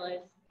car. I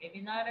realize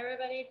maybe not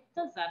everybody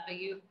does that, but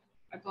you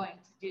are going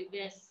to do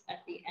this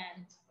at the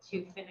end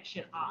to finish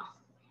it off.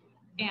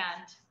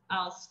 And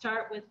I'll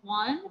start with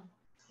one,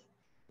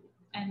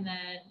 and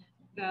then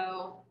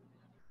go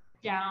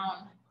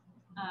down.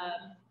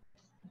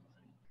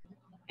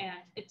 And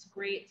it's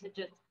great to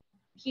just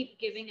keep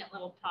giving it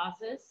little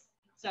pauses.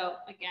 So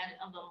again,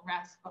 a little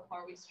rest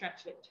before we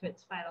stretch it to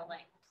its final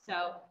length.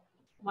 So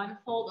one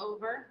fold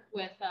over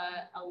with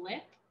a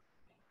lip,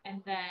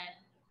 and then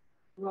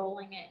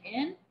rolling it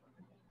in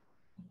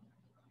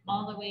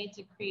all the way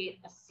to create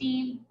a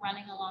seam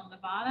running along the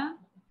bottom.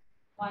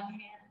 One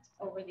hand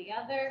over the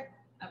other.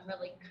 I'm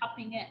really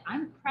cupping it.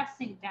 I'm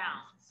pressing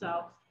down.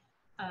 So,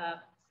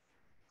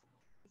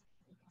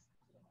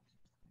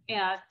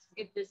 and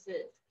if this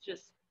is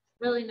just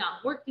really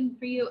not working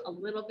for you, a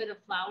little bit of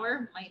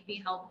flour might be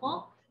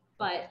helpful,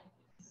 but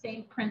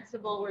same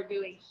principle we're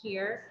doing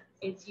here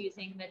is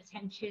using the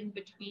tension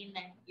between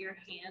your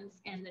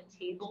hands and the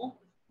table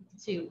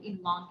to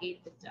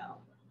elongate the dough.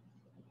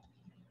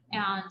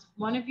 And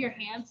one of your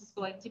hands is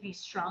going to be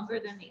stronger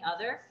than the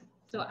other.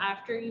 So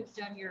after you've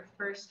done your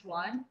first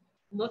one,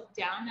 look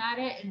down at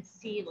it and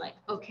see like,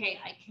 okay,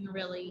 I can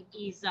really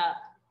ease up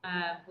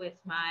with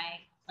my,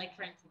 like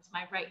for instance,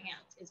 my right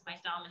hand is my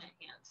dominant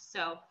hand.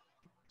 So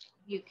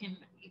you can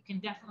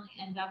definitely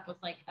end up with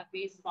like a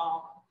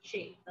baseball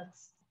shape.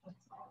 That's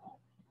all.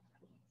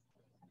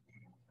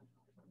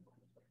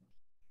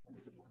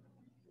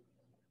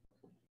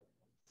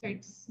 Starting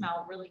to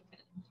smell really good.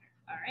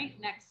 All right,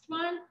 next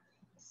one.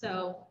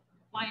 So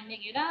winding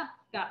it up,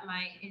 got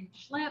my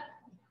inch lip,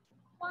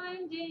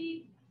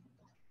 winding,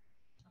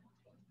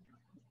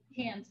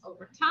 hands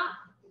over top,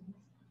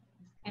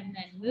 and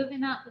then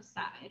moving out the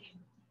side.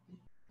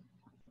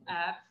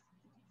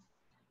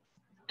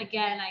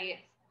 Again, I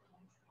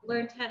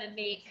learned how to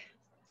make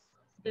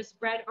this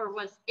bread, or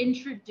was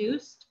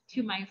introduced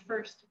to my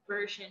first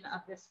version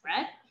of this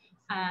bread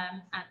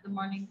at the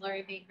Morning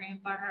Glory Bakery in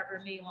Bar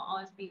Harbor. May will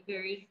always be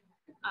very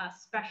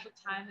special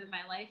time in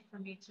my life for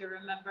me to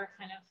remember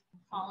kind of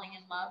falling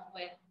in love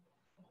with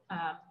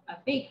a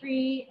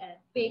bakery and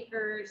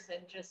bakers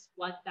and just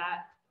what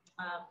that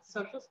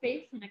social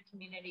space in a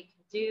community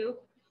can do.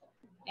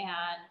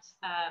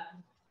 And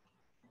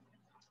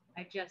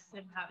I just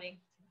am having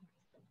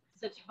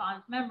such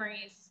fond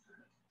memories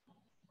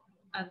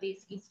of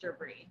these Easter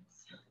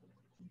breeds.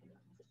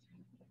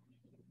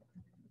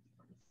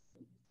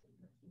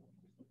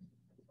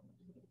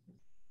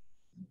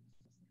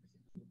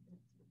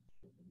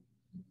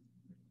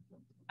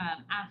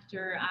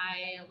 After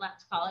I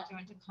left college, I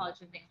went to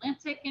college in the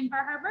Atlantic in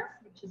Bar Harbor,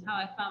 which is how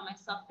I found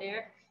myself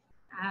there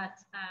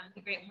at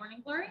the Great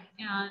Morning Glory.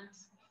 And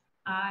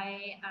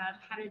I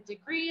had a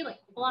degree like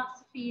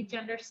philosophy,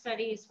 gender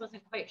studies,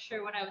 wasn't quite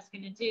sure what I was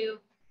going to do.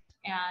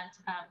 And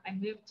I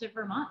moved to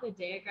Vermont the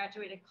day I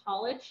graduated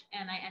college,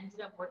 and I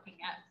ended up working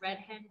at Red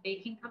Hen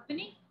Baking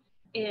Company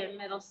in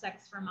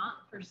Middlesex, Vermont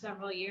for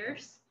several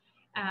years.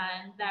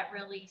 And that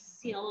really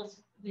sealed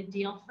the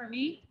deal for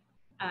me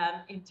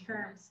in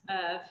terms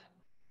of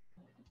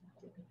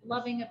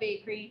loving a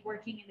bakery,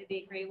 working in a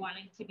bakery,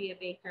 wanting to be a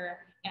baker.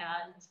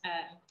 And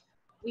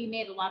we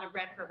made a lot of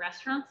bread for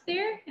restaurants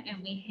there,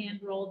 and we hand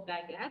rolled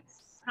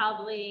baguettes,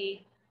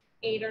 probably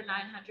 800 or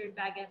 900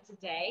 baguettes a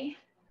day.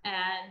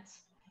 And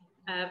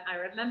I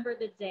remember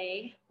the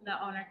day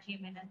the owner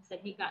came in and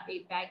said he got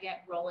a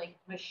baguette rolling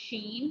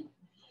machine,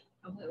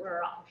 and we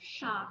were all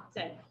shocked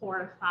and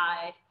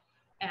horrified.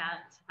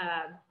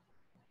 And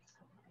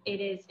it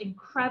is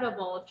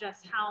incredible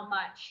just how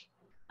much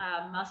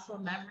muscle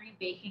memory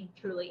baking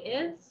truly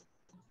is.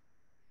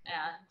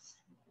 And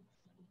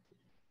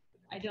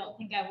I don't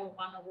think I would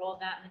want to roll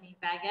that many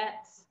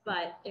baguettes,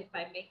 but if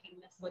I'm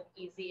making this look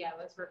easy, I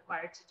was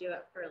required to do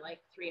it for like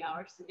 3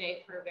 hours a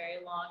day for a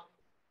very long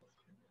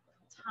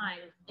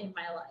time in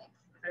my life.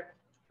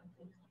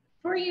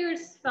 4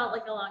 years felt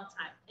like a long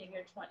time in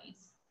your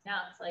 20s.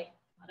 Now it's like,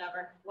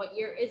 whatever. What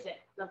year is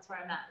it? That's where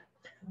I'm at.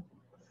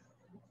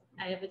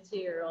 I have a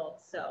 2-year-old,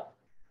 so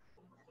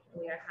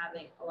we are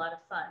having a lot of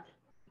fun.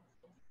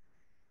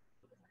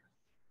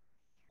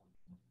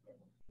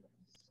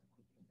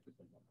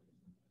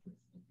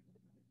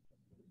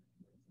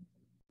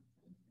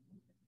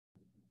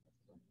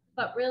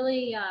 But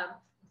really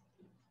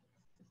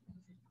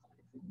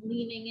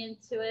leaning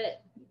into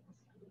it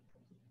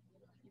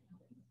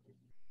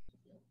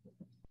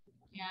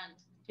and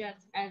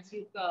just as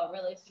you go,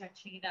 really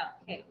stretching it out.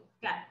 Okay,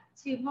 we've got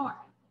 2 more.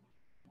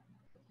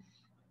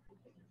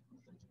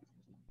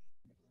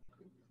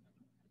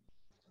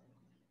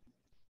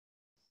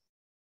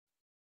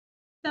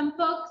 Some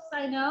folks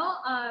I know,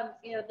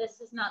 you know,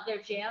 this is not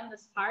their jam,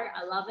 this part.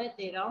 I love it.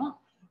 They don't.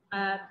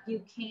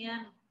 You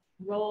can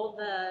roll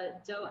the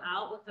dough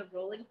out with a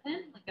rolling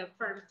pin, like a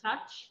firm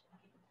touch,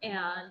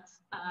 and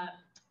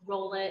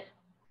roll it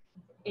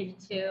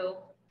into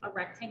a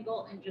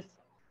rectangle and just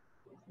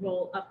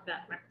roll up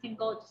that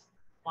rectangle. Just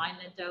wind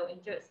the dough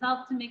into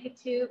itself to make a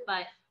tube,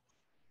 but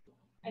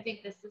I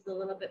think this is a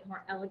little bit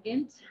more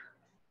elegant.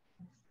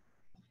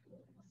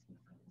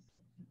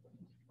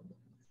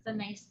 The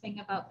nice thing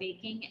about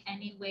baking,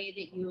 any way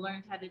that you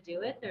learned how to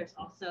do it, there's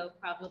also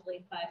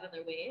probably 5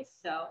 other ways.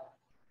 So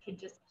it can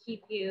just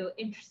keep you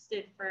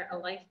interested for a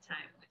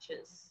lifetime, which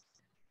is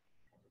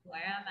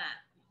where I'm at.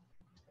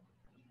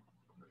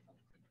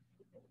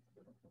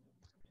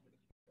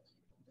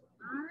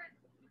 All right.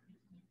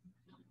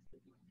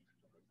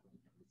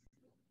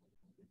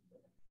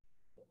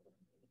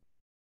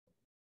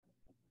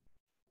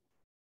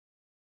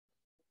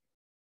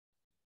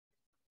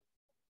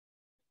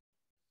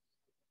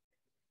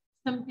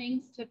 Some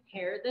things to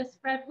pair this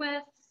bread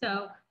with.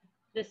 So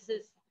this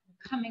is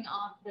coming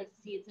off the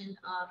season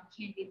of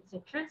candied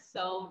citrus.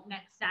 So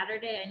next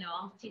Saturday, I know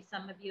I'll see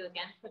some of you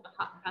again for the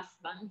hot cross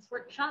buns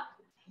workshop.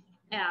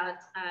 And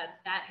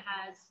that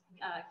has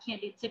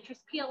candied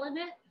citrus peel in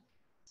it.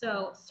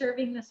 So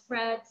serving this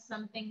bread,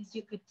 some things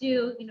you could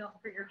do, you know,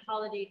 for your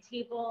holiday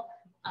table.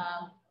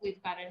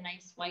 We've got a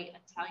nice white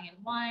Italian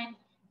wine,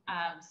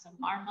 some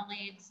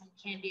marmalade, some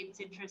candied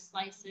citrus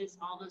slices.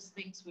 All those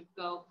things would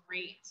go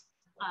great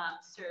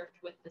served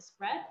with this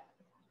bread.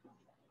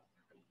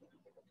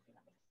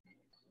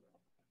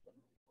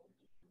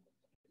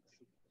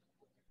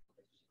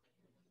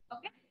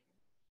 Okay.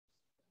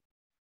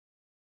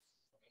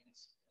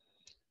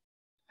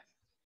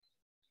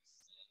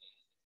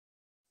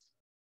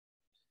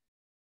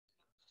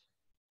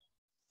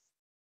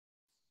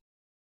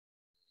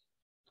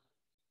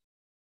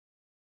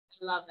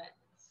 Love it.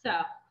 So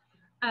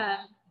um,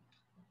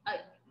 uh,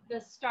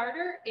 the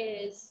starter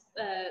is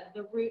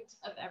the root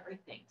of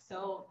everything.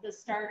 So the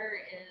starter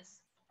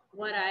is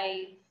what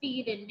I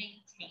feed and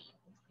maintain.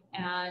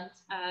 And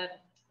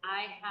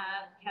I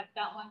have kept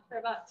that one for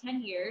about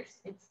 10 years.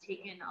 It's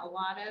taken a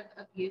lot of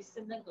abuse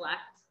and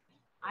neglect.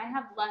 I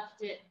have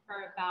left it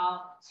for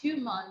about 2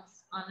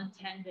 months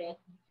unattended.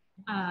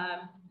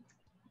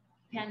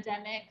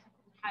 Pandemic,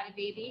 had a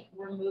baby,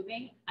 we're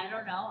moving. I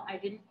don't know. I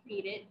didn't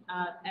feed it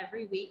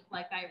every week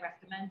like I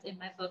recommend in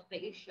my book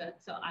that you should.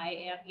 So I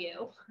am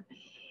you.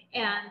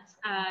 And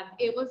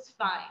it was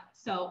fine.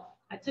 So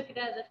I took it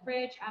out of the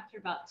fridge after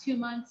about 2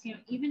 months. You know,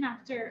 even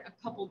after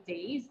a couple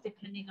days,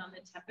 depending on the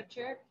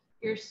temperature,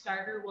 your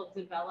starter will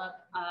develop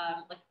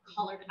like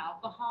colored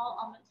alcohol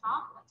on the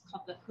top. It's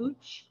called the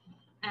hooch.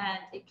 And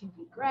it can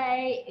be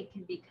gray, it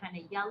can be kind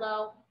of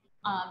yellow.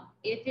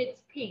 If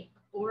it's pink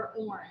or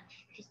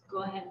orange, just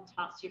go ahead and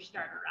toss your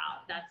starter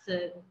out. That's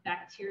a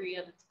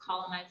bacteria that's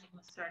colonizing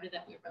the starter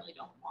that we really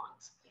don't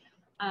want.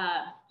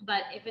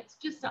 But if it's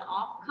just an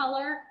off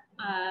color,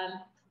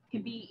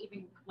 can be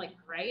even like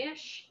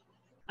grayish,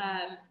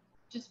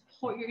 just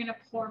pour, you're gonna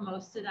pour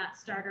most of that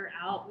starter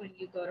out when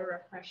you go to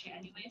refresh it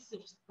anyway. So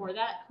just pour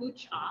that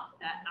hooch off.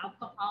 That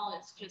alcohol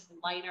is just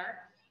lighter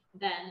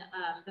than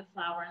the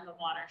flour and the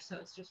water. So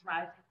it's just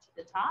rising to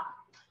the top.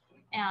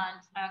 And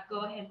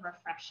go ahead and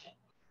refresh it.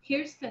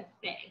 Here's the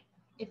thing.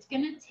 It's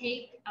going to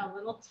take a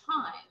little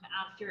time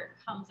after it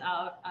comes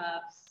out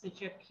of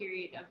such a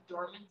period of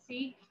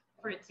dormancy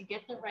for it to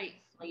get the right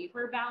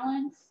flavor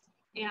balance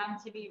and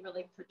to be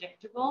really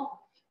predictable.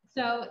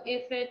 So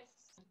if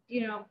it's,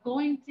 you know,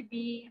 going to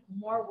be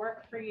more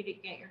work for you to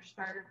get your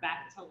starter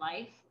back to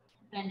life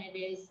than it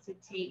is to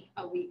take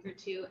a week or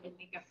two and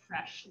make a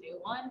fresh new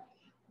one,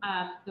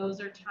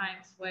 those are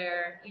times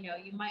where, you know,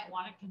 you might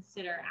want to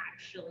consider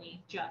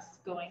actually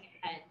just going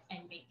ahead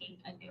and making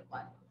a new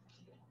one.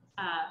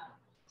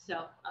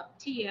 So up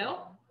to you.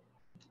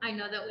 I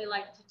know that we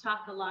like to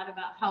talk a lot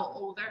about how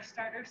old our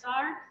starters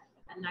are,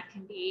 and that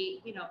can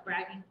be, you know,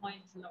 bragging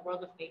points in the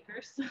world of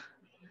bakers.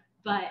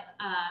 But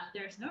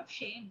there's no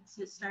shame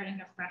to starting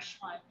a fresh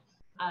one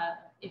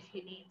if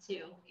you need to.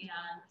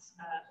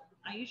 And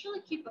I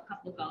usually keep a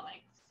couple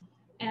going.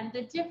 And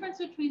the difference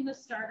between the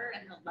starter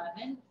and the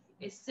leaven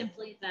is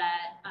simply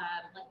that,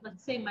 like,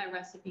 let's say my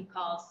recipe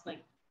calls,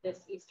 like this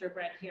Easter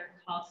bread here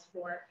calls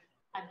for,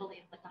 I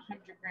believe, like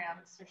 100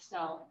 grams or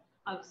so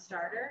of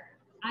starter.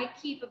 I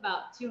keep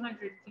about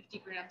 250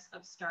 grams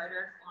of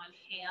starter on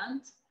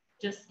hand,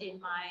 just in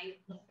my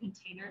little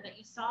container that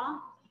you saw.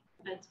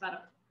 It's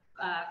about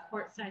a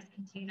quart-sized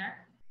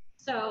container.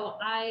 So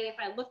if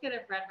I look at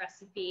a bread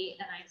recipe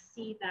and I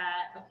see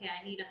that, okay,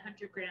 I need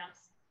 100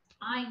 grams,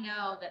 I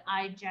know that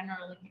I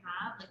generally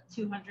have like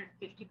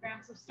 250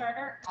 grams of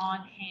starter on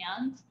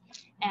hand,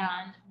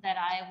 and that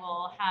I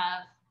will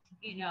have,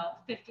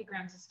 50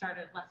 grams of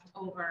starter left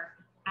over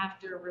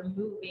after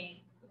removing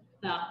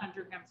the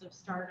 100 grams of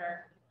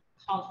starter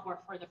called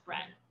for the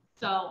bread.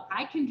 So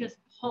I can just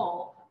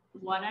pull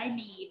what I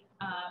need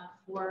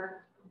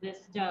for this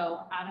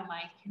dough out of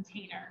my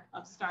container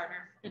of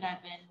starter that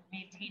I've been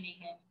maintaining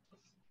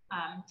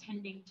and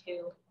tending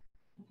to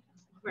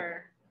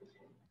for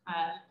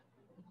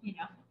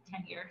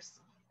 10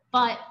 years.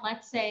 But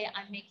let's say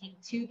I'm making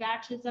 2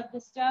 batches of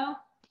this dough.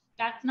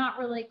 That's not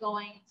really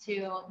going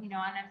to, and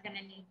I'm going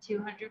to need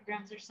 200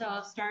 grams or so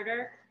of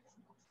starter.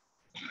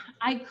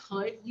 I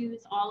could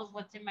use all of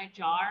what's in my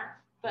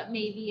jar, but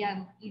maybe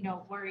I'm,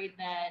 worried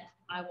that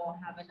I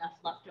won't have enough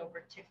left over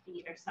to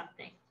feed or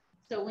something.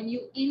 So when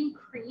you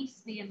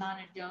increase the amount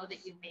of dough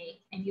that you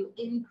make and you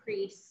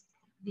increase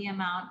the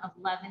amount of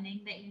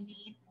leavening that you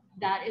need,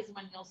 that is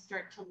when you'll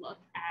start to look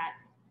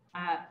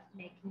at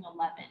making a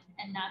leaven.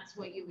 And that's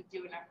what you would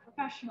do in a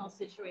professional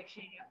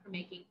situation. For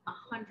making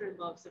 100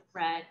 loaves of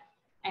bread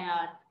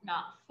and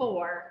not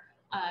 4,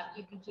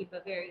 you can keep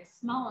a very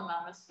small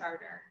amount of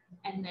starter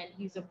and then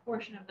use a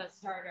portion of the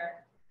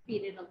starter,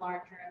 feed it a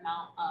larger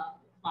amount of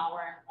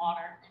flour and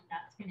water, and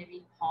that's going to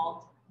be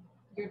called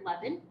your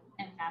leaven,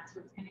 and that's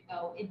what's going to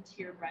go into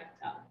your bread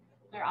dough.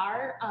 There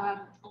are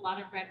a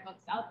lot of bread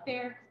books out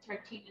there.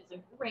 Tartine is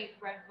a great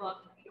bread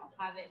book. If you don't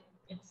have it,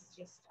 it's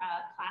just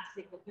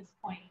classic at this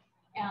point.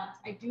 And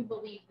I do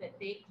believe that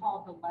they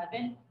call the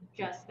leaven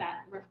just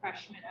that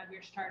refreshment of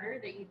your starter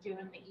that you do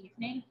in the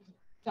evening.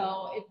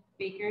 So if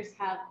bakers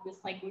have this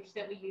language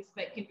that we use,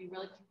 but it can be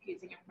really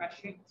confusing and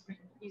frustrating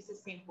because we use the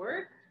same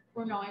word,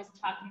 we're not always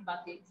talking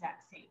about the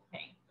exact same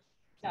thing.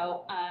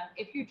 So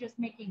if you're just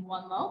making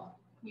 1 loaf,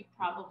 you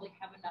probably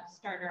have enough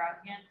starter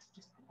on hand to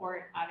just pour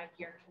it out of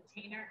your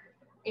container.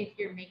 If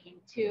you're making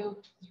 2,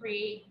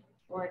 3,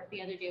 or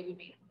the other day we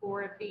made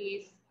 4 of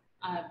these,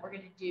 we're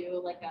going to do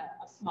like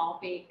a small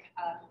bake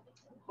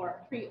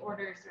for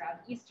pre-orders around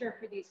Easter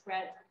for these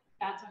breads.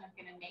 That's when I'm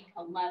going to make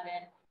 11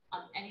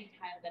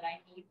 anytime that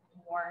I need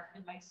more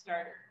than my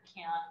starter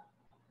can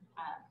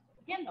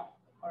handle,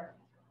 or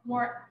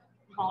more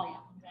volume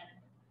than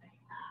I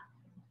have.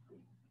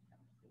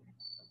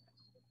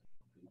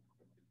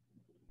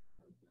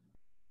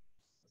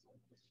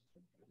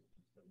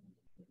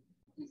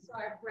 So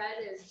our bread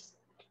is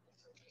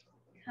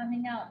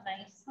coming out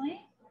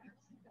nicely.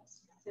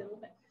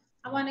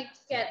 I want to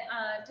get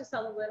just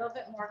a little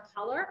bit more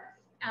color.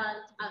 And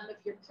if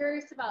you're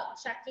curious about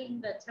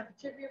checking the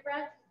temperature of your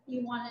bread,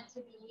 you want it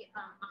to be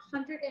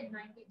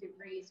 190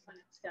 degrees when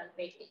it's done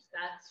baking.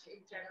 That's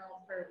in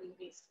general for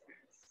these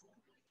breads.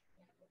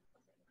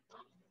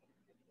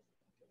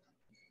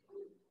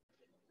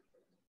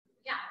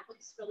 Yeah, it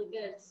looks really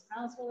good. It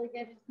smells really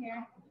good in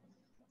here.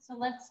 So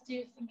let's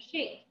do some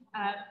shape.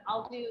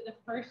 I'll do the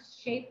first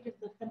shape,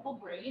 just a simple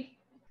braid.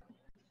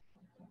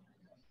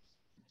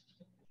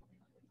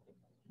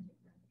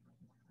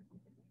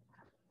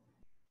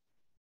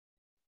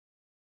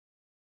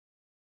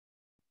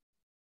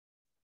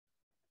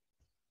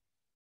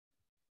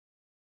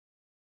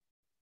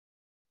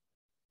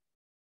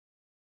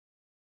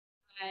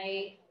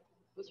 I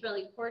was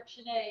really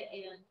fortunate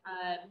in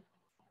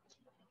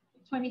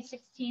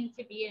 2016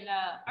 to be in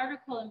an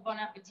article in Bon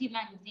Appetit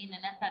magazine,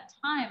 and at that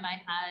time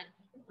I had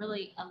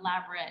really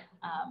elaborate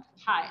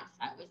pies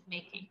I was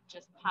making,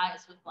 just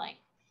pies with like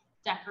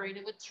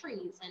decorated with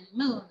trees and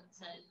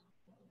moons and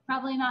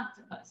probably an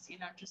octopus,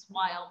 just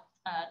wild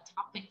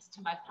toppings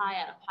to my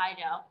pie out of pie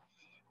dough.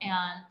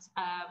 And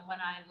when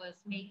I was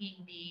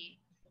making the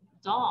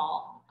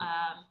doll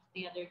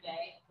the other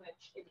day,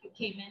 which if you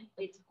came in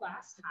late to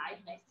class, hi,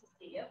 nice to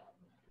see you.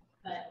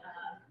 But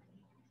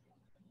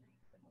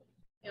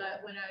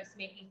when I was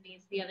making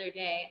these the other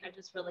day, I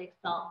just really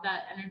felt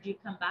that energy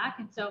come back.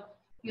 And so,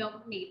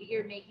 maybe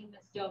you're making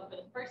this dough for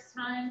the first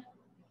time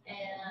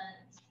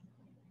and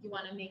you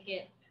want to make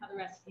it how the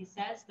recipe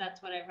says.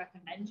 That's what I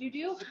recommend you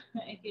do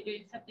if you're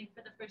doing something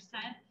for the first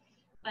time.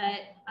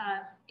 But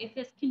if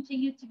this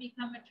continues to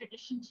become a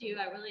tradition to you,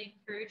 I really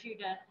encourage you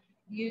to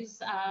use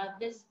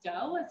this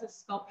dough as a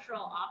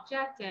sculptural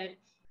object, and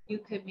you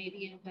could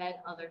maybe embed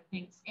other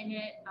things in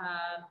it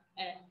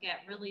and get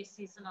really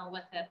seasonal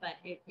with it. But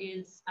it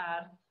is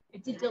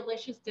it's a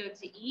delicious dough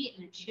to eat,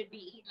 and it should be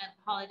eaten at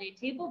the holiday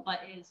table, but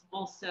it is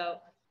also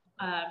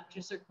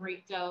just a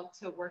great dough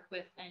to work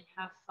with and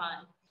have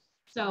fun.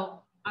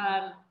 So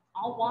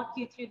I'll walk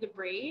you through the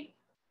braid,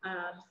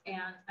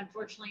 and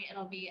unfortunately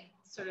it'll be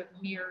sort of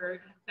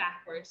mirrored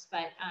backwards,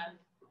 but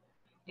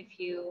if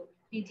you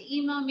need to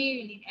email me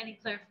or you need any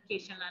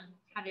clarification on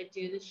how to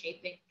do the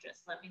shaping,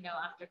 just let me know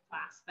after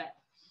class. But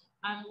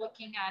I'm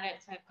looking at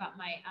it, so I've got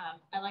my,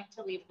 I like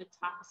to leave the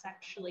tops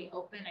actually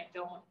open. I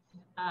don't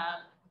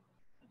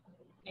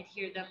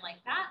adhere them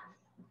like that,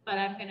 but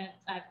I've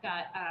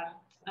got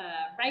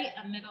right,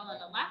 a middle,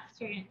 and a left.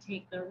 So you're gonna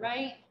take the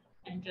right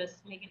and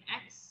just make an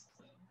X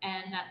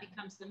and that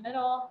becomes the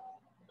middle.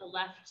 The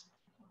left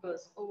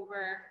goes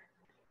over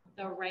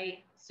the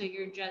right. So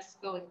you're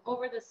just going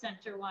over the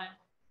center one,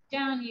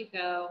 down you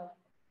go.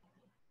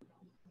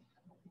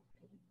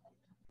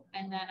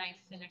 And then I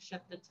finish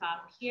up the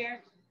top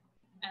here,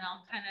 and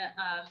I'll kind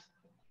of,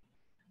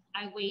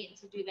 I wait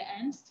to do the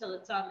ends till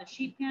it's on the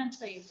sheet pan.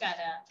 So you've got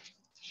a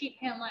sheet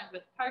pan lined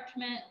with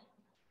parchment,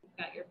 you've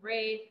got your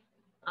braid.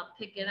 I'll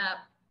pick it up,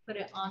 put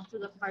it onto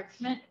the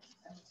parchment,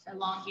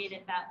 elongate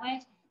it that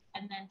way.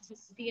 And then to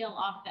seal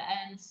off the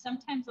ends,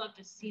 sometimes I'll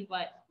just see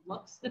what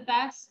looks the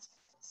best.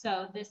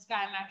 So this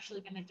guy, I'm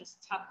actually going to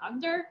just tuck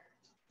under,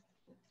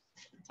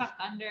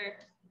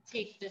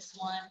 take this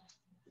one,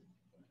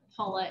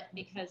 pull it,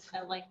 because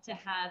I like to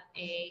have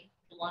a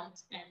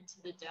blunt end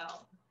to the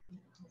dough.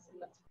 So that's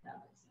what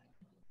that looks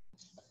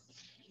like.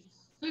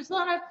 There's a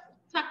lot of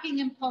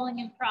tucking and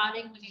pulling and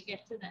prodding when you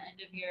get to the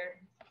end of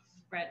your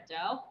bread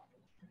dough.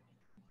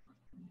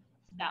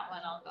 That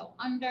one I'll go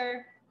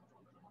under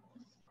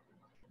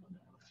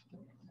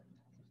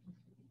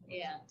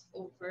and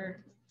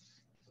over.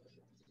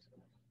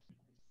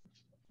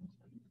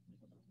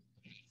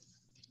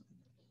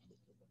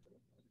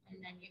 And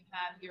then you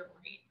have your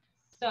braid.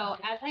 So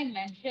as I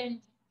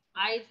mentioned,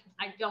 I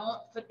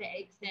don't put the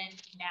eggs in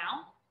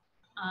now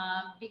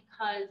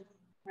because,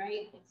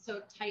 right, it's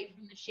so tight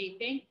from the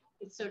shaping.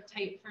 It's so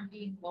tight from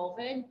being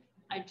woven.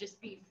 I'd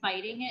just be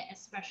fighting it,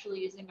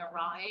 especially using a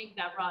raw egg.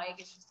 That raw egg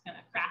is just going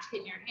to crack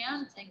in your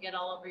hands and get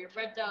all over your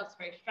bread dough. It's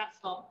very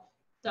stressful.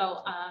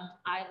 So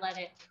I let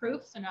it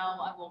proof. So now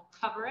I will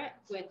cover it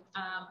with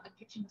a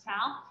kitchen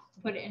towel,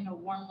 put it in a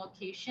warm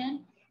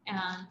location,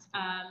 and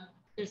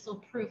this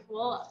will proof.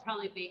 We'll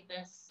probably bake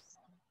this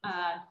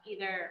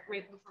either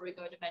right before we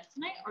go to bed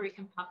tonight, or we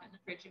can pop it in the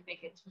fridge and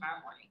bake it tomorrow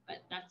morning.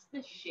 But that's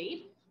the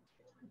shape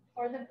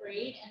for the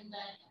braid, and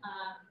then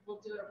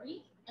we'll do a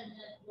wreath, and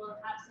then we'll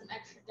have some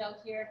extra dough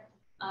here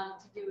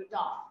to do a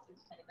doll,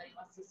 if anybody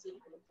wants to see.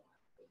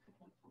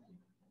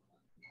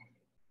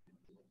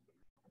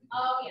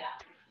 Oh yeah.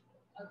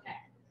 Okay.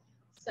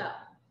 So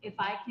if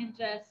I can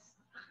just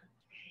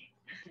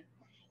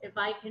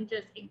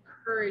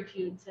encourage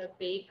you to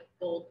bake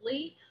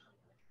boldly.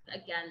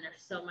 Again,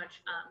 there's so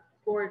much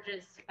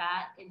gorgeous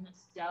fat in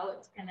this dough.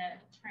 It's gonna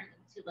turn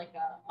into like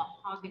a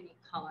mahogany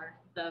color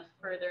the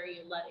further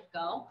you let it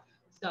go.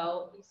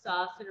 So you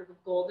saw sort of a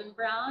golden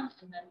brown,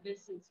 and then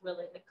this is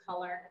really the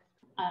color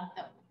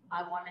that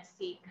I want to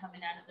see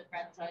coming out of the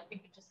bread. So I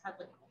think it just has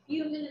like a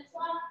few minutes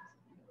left.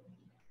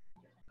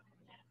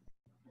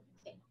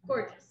 Okay,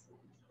 gorgeous.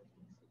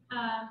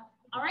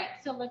 All right,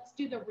 so let's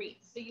do the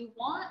wreath. So you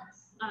want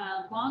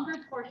longer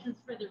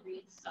portions for the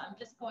wreath. So I'm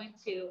just going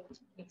to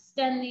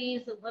extend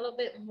these a little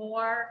bit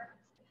more.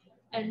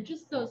 And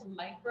just those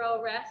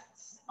micro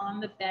rests on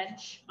the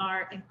bench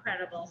are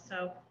incredible.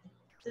 So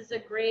this is a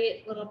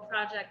great little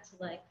project to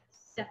like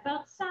step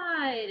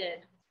outside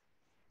and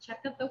check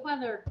out the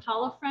weather,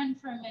 call a friend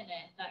for a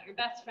minute, not your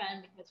best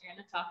friend, because you're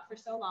going to talk for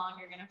so long,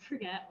 you're going to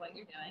forget what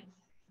you're doing.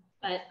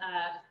 But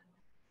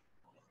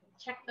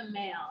check the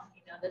mail.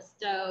 You know, this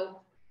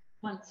dough,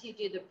 once you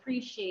do the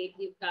pre-shape,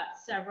 you've got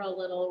several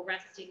little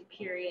resting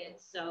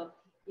periods. So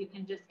you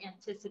can just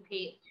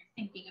anticipate, you're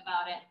thinking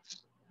about it,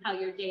 how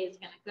your day is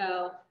going to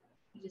go.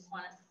 You just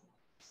want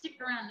to stick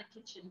around the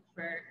kitchen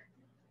for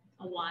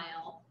a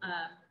while.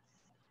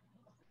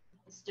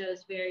 This dough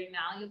is very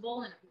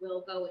malleable and it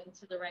will go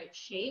into the right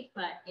shape,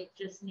 but it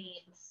just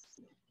needs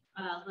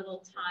a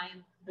little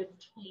time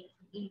between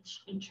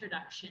each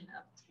introduction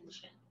of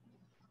tension.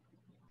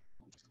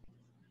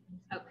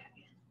 Okay,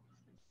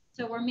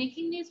 so we're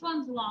making these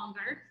ones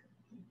longer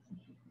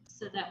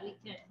so that we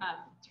can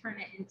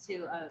turn it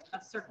into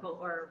a circle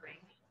or a ring.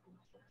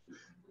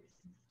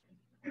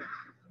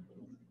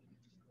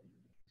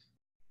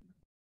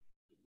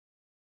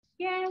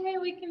 Yay,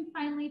 we can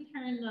finally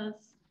turn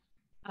those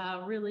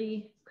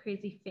really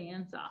crazy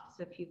fans off.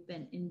 So if you've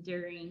been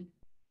enduring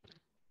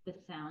the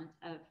sound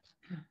of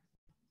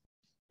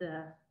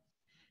the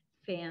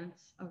fans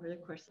over the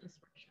course of this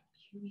workshop,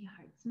 here we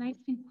are. It's nice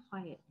and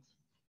quiet.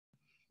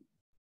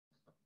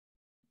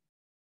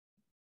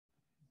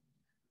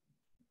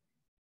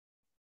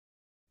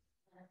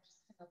 I'm just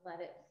gonna let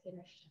it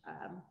finish.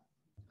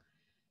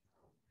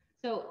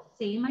 So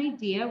same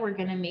idea, we're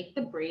gonna make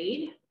the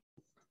braid.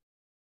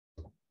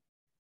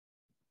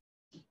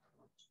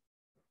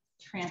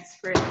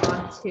 Transfer it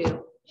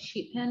onto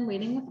sheet pan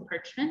weighting with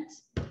parchment,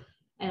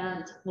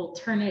 and we'll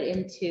turn it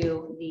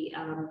into the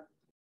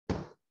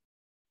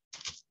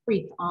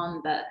wreath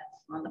on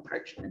the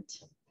parchment.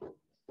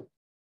 It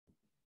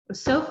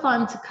was so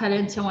fun to cut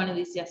into one of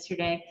these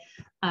yesterday,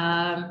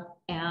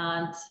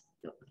 and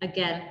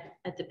again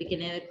at the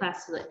beginning of the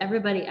class,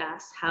 everybody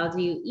asked, how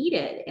do you eat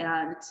it?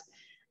 And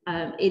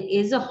it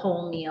is a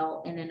whole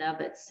meal in and of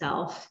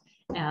itself.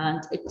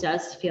 And it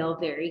does feel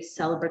very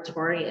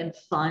celebratory and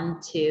fun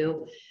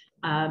to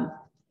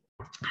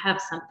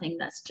have something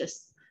that's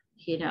just,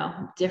 you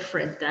know,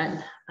 different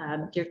than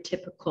your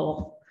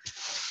typical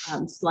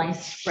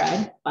sliced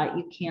bread, but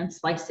you can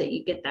slice it.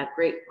 You get that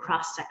great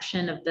cross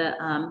section of the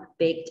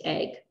baked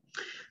egg.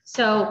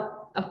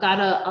 So I've got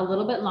a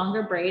little bit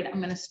longer braid. I'm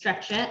going to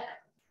stretch it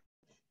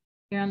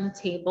here on the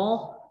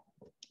table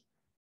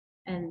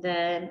and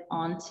then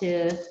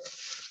onto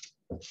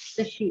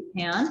the sheet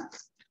pan.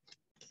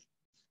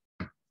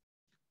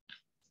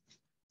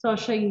 So I'll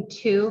show you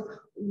two.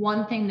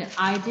 One thing that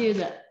I do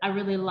that I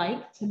really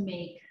like to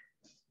make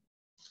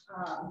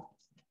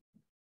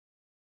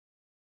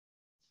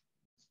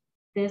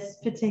this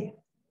particular,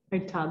 our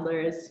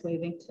toddler is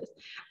waving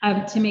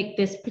to make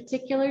this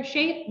particular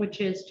shape,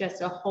 which is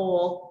just a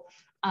whole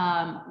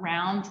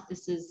round.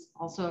 This is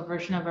also a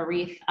version of a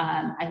wreath.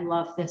 I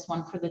love this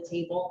one for the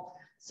table.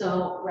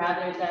 So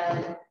rather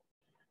than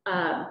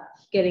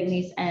getting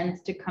these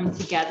ends to come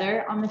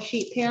together on the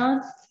sheet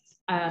pan,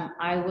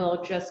 I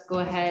will just go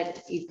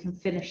ahead, you can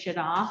finish it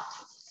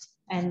off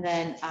and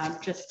then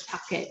just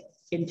tuck it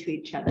into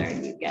each other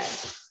and you get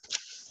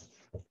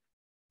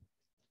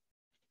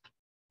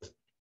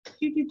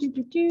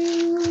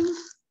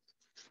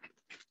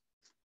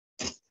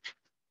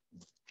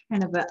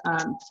kind of a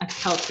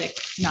Celtic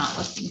knot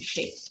looking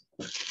shape.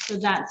 So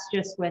that's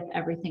just with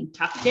everything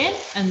tucked in,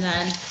 and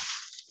then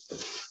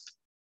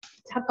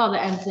tuck all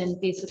the ends in,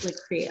 basically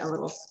create a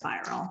little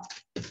spiral.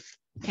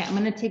 Okay, I'm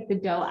gonna take the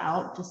dough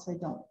out just so I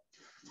don't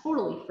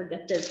totally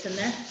forget this in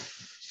there.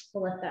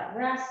 We'll let that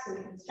rest so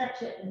we can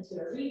stretch it into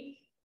a wreath.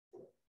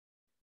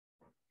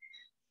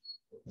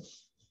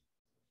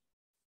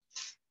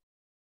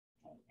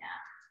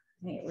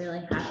 I get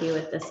really happy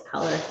with this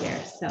color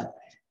here. So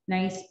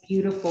nice,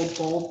 beautiful,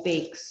 bold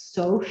bake,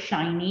 so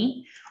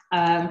shiny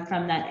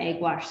from that egg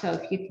wash. So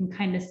if you can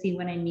kind of see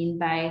what I mean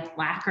by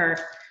lacquer,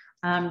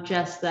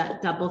 just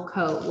that double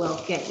coat will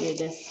get you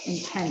this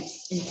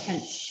intense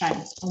shine.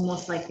 It's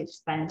almost like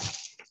it's been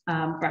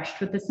brushed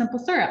with a simple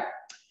syrup.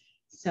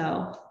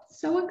 So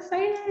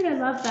excited. I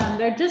love them.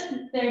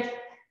 They're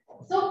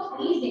so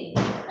pleasing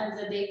as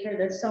a baker.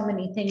 There's so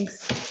many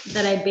things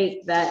that I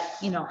bake that,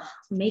 you know,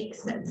 make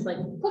sense, like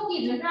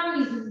cookies and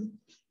brownies and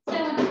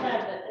sandwich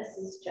bread, but this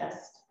is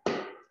just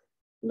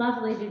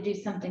lovely to do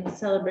something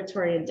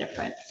celebratory and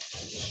different.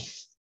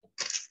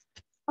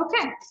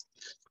 Okay.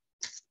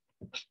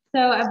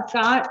 So I've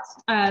got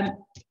a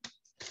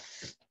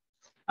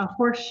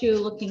horseshoe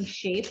looking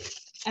shape,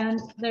 and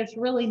there's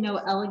really no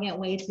elegant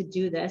way to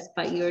do this,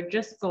 but you're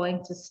just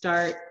going to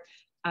start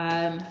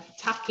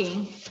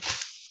tucking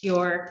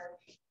your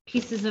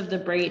pieces of the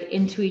braid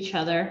into each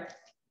other.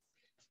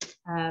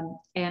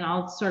 And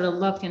I'll sort of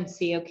look and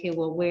see, okay,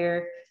 well,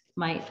 where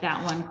might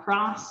that one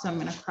cross? So I'm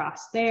going to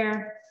cross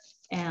there,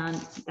 and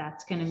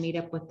that's going to meet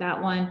up with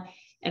that one.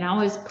 And I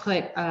always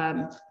put,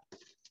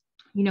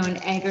 you know, an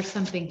egg or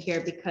something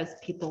here because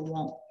people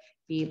won't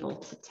be able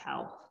to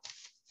tell.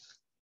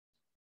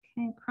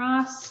 Okay,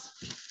 cross.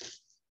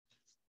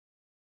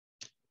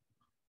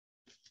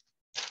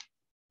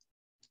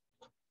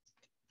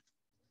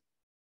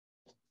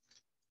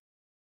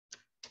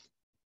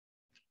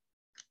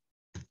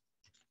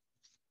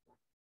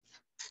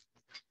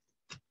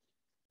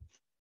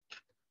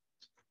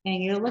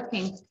 And you're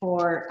looking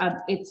for,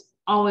 it's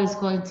always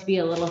going to be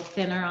a little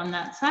thinner on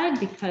that side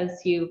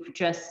because you've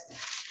just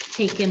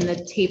taken the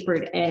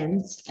tapered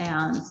ends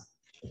and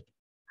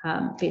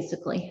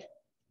basically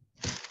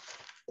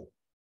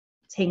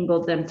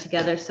tangled them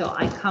together. So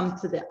I come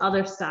to the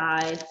other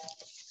side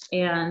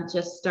and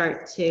just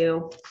start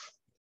to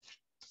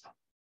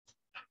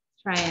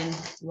try and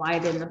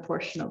widen the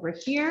portion over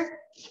here.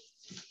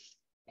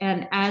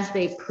 And as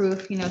they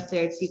proof, you know, if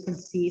there's, you can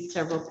see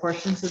several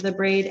portions of the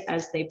braid,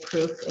 as they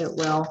proof, it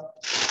will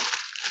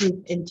proof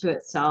into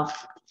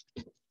itself.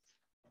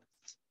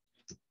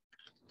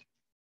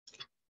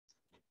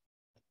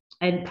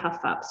 And puff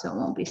up, so it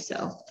won't be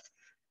so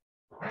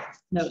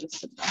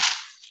noticeable.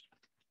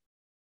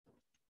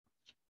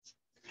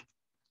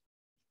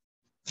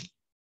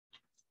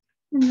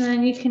 And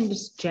then you can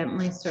just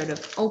gently sort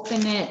of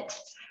open it.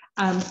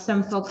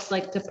 Some folks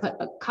like to put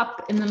a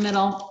cup in the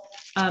middle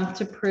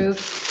to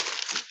proof.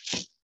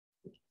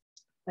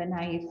 But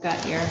now you've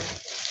got your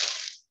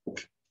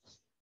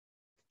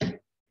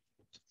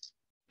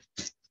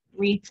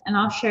wreath, and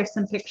I'll share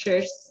some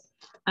pictures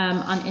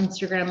on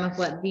Instagram of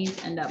what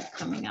these end up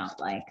coming out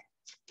like.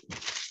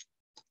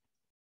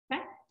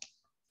 Okay.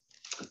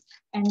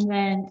 And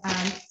then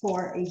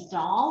for a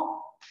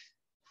doll,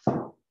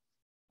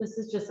 this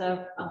is just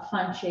a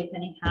fun shape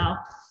anyhow.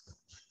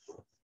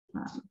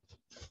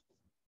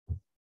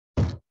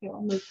 Here,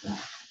 I'll move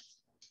that.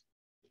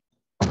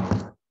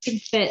 You can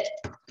fit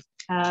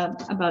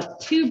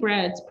about 2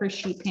 breads per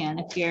sheet pan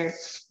if you're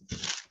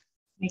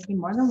making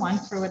more than one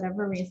for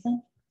whatever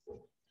reason.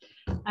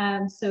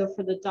 So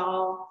for the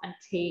doll, I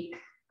take,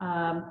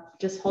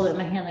 just hold it in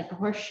my hand like a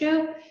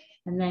horseshoe,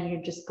 and then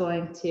you're just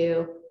going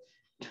to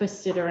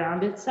twist it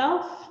around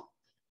itself,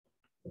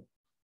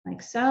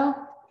 like so.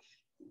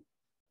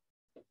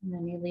 And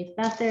then you leave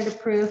that there to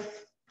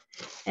proof.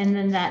 And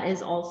then that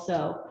is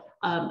also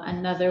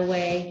another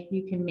way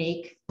you can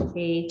make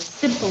a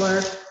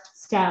simpler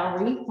style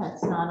wreath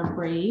that's not a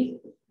braid.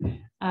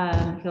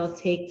 He'll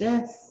take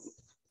this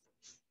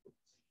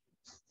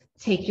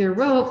take your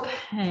rope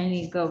and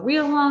you go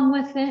real long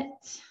with it.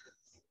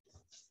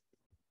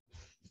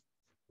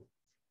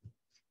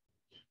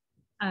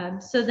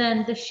 So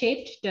then the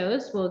shaped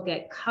doughs will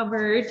get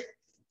covered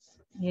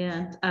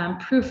and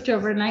proofed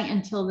overnight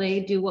until they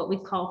do what we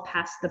call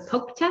pass the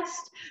poke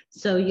test.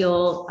 So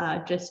you'll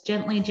just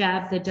gently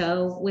jab the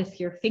dough with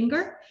your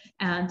finger,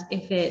 and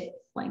if it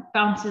like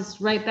bounces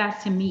right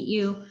back to meet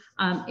you,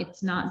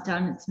 it's not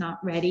done, it's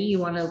not ready. You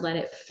want to let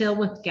it fill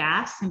with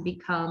gas and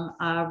become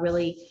a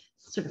really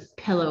sort of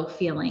pillow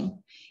feeling.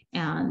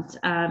 And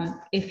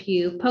if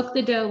you poke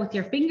the dough with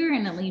your finger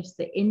and it leaves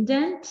the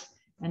indent,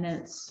 and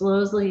then it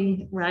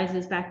slowly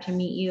rises back to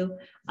meet you,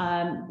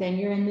 then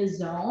you're in the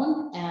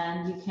zone,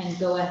 and you can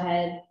go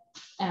ahead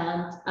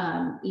and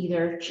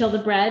either chill the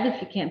bread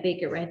if you can't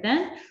bake it right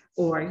then,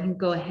 or you can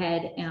go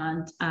ahead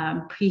and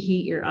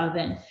preheat your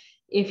oven.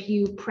 If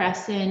you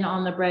press in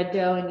on the bread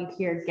dough and you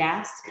hear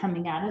gas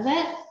coming out of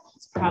it,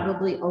 it's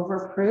probably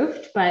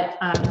overproofed, but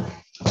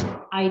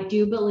I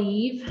do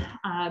believe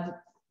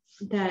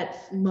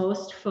that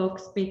most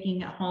folks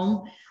baking at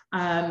home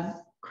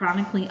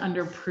chronically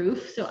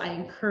underproof. So I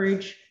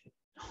encourage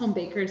home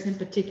bakers in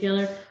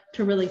particular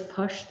to really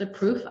push the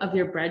proof of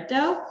your bread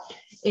dough.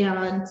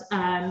 And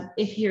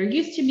if you're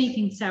used to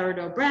making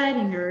sourdough bread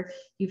and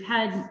you've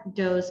had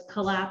doughs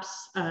collapse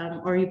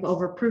or you've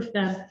overproofed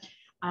them,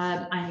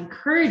 I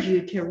encourage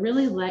you to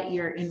really let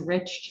your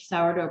enriched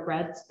sourdough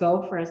breads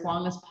go for as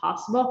long as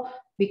possible,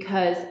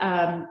 because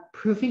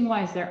proofing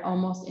wise, they're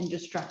almost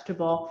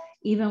indestructible.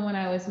 Even when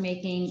I was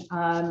making,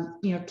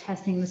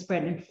 testing this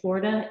bread in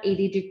Florida,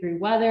 80-degree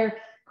weather,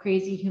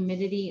 crazy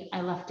humidity,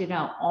 I left it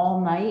out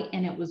all night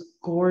and it was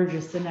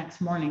gorgeous the next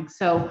morning.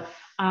 So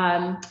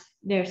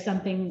there's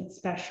something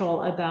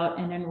special about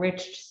an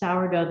enriched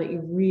sourdough that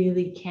you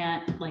really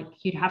can't, like,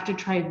 you'd have to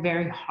try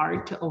very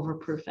hard to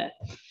overproof it.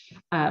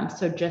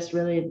 So just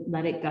really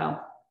let it go.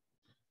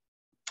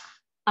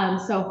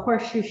 So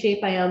horseshoe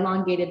shape, I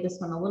elongated this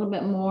one a little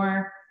bit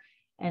more,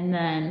 and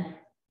then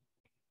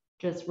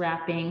just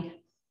wrapping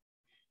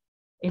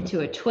into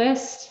a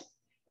twist.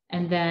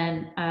 And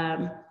then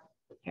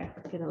here,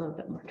 get a little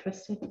bit more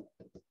twisted.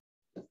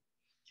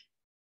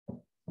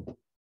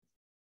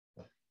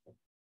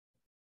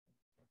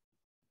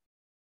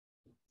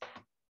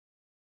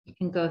 You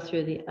can go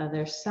through the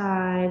other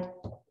side,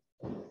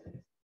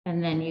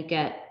 and then you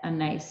get a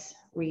nice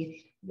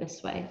wreath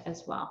this way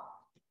as well.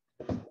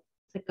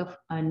 It's like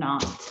a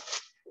knot.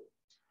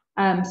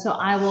 So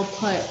I will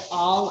put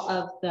all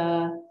of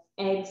the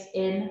eggs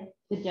in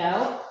the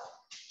dough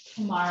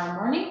tomorrow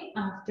morning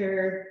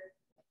after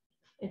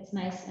it's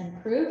nice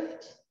and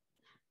proofed.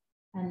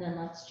 And then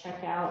let's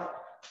check out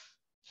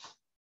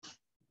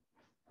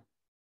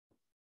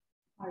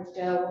our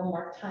dough one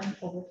more time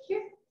over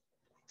here.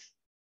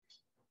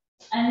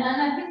 And then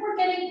I think we're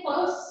getting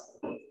close.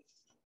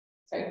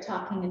 Sorry,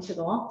 talking into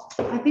the wall.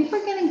 I think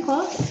we're getting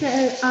close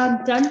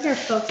to done here,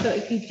 folks. So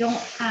if you don't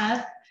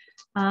have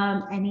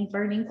any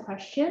burning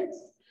questions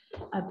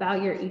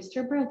about your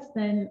Easter breads,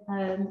 then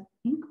I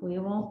think we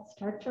will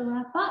start to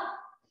wrap up.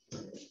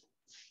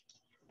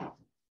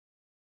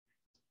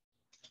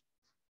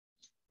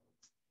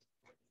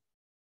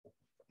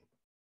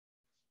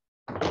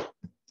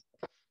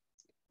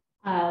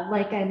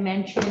 Like I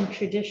mentioned,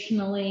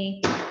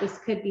 traditionally, this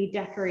could be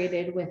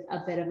decorated with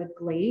a bit of a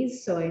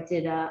glaze. So I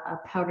did a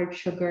powdered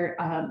sugar,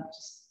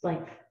 just like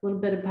a little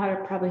bit of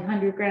powder, probably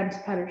 100 grams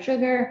powdered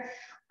sugar,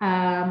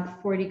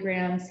 40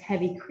 grams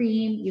heavy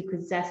cream. You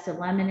could zest a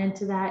lemon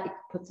into that. You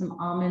could put some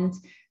almond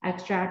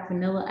extract,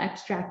 vanilla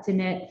extract in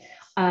it,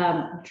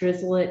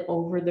 drizzle it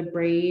over the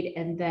braid,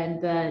 and then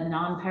the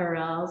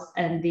non-parallels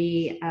and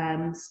the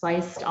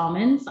sliced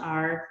almonds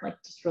are like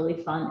just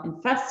really fun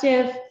and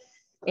festive.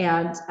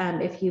 And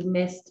if you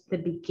missed the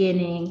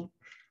beginning,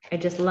 I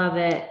just love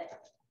it.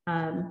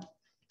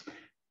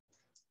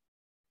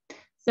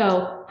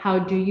 So how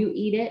do you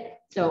eat it?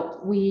 So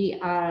we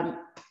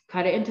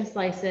cut it into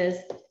slices,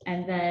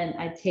 and then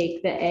I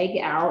take the egg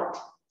out,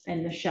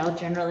 and the shell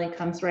generally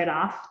comes right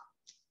off.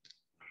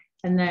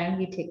 And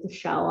then you take the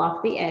shell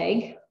off the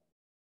egg,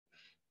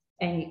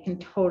 and you can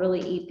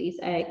totally eat these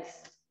eggs.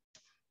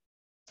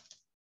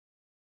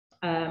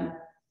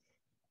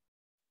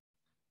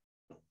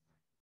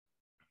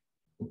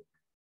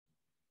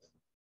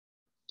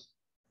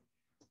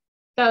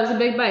 That was a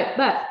big bite,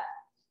 but,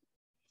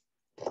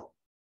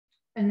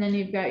 and then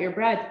you've got your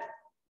bread.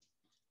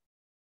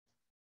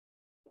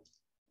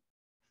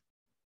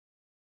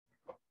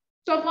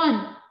 So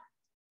fun.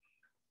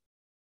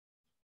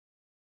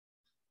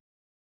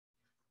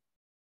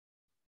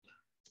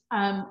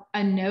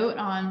 A note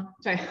on,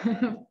 sorry,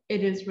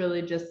 it is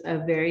really just a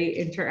very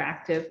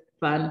interactive,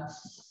 fun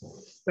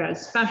spread,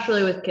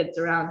 especially with kids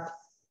around.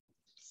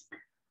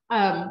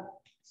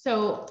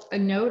 So a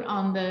note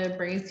on the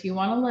braids, you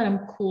want to let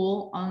them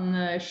cool on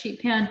the sheet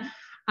pan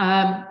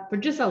for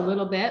just a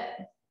little bit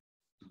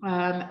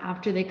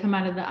after they come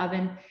out of the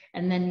oven,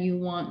 and then you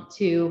want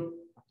to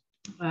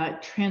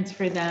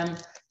transfer them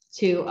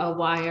to a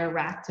wire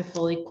rack to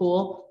fully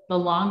cool The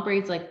long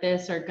braids like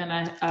this are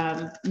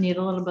gonna need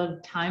a little bit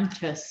of time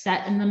to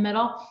set in the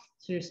middle.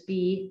 So just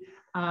be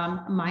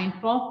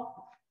mindful.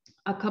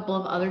 A couple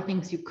of other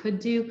things you could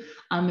do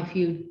if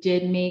you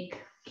did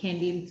make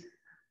candied,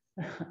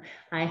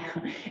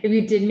 if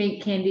you did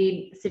make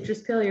candied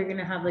citrus peel, you're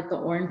gonna have like an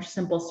orange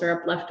simple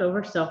syrup left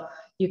over. So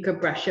you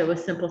could brush it with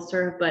simple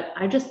syrup, but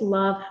I just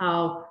love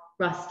how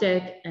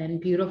rustic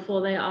and beautiful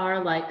they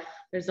are. Like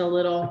there's a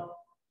little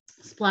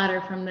splatter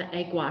from the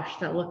egg wash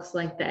that looks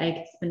like the egg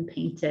has been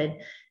painted.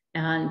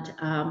 And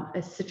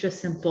it's such a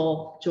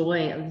simple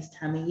joy of this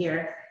time of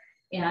year.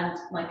 And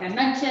like I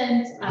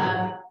mentioned,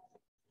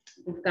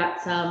 we've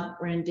got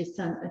we're gonna do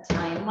some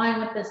Italian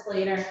wine with this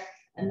later.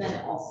 And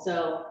then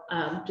also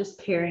just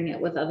pairing it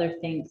with other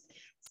things,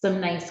 some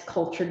nice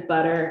cultured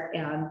butter.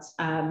 And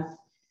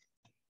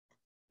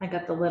I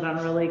got the lid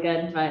on really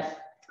good, but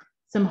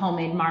some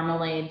homemade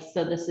marmalade.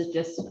 So this is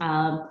just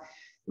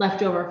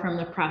leftover from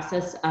the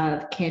process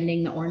of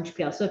candying the orange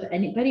peel. So if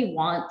anybody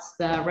wants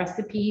the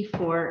recipe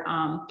for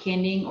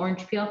candying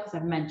orange peel, because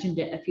I've mentioned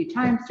it a few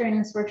times during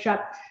this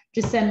workshop,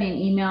 just send me an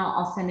email.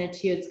 I'll send it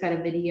to you. It's got a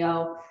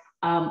video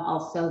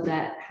also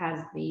that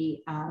has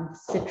the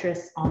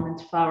citrus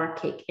almond flour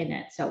cake in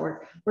it. So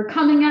we're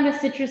coming out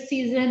of citrus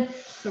season,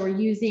 so we're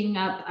using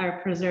up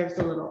our preserves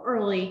a little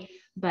early.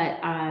 But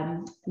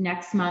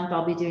next month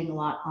I'll be doing a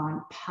lot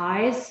on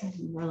pies.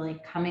 I'm really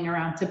coming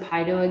around to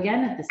pie dough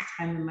again at this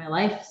time in my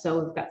life. So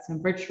we've got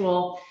some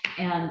virtual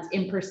and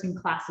in-person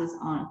classes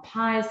on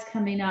pies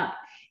coming up.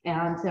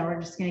 And then we're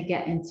just going to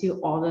get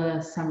into all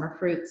the summer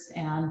fruits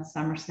and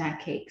summer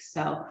snack cakes.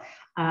 So,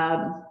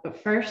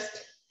 but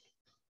first,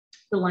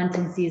 the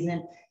Lenten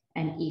season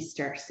and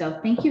Easter. So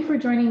thank you for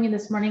joining me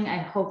this morning. I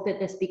hope that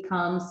this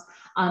becomes,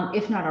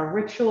 if not a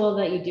ritual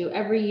that you do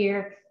every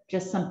year,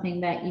 just something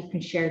that you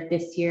can share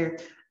this year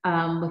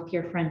with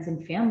your friends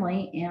and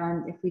family.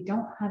 And if we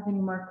don't have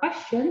any more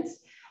questions,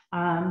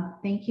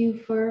 thank you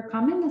for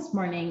coming this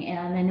morning.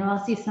 And I know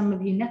I'll see some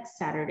of you next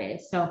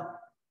Saturday. So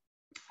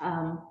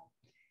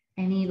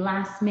any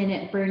last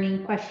minute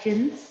burning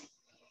questions?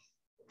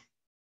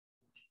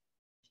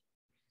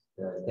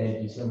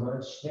 Thank you so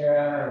much,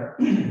 Tara.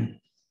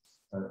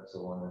 That's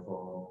a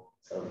wonderful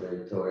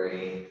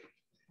celebratory.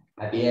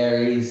 Happy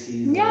Aries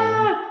season.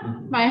 Yeah,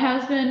 my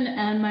husband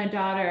and my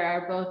daughter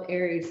are both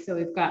Aries. So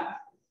we've got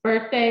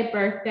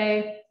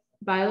birthday.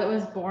 Violet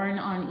was born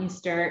on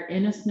Easter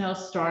in a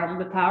snowstorm.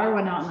 The power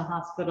went out in the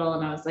hospital.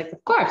 And I was like,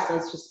 of course,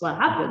 that's just what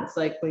happens.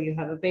 Like when you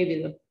have a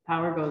baby, the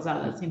power goes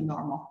out. That seemed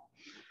normal.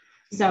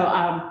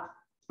 So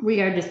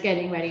we are just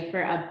getting ready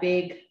for a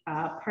big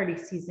party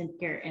season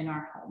here in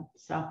our home.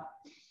 So,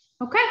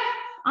 okay,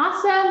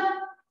 awesome.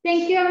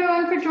 Thank you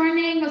everyone for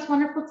joining. It was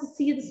wonderful to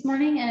see you this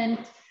morning,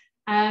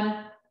 and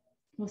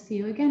we'll see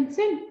you again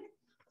soon.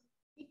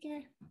 Take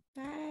care.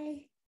 Bye.